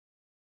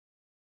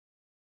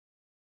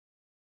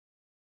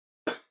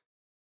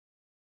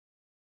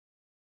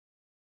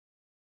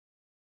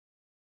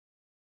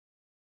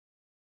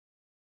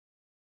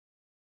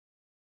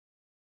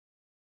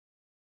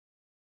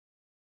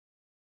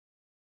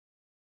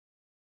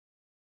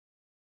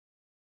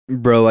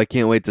 Bro, I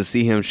can't wait to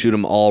see him shoot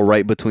him all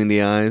right between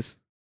the eyes.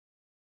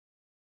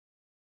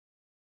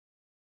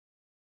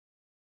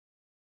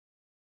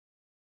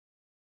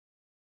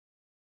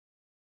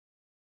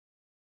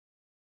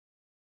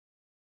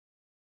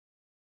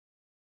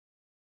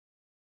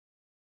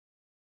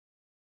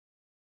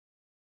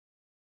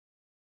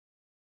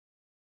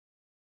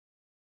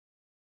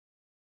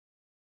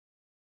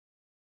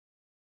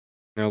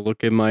 Now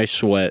look at my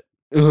sweat.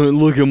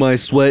 Look at my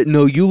sweat.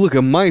 No, you look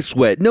at my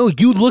sweat. No,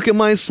 you look at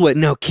my sweat.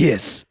 Now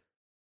kiss.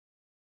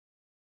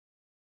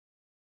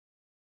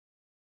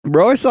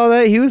 Bro, I saw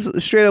that. He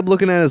was straight up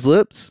looking at his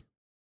lips.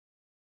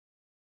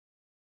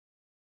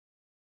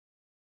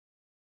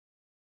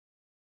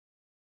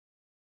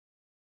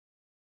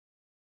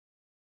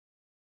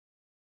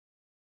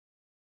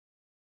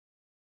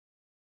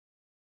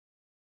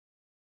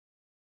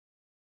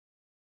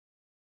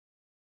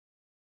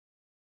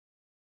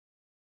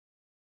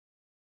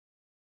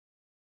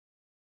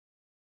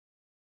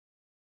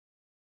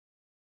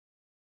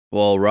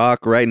 Well,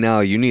 Rock, right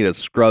now you need a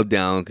scrub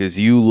down because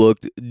you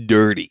looked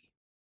dirty.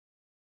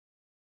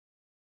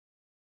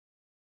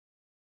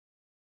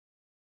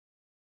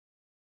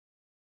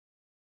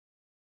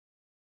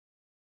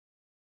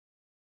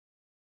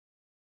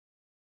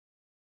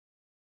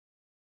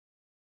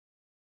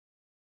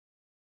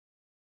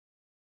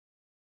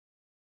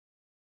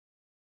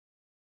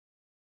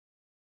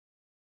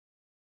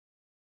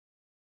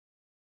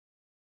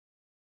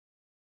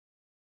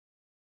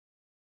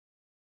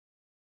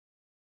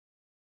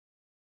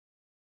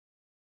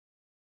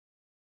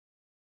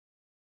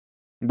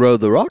 Bro,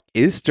 The Rock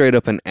is straight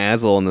up an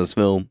asshole in this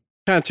film.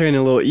 Kind of turning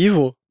a little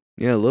evil.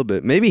 Yeah, a little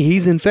bit. Maybe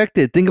he's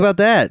infected. Think about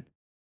that.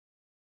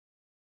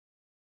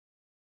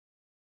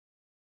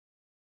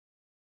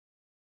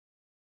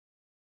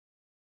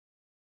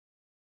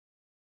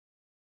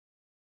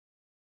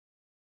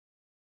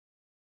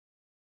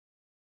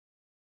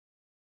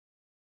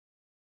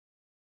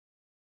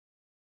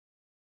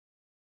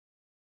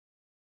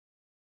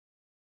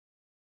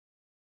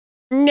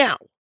 No,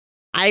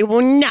 I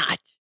will not.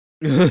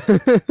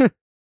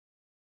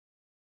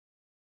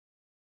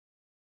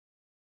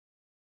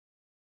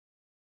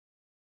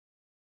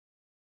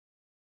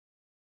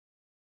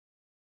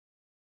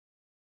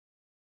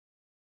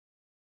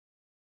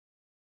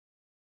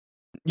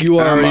 You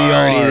already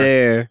are.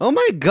 there. Oh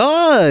my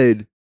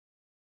god.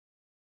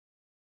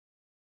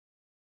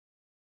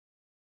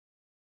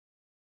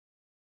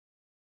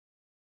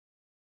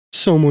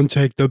 Someone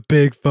take the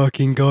big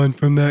fucking gun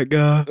from that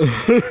guy.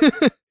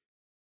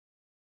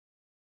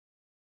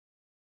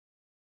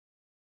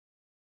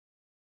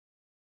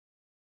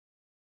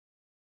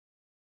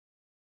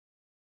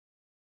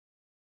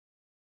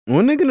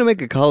 When are they gonna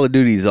make a Call of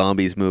Duty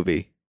Zombies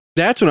movie?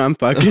 That's what I'm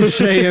fucking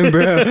saying,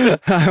 bro.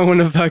 I want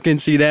to fucking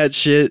see that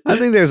shit. I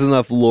think there's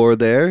enough lore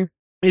there.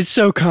 It's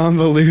so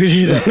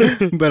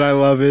convoluted, but I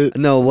love it.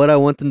 No, what I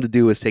want them to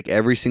do is take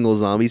every single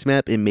zombies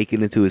map and make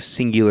it into a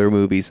singular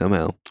movie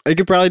somehow. I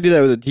could probably do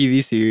that with a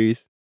TV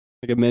series,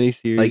 like a mini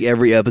series. Like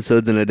every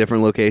episode's in a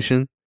different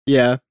location.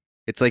 Yeah,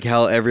 It's like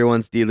how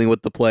everyone's dealing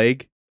with the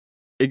plague.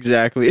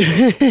 exactly.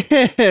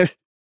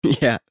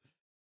 Yeah.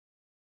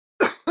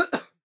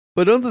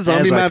 But don't the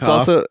zombie As I maps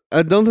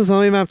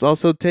cough.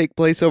 also take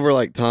place over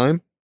like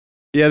time?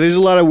 Yeah, there's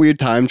a lot of weird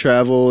time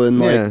travel and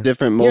Yeah. like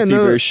different Yeah,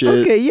 multiverse no, shit.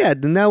 okay, yeah,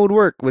 then that would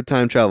work with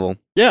time travel.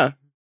 Yeah.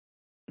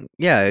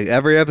 Yeah,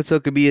 every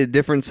episode could be a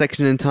different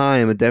section in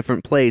time, a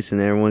different place,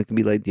 and everyone can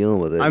be like dealing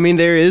with it. I mean,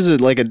 there is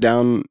like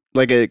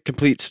a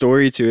complete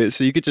story to it,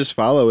 so you could just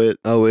follow it.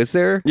 Oh, is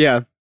there?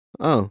 Yeah.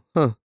 Oh,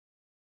 huh.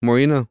 More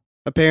you know.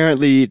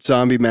 Apparently, each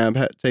zombie map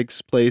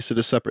takes place at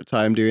a separate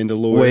time during the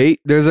lore. Wait,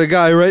 there's a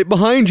guy right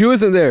behind you,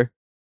 isn't there?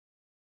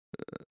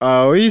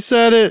 Oh, he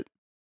said it.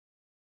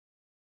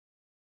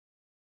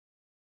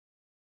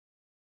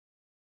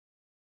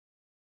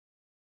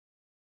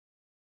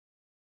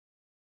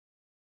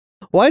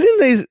 Why didn't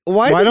they?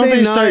 Why don't did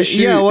they not, start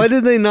shooting? Yeah, why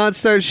did they not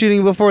start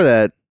shooting before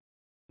that?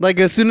 Like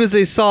as soon as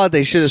they saw it,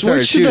 they should have started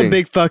Switch to shooting. the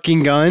big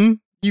fucking gun.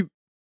 You.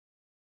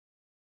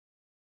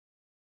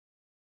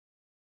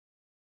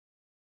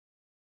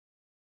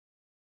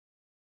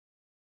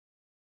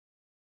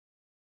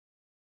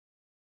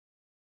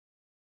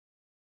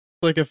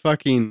 Like a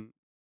fucking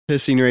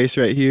pissing race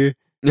right here.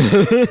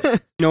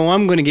 No,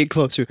 I'm gonna get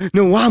closer.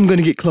 No, I'm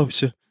gonna get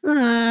closer.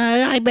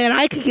 I bet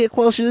I could get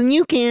closer than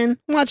you can.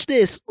 Watch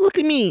this. Look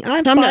at me.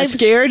 I'm not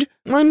scared.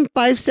 I'm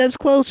 5 steps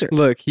closer.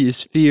 Look,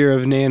 his fear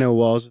of nano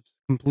walls has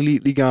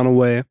completely gone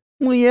away.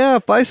 Well, yeah.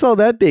 If I saw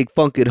that big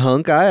funkin'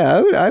 hunk,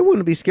 I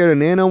wouldn't be scared of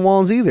nano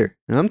walls either.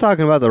 And I'm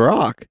talking about the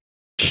Rock.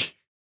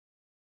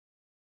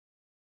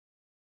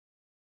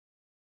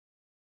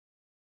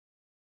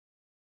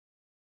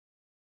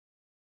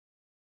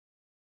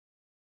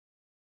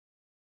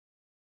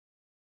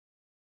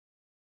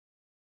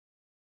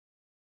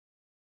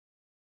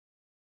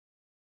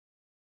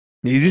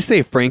 Did you just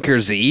say Franker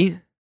Z?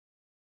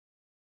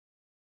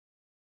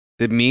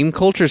 Did meme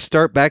culture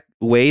start back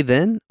way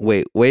then?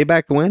 Wait, way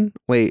back when?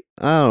 Wait,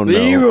 I don't know.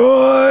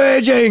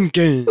 Leroy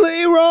Jenkins.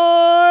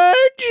 Leroy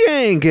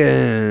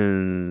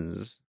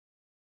Jenkins.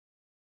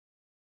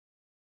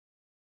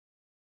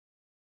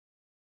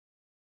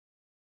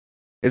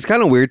 It's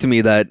kind of weird to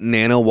me that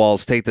nano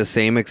walls take the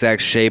same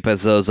exact shape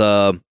as those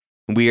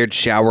weird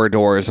shower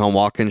doors on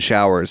walk-in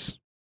showers.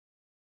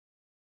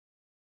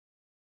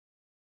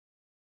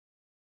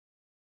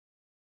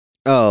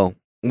 Oh,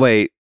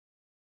 wait.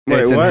 Wait,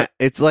 It's what?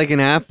 it's like in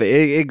half.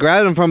 It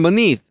grabbed him from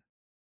beneath.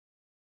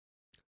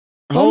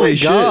 Oh Holy my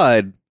shit.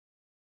 god.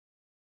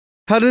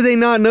 How did they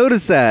not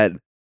notice that?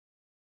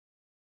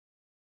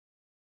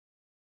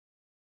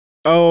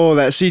 Oh,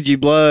 that CG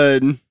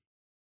blood.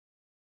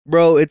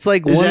 Bro, it's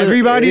like Is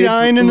everybody it's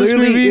dying in this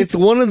literally- movie? It's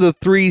one of the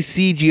 3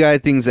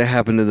 CGI things that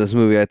happened in this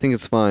movie. I think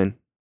it's fine.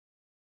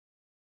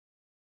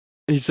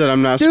 He said,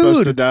 I'm not supposed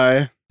to Dude.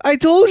 die. I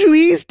told you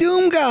he's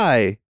Doom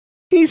Guy.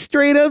 He's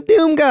straight up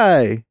Doom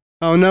Guy.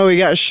 Oh no, he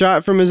got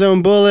shot from his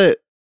own bullet.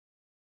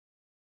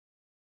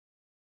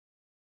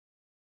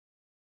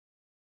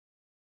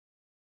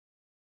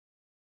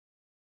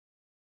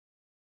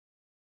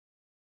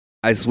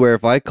 I swear,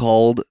 if I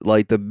called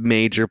like the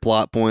major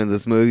plot point of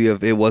this movie,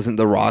 if it wasn't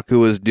The Rock who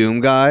was Doom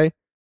Guy,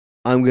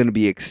 I'm gonna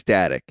be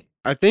ecstatic.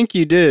 I think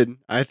you did.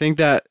 I think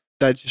that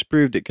just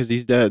proved it because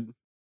he's dead.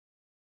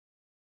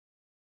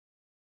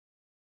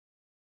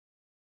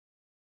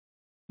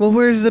 Well,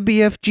 where's the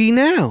BFG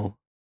now?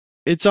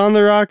 It's on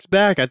The Rock's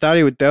back. I thought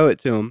he would throw it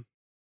to him.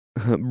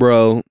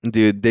 Bro,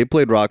 dude, they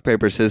played rock,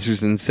 paper,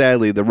 scissors, and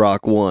sadly, The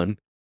Rock won.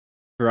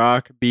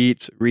 Rock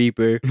beats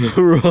Reaper.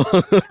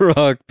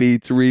 Rock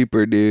beats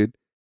Reaper, dude.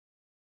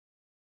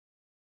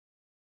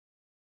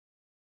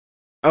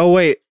 Oh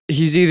wait,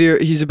 he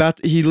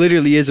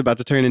literally is about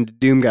to turn into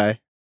Doom Guy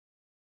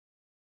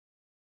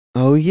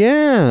Oh,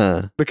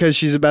 yeah. because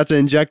she's about to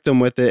inject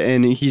him with it,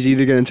 and he's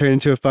either gonna turn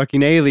into a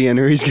fucking alien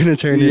or he's gonna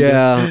turn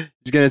Yeah.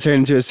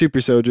 into a super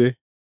soldier.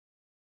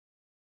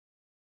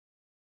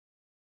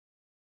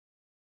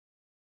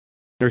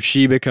 Or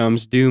she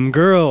becomes Doom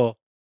Girl.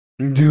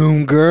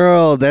 Doom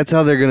Girl. That's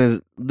how they're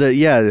gonna.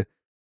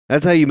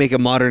 That's how you make a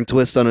modern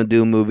twist on a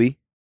Doom movie.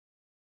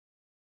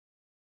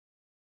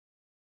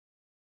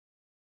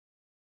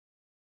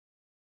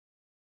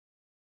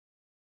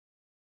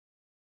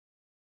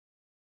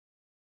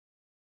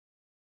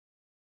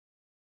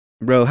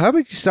 Bro, how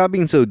about you stop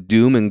being so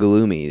doom and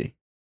gloomy?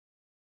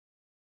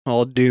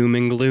 All doom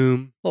and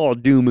gloom. All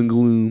doom and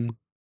gloom.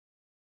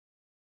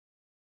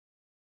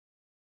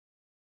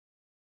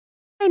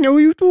 I know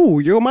you do.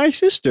 You're my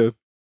sister.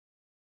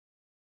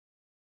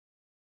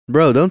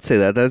 Bro, don't say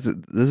that. This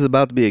is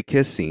about to be a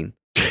kiss scene.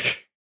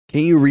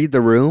 Can't you read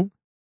the room?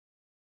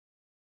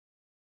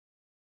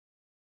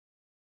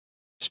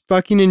 Just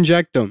fucking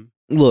inject them.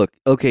 Look,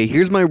 okay,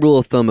 here's my rule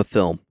of thumb of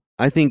film.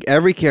 I think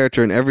every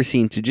character in every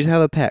scene should just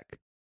have a peck.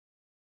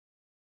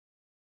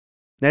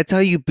 That's how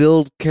you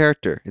build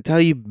character. It's how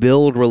you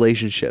build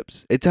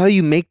relationships. It's how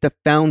you make the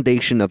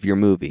foundation of your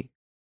movie.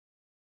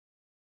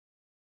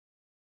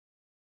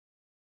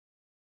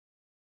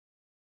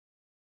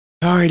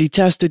 I already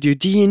tested your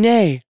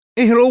DNA.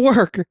 It'll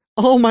work.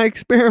 All my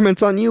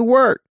experiments on you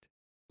worked.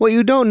 What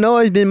you don't know,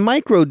 I've been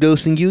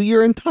microdosing you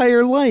your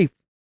entire life.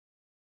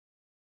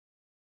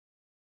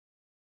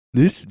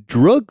 This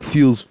drug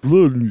feels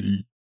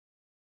floodly.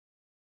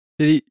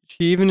 She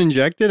even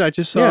inject it? I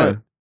just saw it.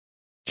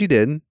 She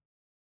did.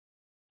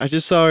 I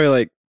just saw her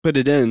like put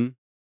it in.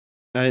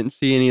 I didn't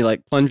see any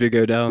like plunger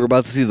go down. We're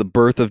about to see the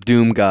birth of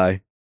Doom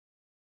Guy.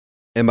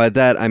 And by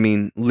that, I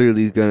mean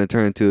literally he's going to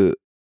turn into...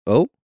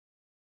 Oh?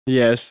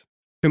 Yes.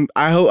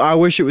 I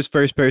wish it was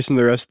first person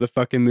the rest of the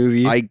fucking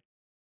movie. I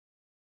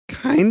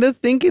kind of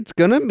think it's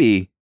going to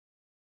be.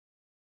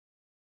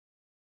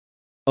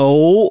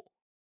 Oh.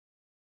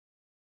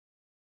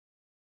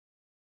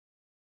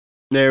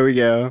 There we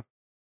go.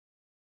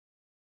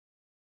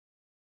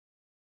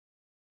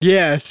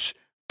 Yes.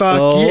 Fuck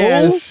Oh?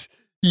 yes.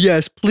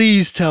 Yes,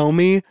 please tell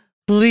me.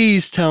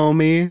 Please tell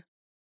me.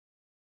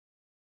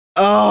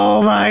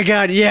 Oh my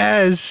god,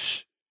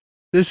 yes.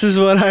 This is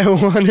what I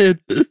wanted.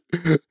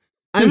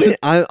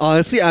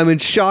 I'm in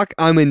shock.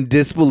 I'm in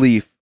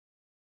disbelief.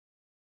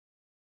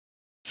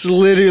 It's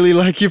literally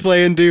like you're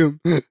playing Doom.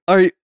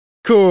 Are you...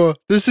 Cool.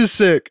 This is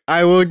sick.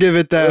 I will give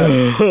it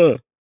that.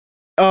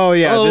 Oh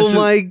yeah. Oh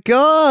my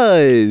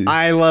god.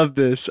 I love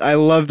this. I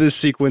love this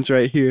sequence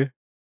right here.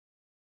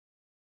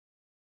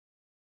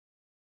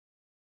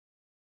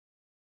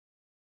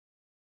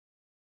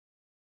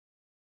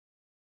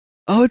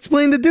 Oh, it's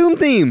playing the Doom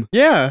theme.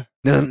 Yeah.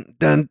 Dun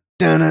dun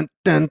dun dun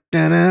dun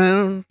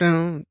dun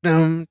dun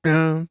dun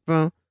dun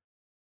dun.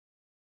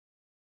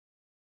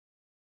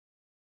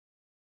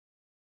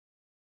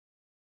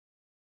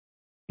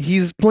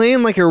 He's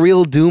playing like a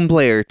real Doom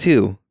player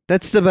too.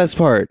 That's the best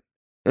part.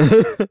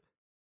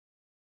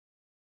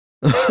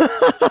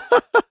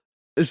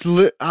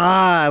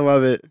 I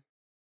love it.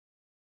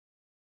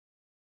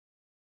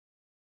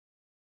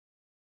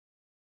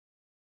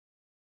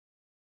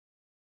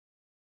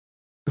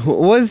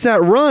 What is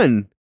that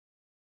run?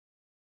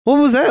 What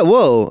was that?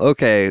 Whoa.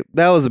 Okay,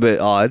 that was a bit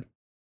odd.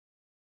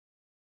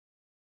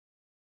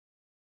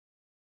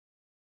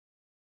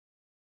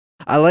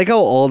 I like how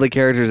all the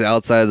characters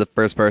outside of the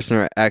first person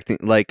are acting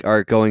like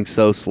are going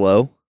so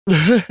slow.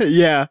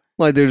 Yeah.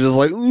 Like they're just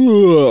like,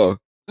 ugh,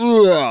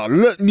 ugh,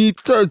 let me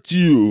touch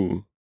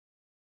you.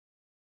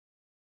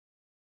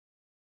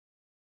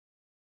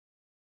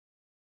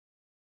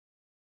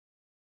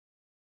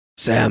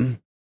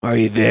 Sam, are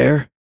you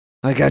there?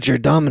 I got your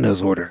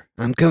Domino's order.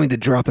 I'm coming to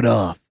drop it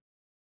off.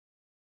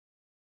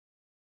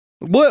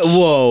 What?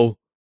 Whoa.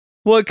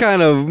 What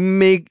kind of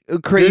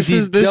crazy...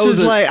 This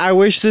is like, I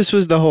wish this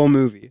was the whole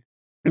movie.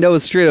 That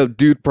was straight up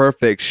Dude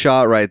Perfect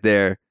shot right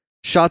there.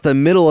 Shot the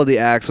middle of the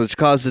axe, which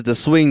caused it to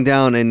swing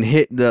down and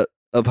hit the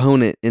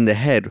opponent in the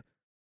head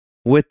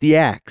with the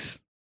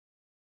axe.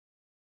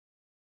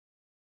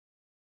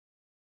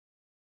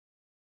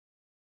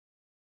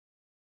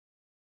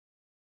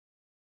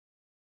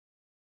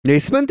 They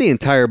spent the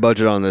entire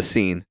budget on this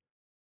scene.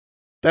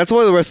 That's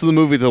why the rest of the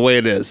movie is the way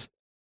it is.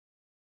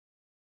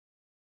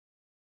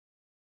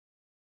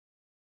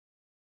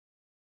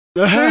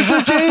 There's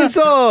a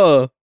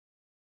chainsaw!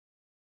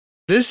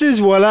 This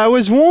is what I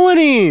was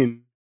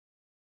wanting.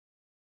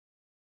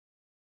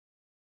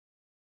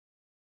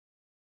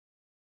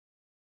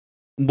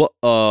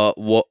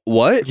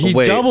 What? He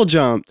Wait. double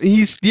jumped.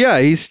 He's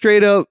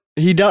straight up.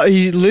 He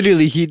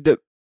literally.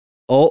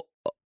 Oh,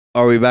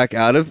 are we back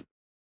out of?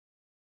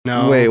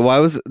 No. Wait,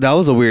 that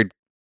was a weird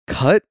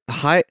cut?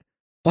 High.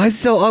 Why is it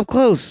so up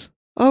close?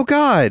 Oh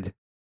God.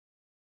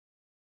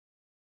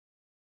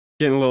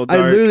 Getting a little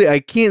dark. I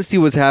can't see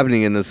what's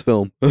happening in this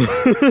film.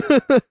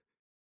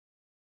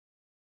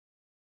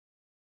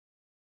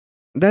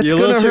 That's You're a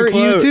gonna little too hurt you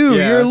close, too.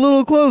 yeah. You're a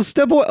little close.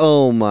 Step away.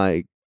 Oh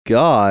my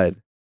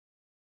God.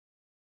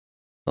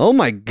 Oh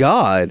my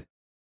God.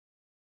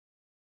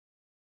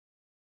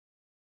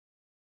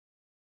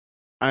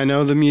 I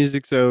know the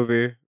music's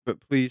over, but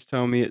please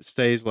tell me it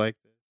stays like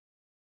this.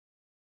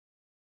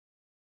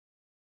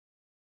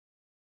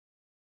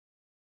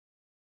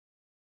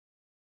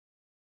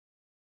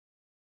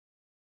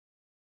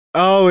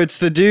 Oh, it's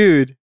the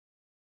dude.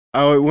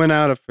 Oh, it went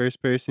out of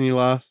first person. He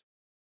lost.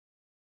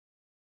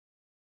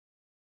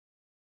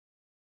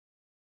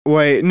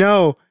 Wait,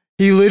 no.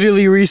 He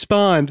literally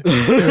respawned.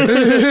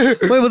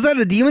 Wait, was that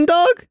a demon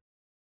dog?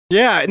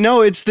 Yeah,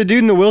 no, it's the dude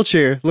in the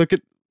wheelchair. Look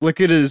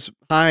at his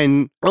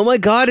hind. Oh my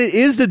God, it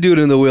is the dude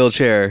in the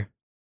wheelchair.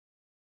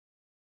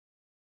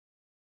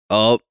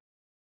 Oh.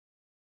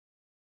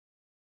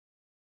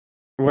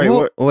 Wait,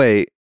 what?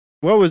 Wait.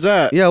 What was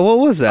that? Yeah, what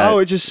was that? Oh,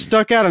 it just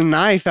stuck out a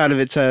knife out of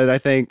its head, I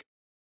think.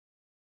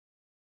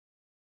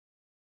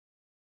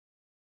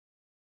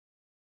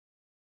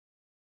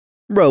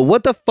 Bro,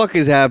 what the fuck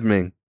is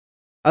happening?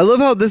 I love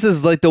how this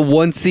is like the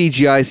one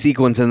CGI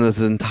sequence in this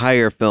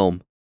entire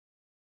film.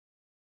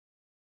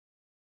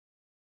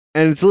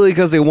 And it's literally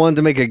because they wanted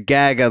to make a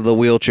gag out of the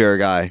wheelchair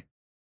guy.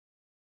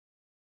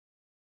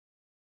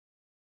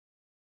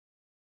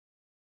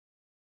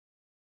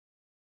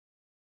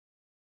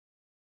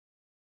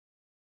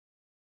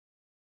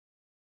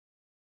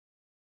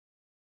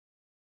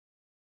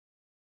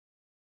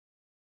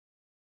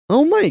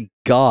 Oh my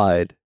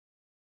God.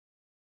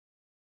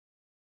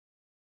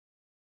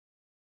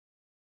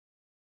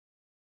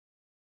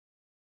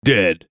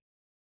 Dead.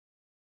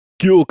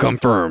 Kill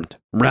confirmed.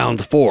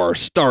 Round 4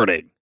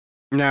 starting.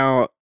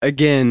 Now,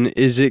 again,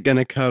 is it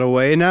gonna cut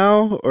away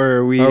now, or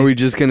are we? Are we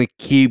just gonna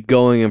keep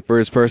going in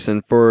first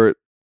person for?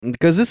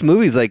 Because this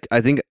movie's like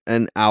I think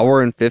an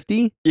hour and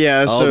 50.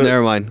 Yeah. Oh, So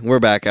never mind. We're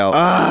back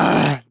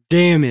out.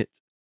 damn it.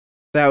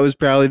 That was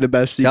probably the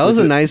best that sequence. was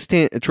a nice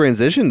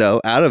transition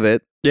though. Out of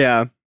it.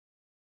 Yeah.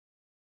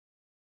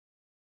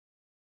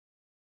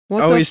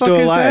 What Oh, the he's fuck still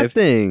is alive. that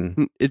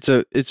thing?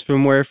 It's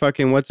from where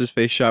fucking what's his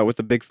face shot with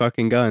the big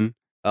fucking gun.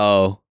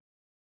 Oh.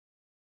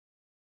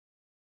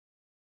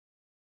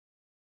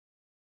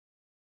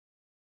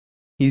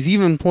 He's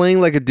even playing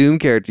like a Doom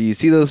character. You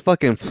see those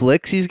fucking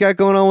flicks he's got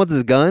going on with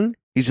his gun?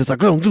 He's just like,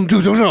 "Dum, dum,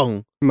 dum, dum,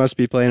 dum." He must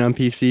be playing on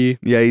PC.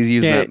 Yeah, he's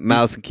using that Can't-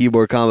 mouse and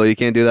keyboard combo. You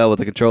can't do that with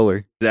a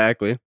controller.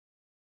 Exactly.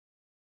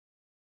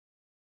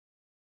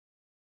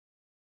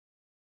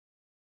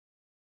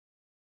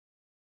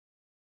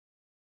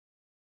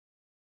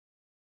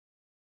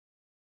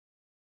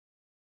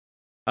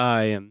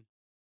 I am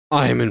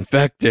I am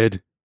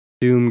infected.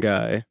 Doom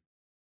Guy.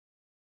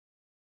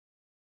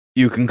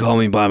 You can call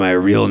me by my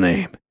real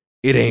name.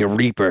 It ain't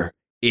Reaper.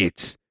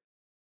 It's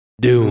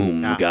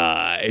Doom Ah.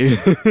 Guy.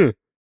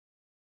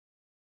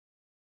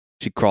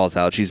 She crawls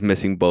out. She's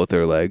missing both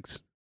her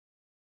legs.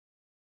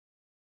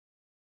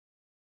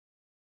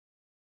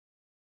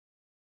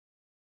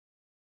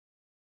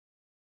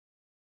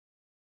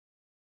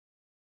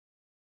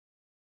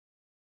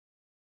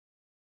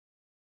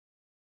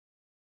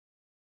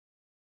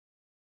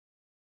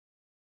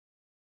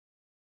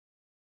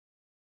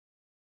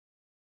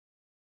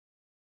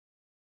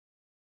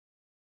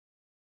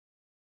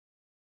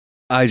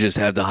 I just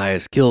have the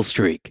highest kill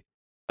streak.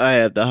 I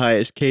have the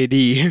highest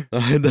KD. I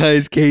have the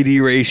highest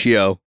KD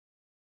ratio.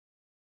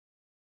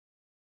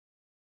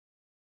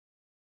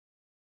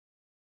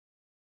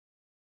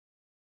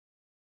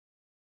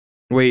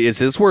 Wait, is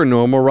this where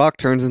normal rock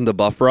turns into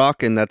buff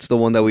rock, and that's the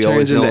one that we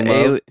always Turns know and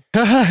into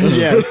love?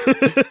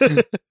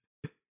 yes.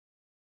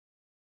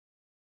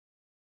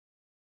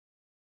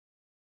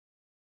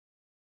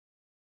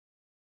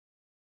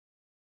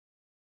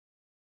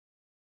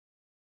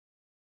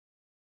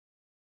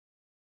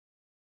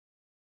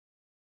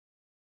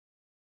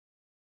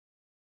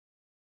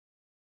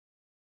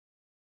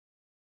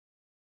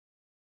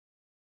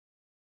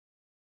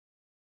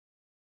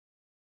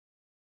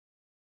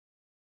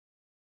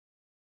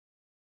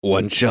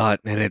 One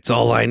shot, and it's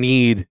all I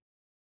need.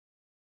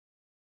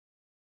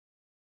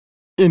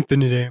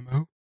 Infinite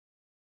ammo.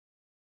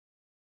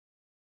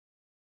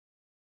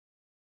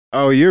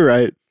 Oh, you're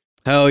right.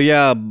 Hell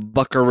yeah,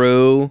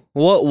 buckaroo.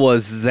 What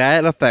was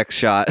that effect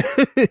shot?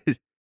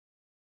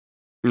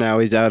 Now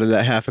he's out of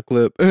that half a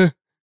clip.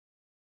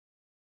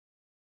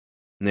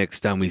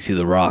 Next time we see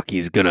the rock,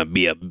 he's gonna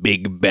be a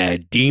big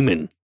bad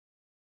demon.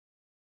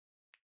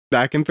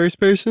 Back in first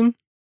person?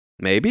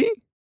 Maybe?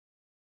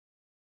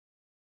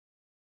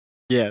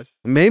 Yes.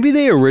 Maybe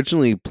they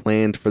originally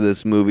planned for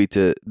this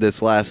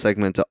last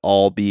segment to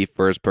all be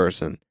first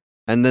person,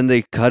 and then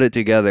they cut it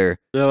together.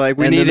 They're like,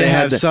 we And need then to they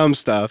had have some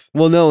stuff.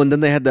 Well, no, and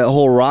then they had that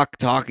whole Rock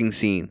talking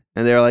scene,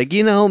 and they're like,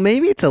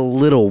 maybe it's a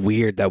little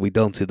weird that we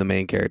don't see the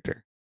main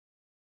character.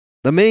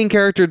 The main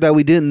character that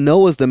we didn't know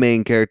was the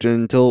main character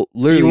until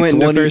literally You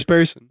went into first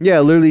person. Yeah,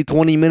 literally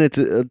 20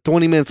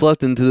 minutes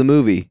left into the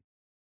movie.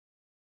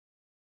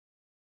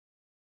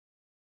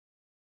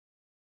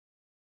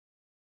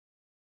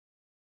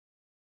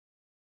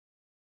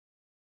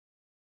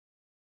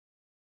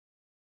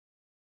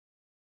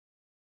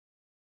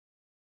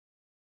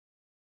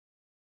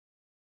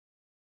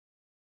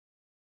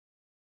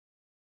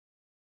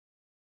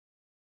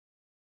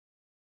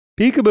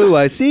 Peekaboo,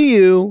 I see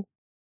you.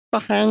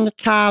 Behind the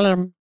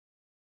column.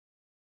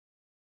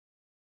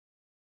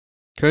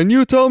 Can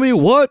you tell me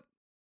what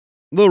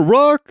The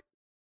Rock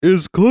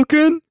is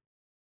cooking?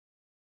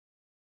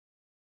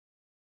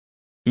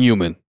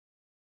 Human.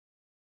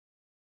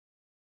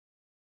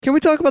 Can we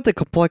talk about the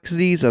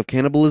complexities of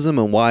cannibalism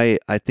and why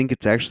I think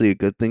it's actually a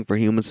good thing for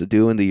humans to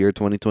do in the year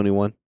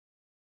 2021?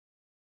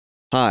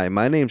 Hi,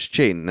 my name's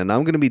Chayton, and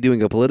I'm going to be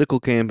doing a political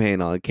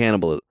campaign on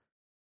cannibalism.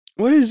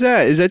 What is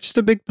that? Is that just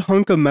a big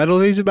hunk of metal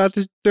that he's about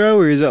to throw,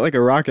 or is that like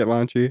a rocket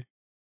launcher?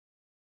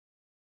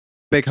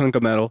 Big hunk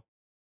of metal.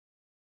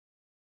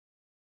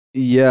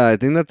 Yeah, I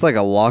think that's like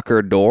a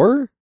locker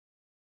door.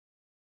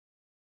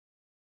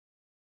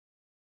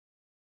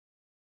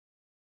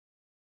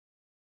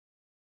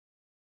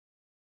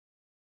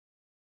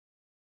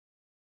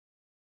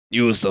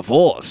 Use the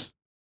Force.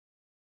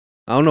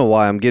 I don't know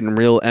why I'm getting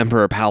real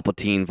Emperor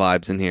Palpatine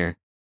vibes in here.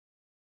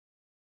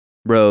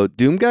 Bro,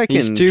 Doom Guy can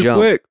He's too jump.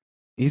 quick.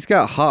 He's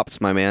got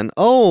hops, my man.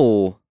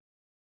 Oh.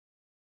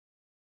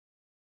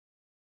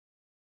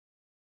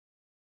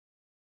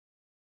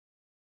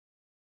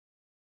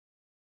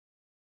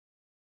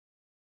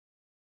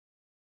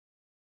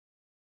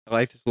 I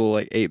like this little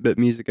like 8-bit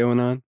music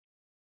going on.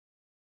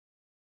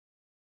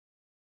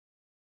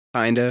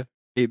 Kinda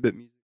 8-bit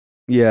music.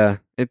 Yeah,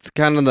 it's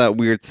kind of that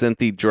weird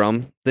synthy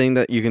drum thing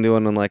that you can do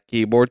on like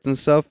keyboards and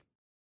stuff.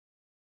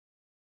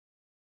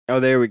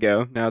 Oh, there we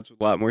go. Now it's a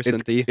lot more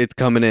synthy. It's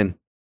coming in.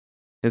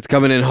 It's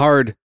coming in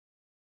hard.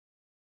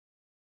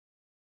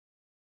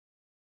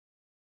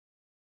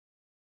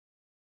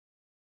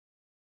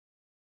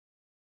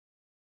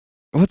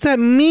 What's that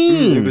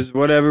mean? It was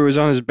whatever was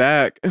on his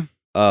back.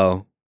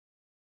 Oh.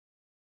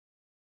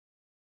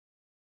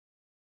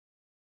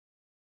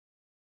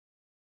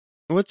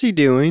 What's he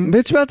doing?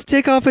 Bitch about to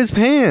take off his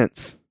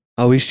pants.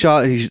 Oh,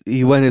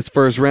 he went his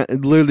first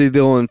round, literally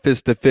going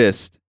fist to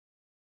fist.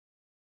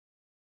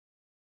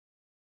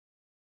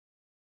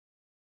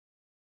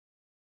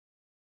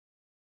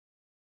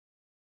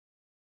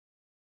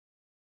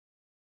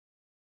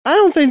 I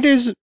don't think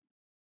there's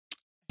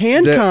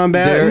hand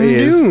combat in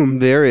Doom.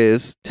 There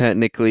is,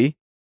 technically.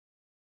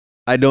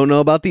 I don't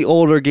know about the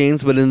older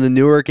games, but in the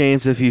newer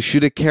games, if you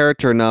shoot a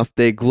character enough,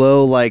 they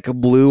glow like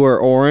blue or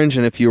orange,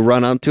 and if you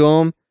run up to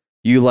them,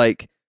 you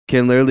like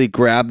can literally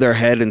grab their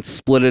head and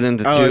split it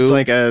into two. Oh, it's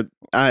like a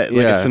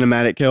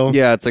cinematic kill.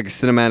 Yeah, it's like a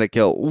cinematic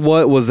kill.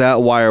 What was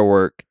that wire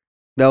work?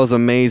 That was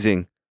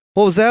amazing.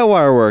 What was that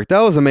wire work?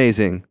 That was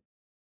amazing.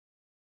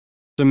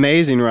 It's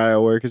amazing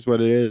riot work is what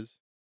it is.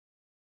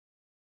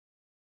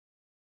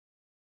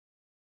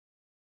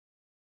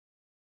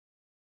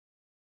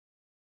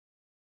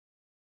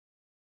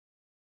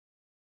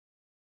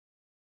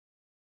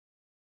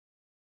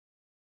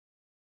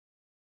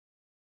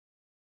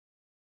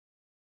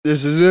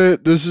 This is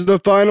it. This is the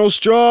final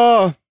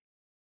straw.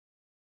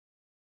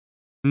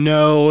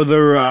 No,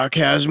 The Rock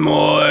has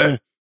more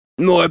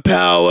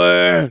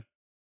power.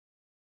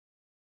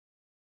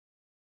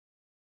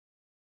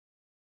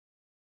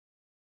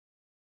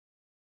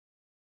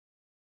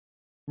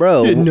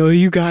 Bro. Didn't know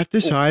you got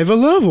this high of a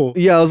level.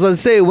 Yeah, I was about to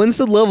say, when's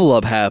the level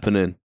up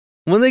happening?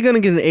 When are they gonna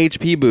get an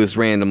HP boost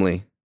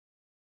randomly?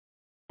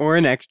 Or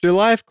an extra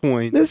life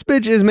coin. This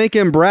bitch is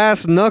making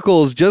brass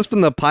knuckles just from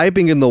the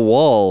piping in the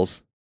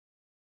walls.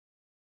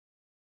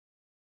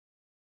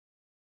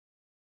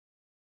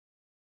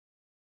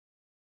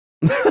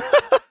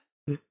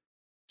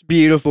 It's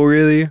beautiful,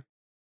 really.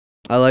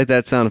 I like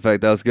that sound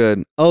effect. That was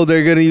good. Oh,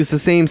 they're gonna use the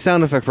same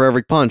sound effect for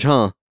every punch,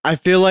 huh? I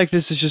feel like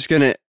this is just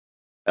gonna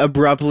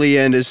abruptly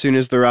end as soon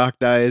as The Rock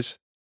dies.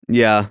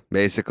 Yeah,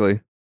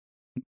 basically.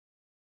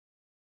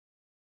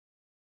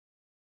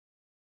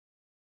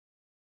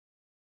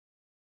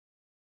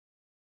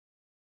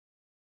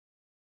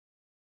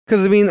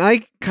 Because, I mean,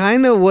 I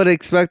kind of would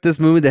expect this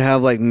movie to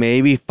have like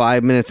maybe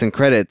 5 minutes in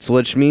credits,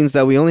 which means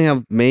that we only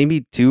have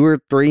maybe 2 or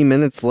 3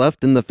 minutes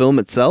left in the film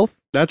itself.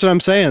 That's what I'm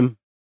saying.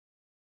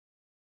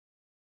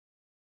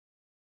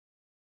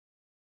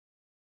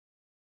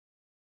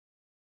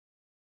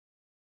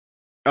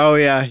 Oh,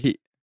 yeah.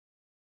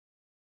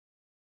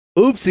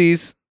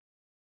 Oopsies.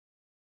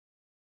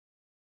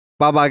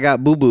 Baba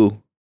got boo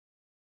boo.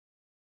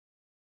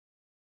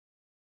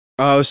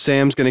 Oh,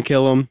 Sam's gonna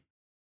kill him.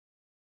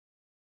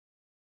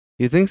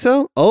 You think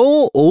so?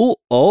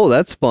 Oh,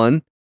 that's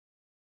fun.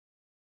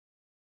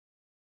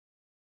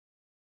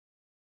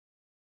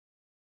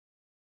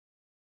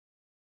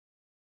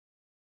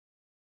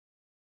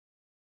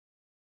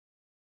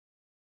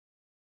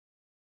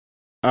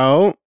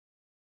 Oh,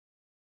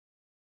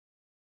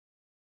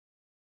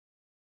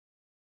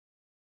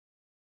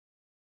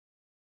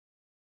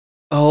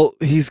 Oh,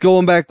 he's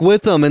going back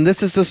with them, and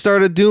this is the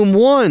start of Doom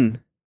 1.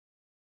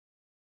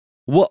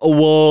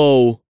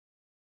 Whoa.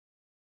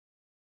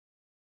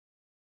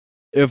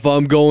 If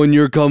I'm going,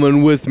 you're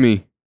coming with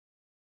me.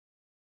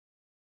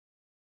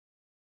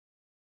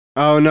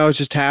 oh no! It's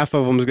just half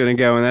of them's gonna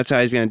go, and that's how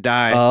he's gonna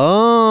die.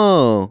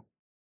 Oh.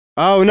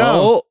 Oh no!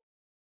 Oh.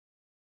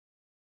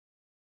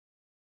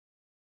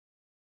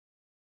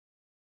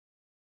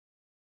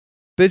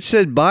 Bitch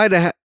said bye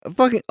to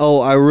fucking.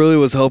 Oh, I really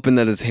was hoping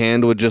that his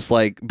hand would just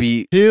like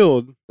be.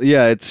 Healed.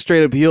 Yeah, it's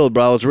straight up healed,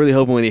 bro. I was really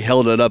hoping when he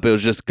held it up, it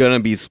was just gonna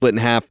be split in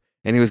half,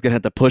 and he was gonna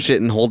have to push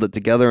it and hold it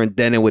together, and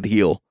then it would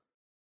heal.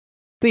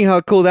 Think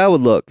how cool that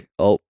would look.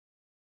 Oh.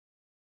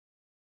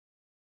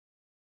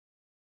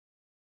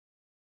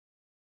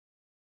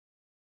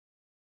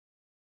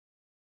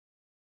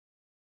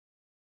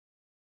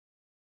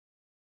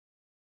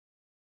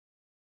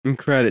 And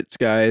credits,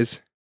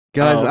 guys.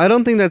 Guys, Oh. I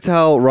don't think that's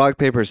how rock,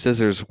 paper,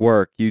 scissors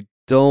work. You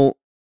don't.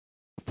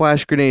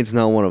 Flash grenade's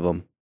not one of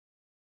them.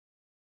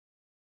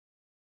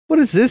 What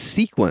is this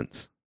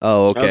sequence?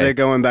 Oh, Oh, they're okay.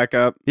 going back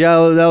up.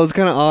 Yeah, that was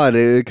kind of odd.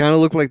 It kind of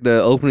looked like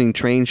the opening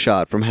train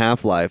shot from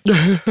Half-Life.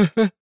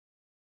 I've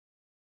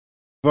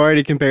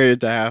already compared it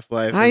to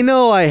Half-Life. I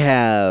know I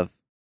have.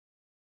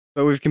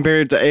 But we've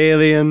compared it to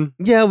Alien,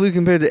 Yeah, we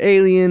compared to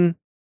Alien,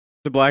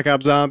 to Black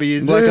Ops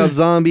Zombies. Black Ops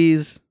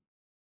Zombies,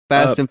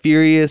 Fast and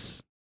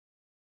Furious.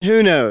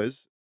 Who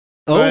knows?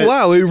 Oh, But-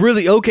 wow. It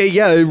really, okay,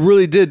 yeah, it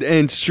really did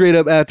end straight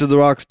up after The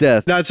Rock's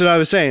death. That's what I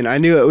was saying. I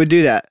knew it would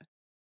do that.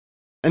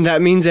 And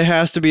that means it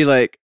has to be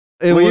like,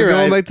 And well, we're you're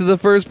going right. back to the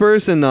first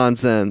person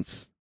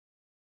nonsense.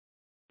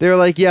 They were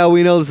like, yeah,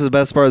 we know this is the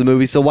best part of the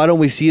movie, so why don't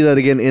we see that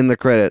again in the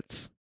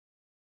credits?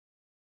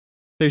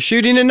 they're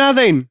shooting at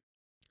nothing.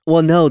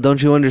 Well, no,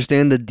 don't you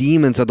understand? The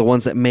demons are the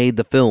ones that made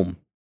the film.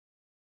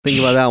 Think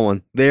about that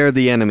one. They're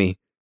the enemy.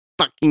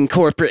 Fucking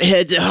corporate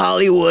heads at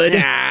Hollywood.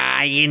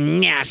 Ah, you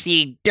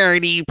nasty,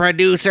 dirty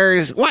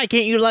producers. Why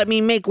can't you let me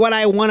make what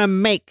I want to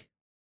make?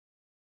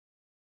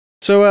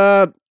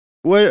 So,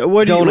 what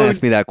do Don't you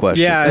ask me that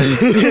question. Yeah.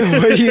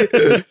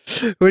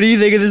 What do you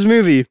think of this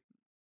movie?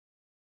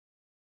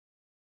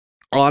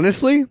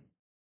 Honestly,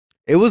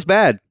 it was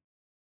bad.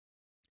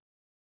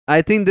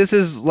 I think this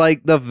is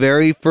like the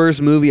very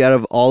first movie out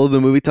of all of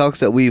the movie talks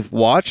that we've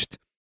watched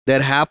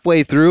that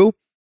halfway through,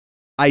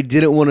 I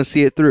didn't want to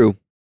see it through.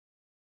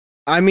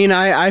 I mean,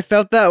 I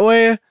felt that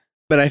way,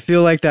 but I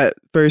feel like that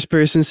first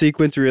person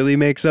sequence really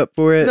makes up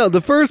for it. No,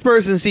 the first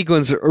person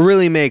sequence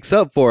really makes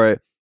up for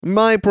it.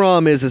 My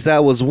problem is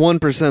that was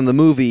 1% of the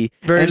movie,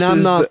 and I'm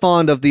Versus not the-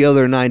 fond of the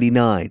other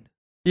 99.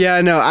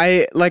 Yeah, no,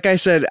 like I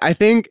said, I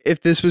think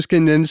if this was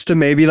condensed to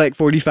maybe like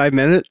 45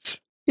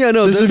 minutes, Yeah,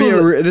 no, this would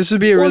be this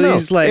would be a well, no.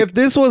 release like If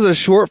this was a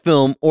short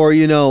film or,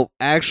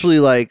 actually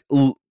like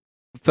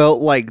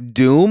felt like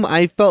Doom,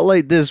 I felt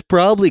like this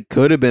probably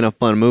could have been a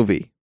fun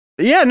movie.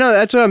 yeah, no,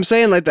 that's what I'm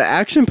saying. Like the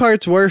action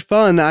parts were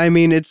fun. I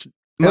mean, it's It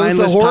was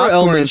mindless the horror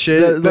popcorn elements,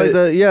 shit. but-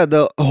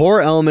 the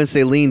horror elements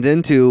they leaned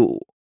into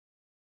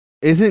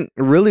isn't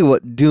really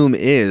what Doom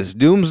is.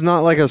 Doom's not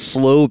like a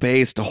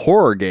slow-paced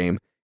horror game.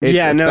 It's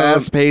Yeah, a no.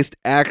 fast-paced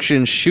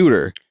action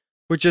shooter.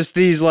 with just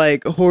these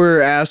like horror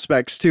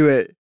aspects to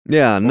it,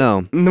 Yeah,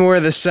 no.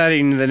 more the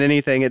setting than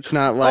anything. It's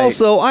not like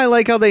Also, I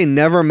like how they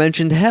never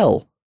mentioned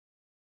hell.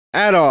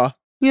 at all.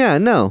 Yeah,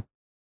 no.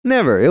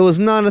 Never. It was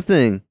not a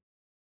thing.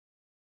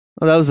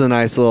 Well, that was a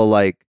nice little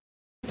like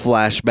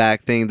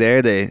flashback thing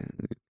there.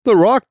 The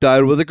Rock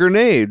died with a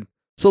grenade.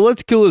 So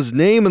let's kill his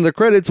name in the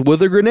credits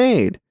with a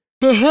grenade.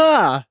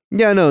 Haha.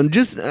 Yeah, no,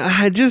 just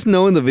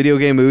knowing the video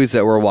game movies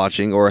that we're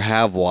watching or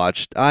have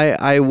watched,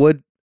 I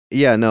would,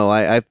 yeah, no,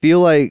 I feel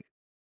like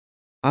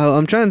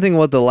I'm trying to think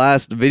what the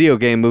last video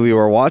game movie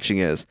we're watching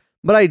is,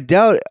 but I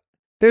doubt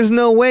there's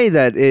no way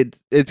that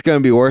it's gonna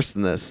be worse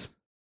than this.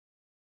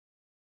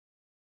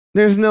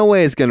 There's no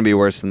way it's gonna be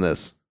worse than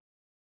this.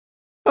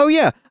 Oh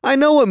yeah, I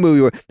know what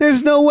movie we're.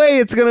 There's no way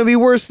it's gonna be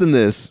worse than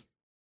this.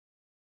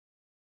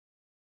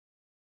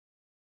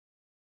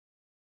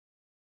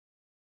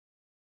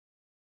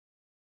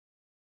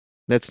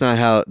 That's not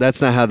how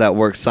that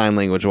works sign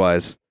language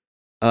wise.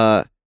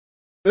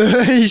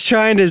 He's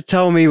trying to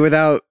tell me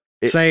without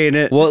saying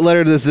it. What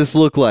letter does this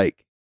look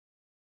like?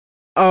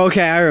 Oh,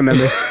 okay, I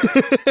remember.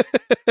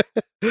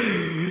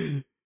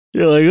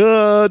 You're like,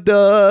 oh,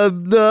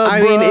 duh,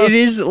 I mean, it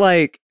is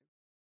like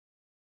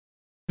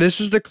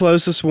this is the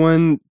closest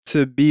one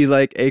to be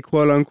like a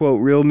quote unquote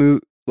real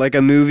movie, like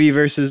a movie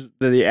versus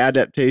the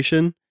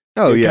adaptation.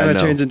 oh it yeah, kind of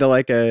no. turns into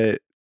like the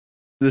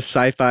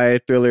sci-fi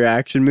thriller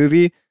action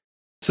movie.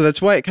 So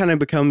that's why it kind of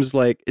becomes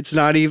like it's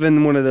not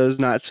even one of those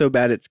not so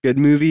bad it's good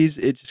movies.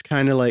 It's just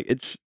kind of like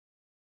it's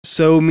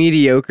so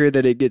mediocre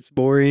that it gets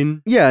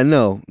boring. Yeah,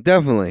 no,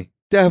 definitely.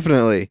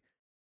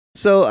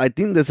 So I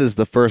think this is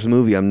the first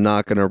movie I'm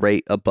not gonna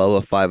rate above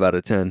a 5 out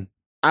of 10.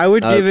 I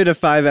would Uh, give it a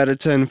 5 out of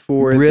 10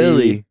 for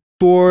Really?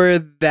 for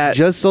that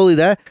Just solely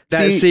that.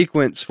 that See,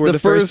 sequence for the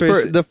first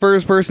person. the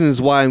first person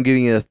is why I'm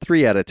giving it a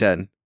 3 out of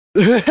 10.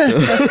 Because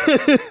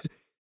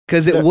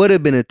it The- would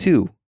have been a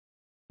 2.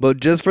 But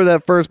just for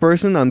that first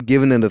person, I'm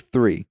giving it a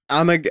 3.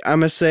 I'm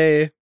gonna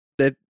say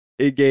that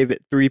it gave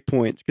it 3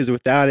 points because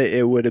without it,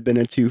 it would have been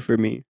a 2 for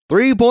me.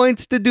 3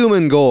 points to Doom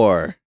and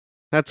Gore.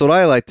 That's what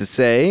I like to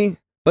say.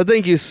 But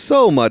thank you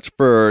so much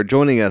for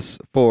joining us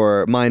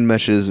for Mind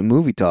Mesh's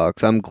Movie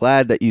Talks. I'm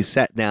glad that you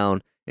sat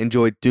down,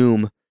 enjoyed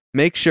Doom.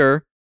 Make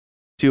sure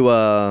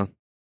to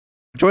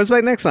join us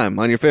back next time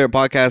on your favorite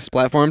podcast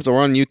platforms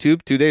or on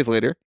YouTube 2 days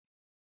later.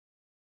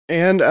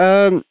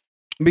 And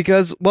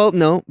Because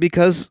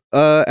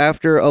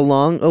after a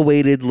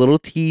long-awaited little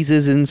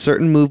teases in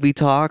certain movie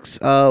talks,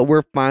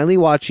 we're finally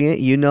watching it.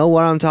 You know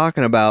what I'm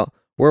talking about.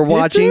 We're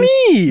watching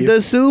it's me.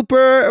 the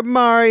Super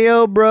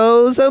Mario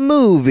Bros. A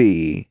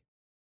movie.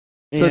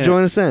 So Yeah.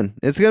 join us then.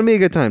 It's going to be a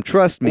good time.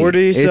 Trust me. Order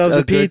It's yourselves a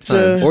good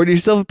pizza. time. Order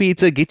yourself a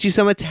pizza. Get you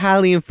some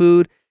Italian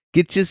food.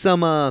 Get you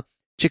some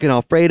chicken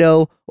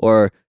Alfredo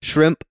or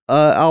shrimp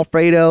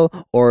Alfredo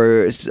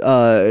or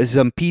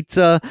some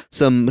pizza,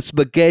 some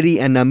spaghetti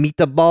and a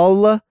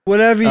meatball.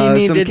 Whatever you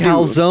need Some to do.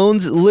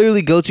 calzones.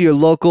 Literally go to your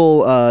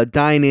local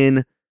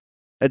dine-in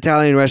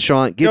Italian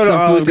restaurant. Get Go to some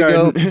Olive food to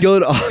go. Garden.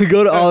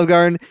 Go to Olive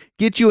Garden.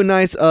 Get you a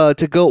nice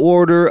to-go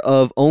order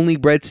of only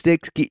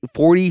breadsticks. Get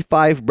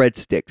 45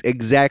 breadsticks.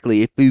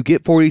 Exactly. If you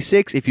get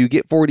 46, if you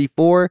get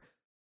 44,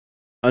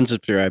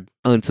 Unsubscribe.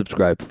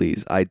 unsubscribe,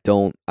 please. I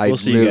don't. I We'll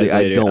see you guys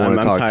literally. later. I don't want I'm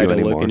to talk to tired you of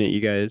anymore. looking at you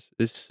guys.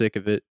 Just sick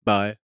of it.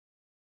 Bye.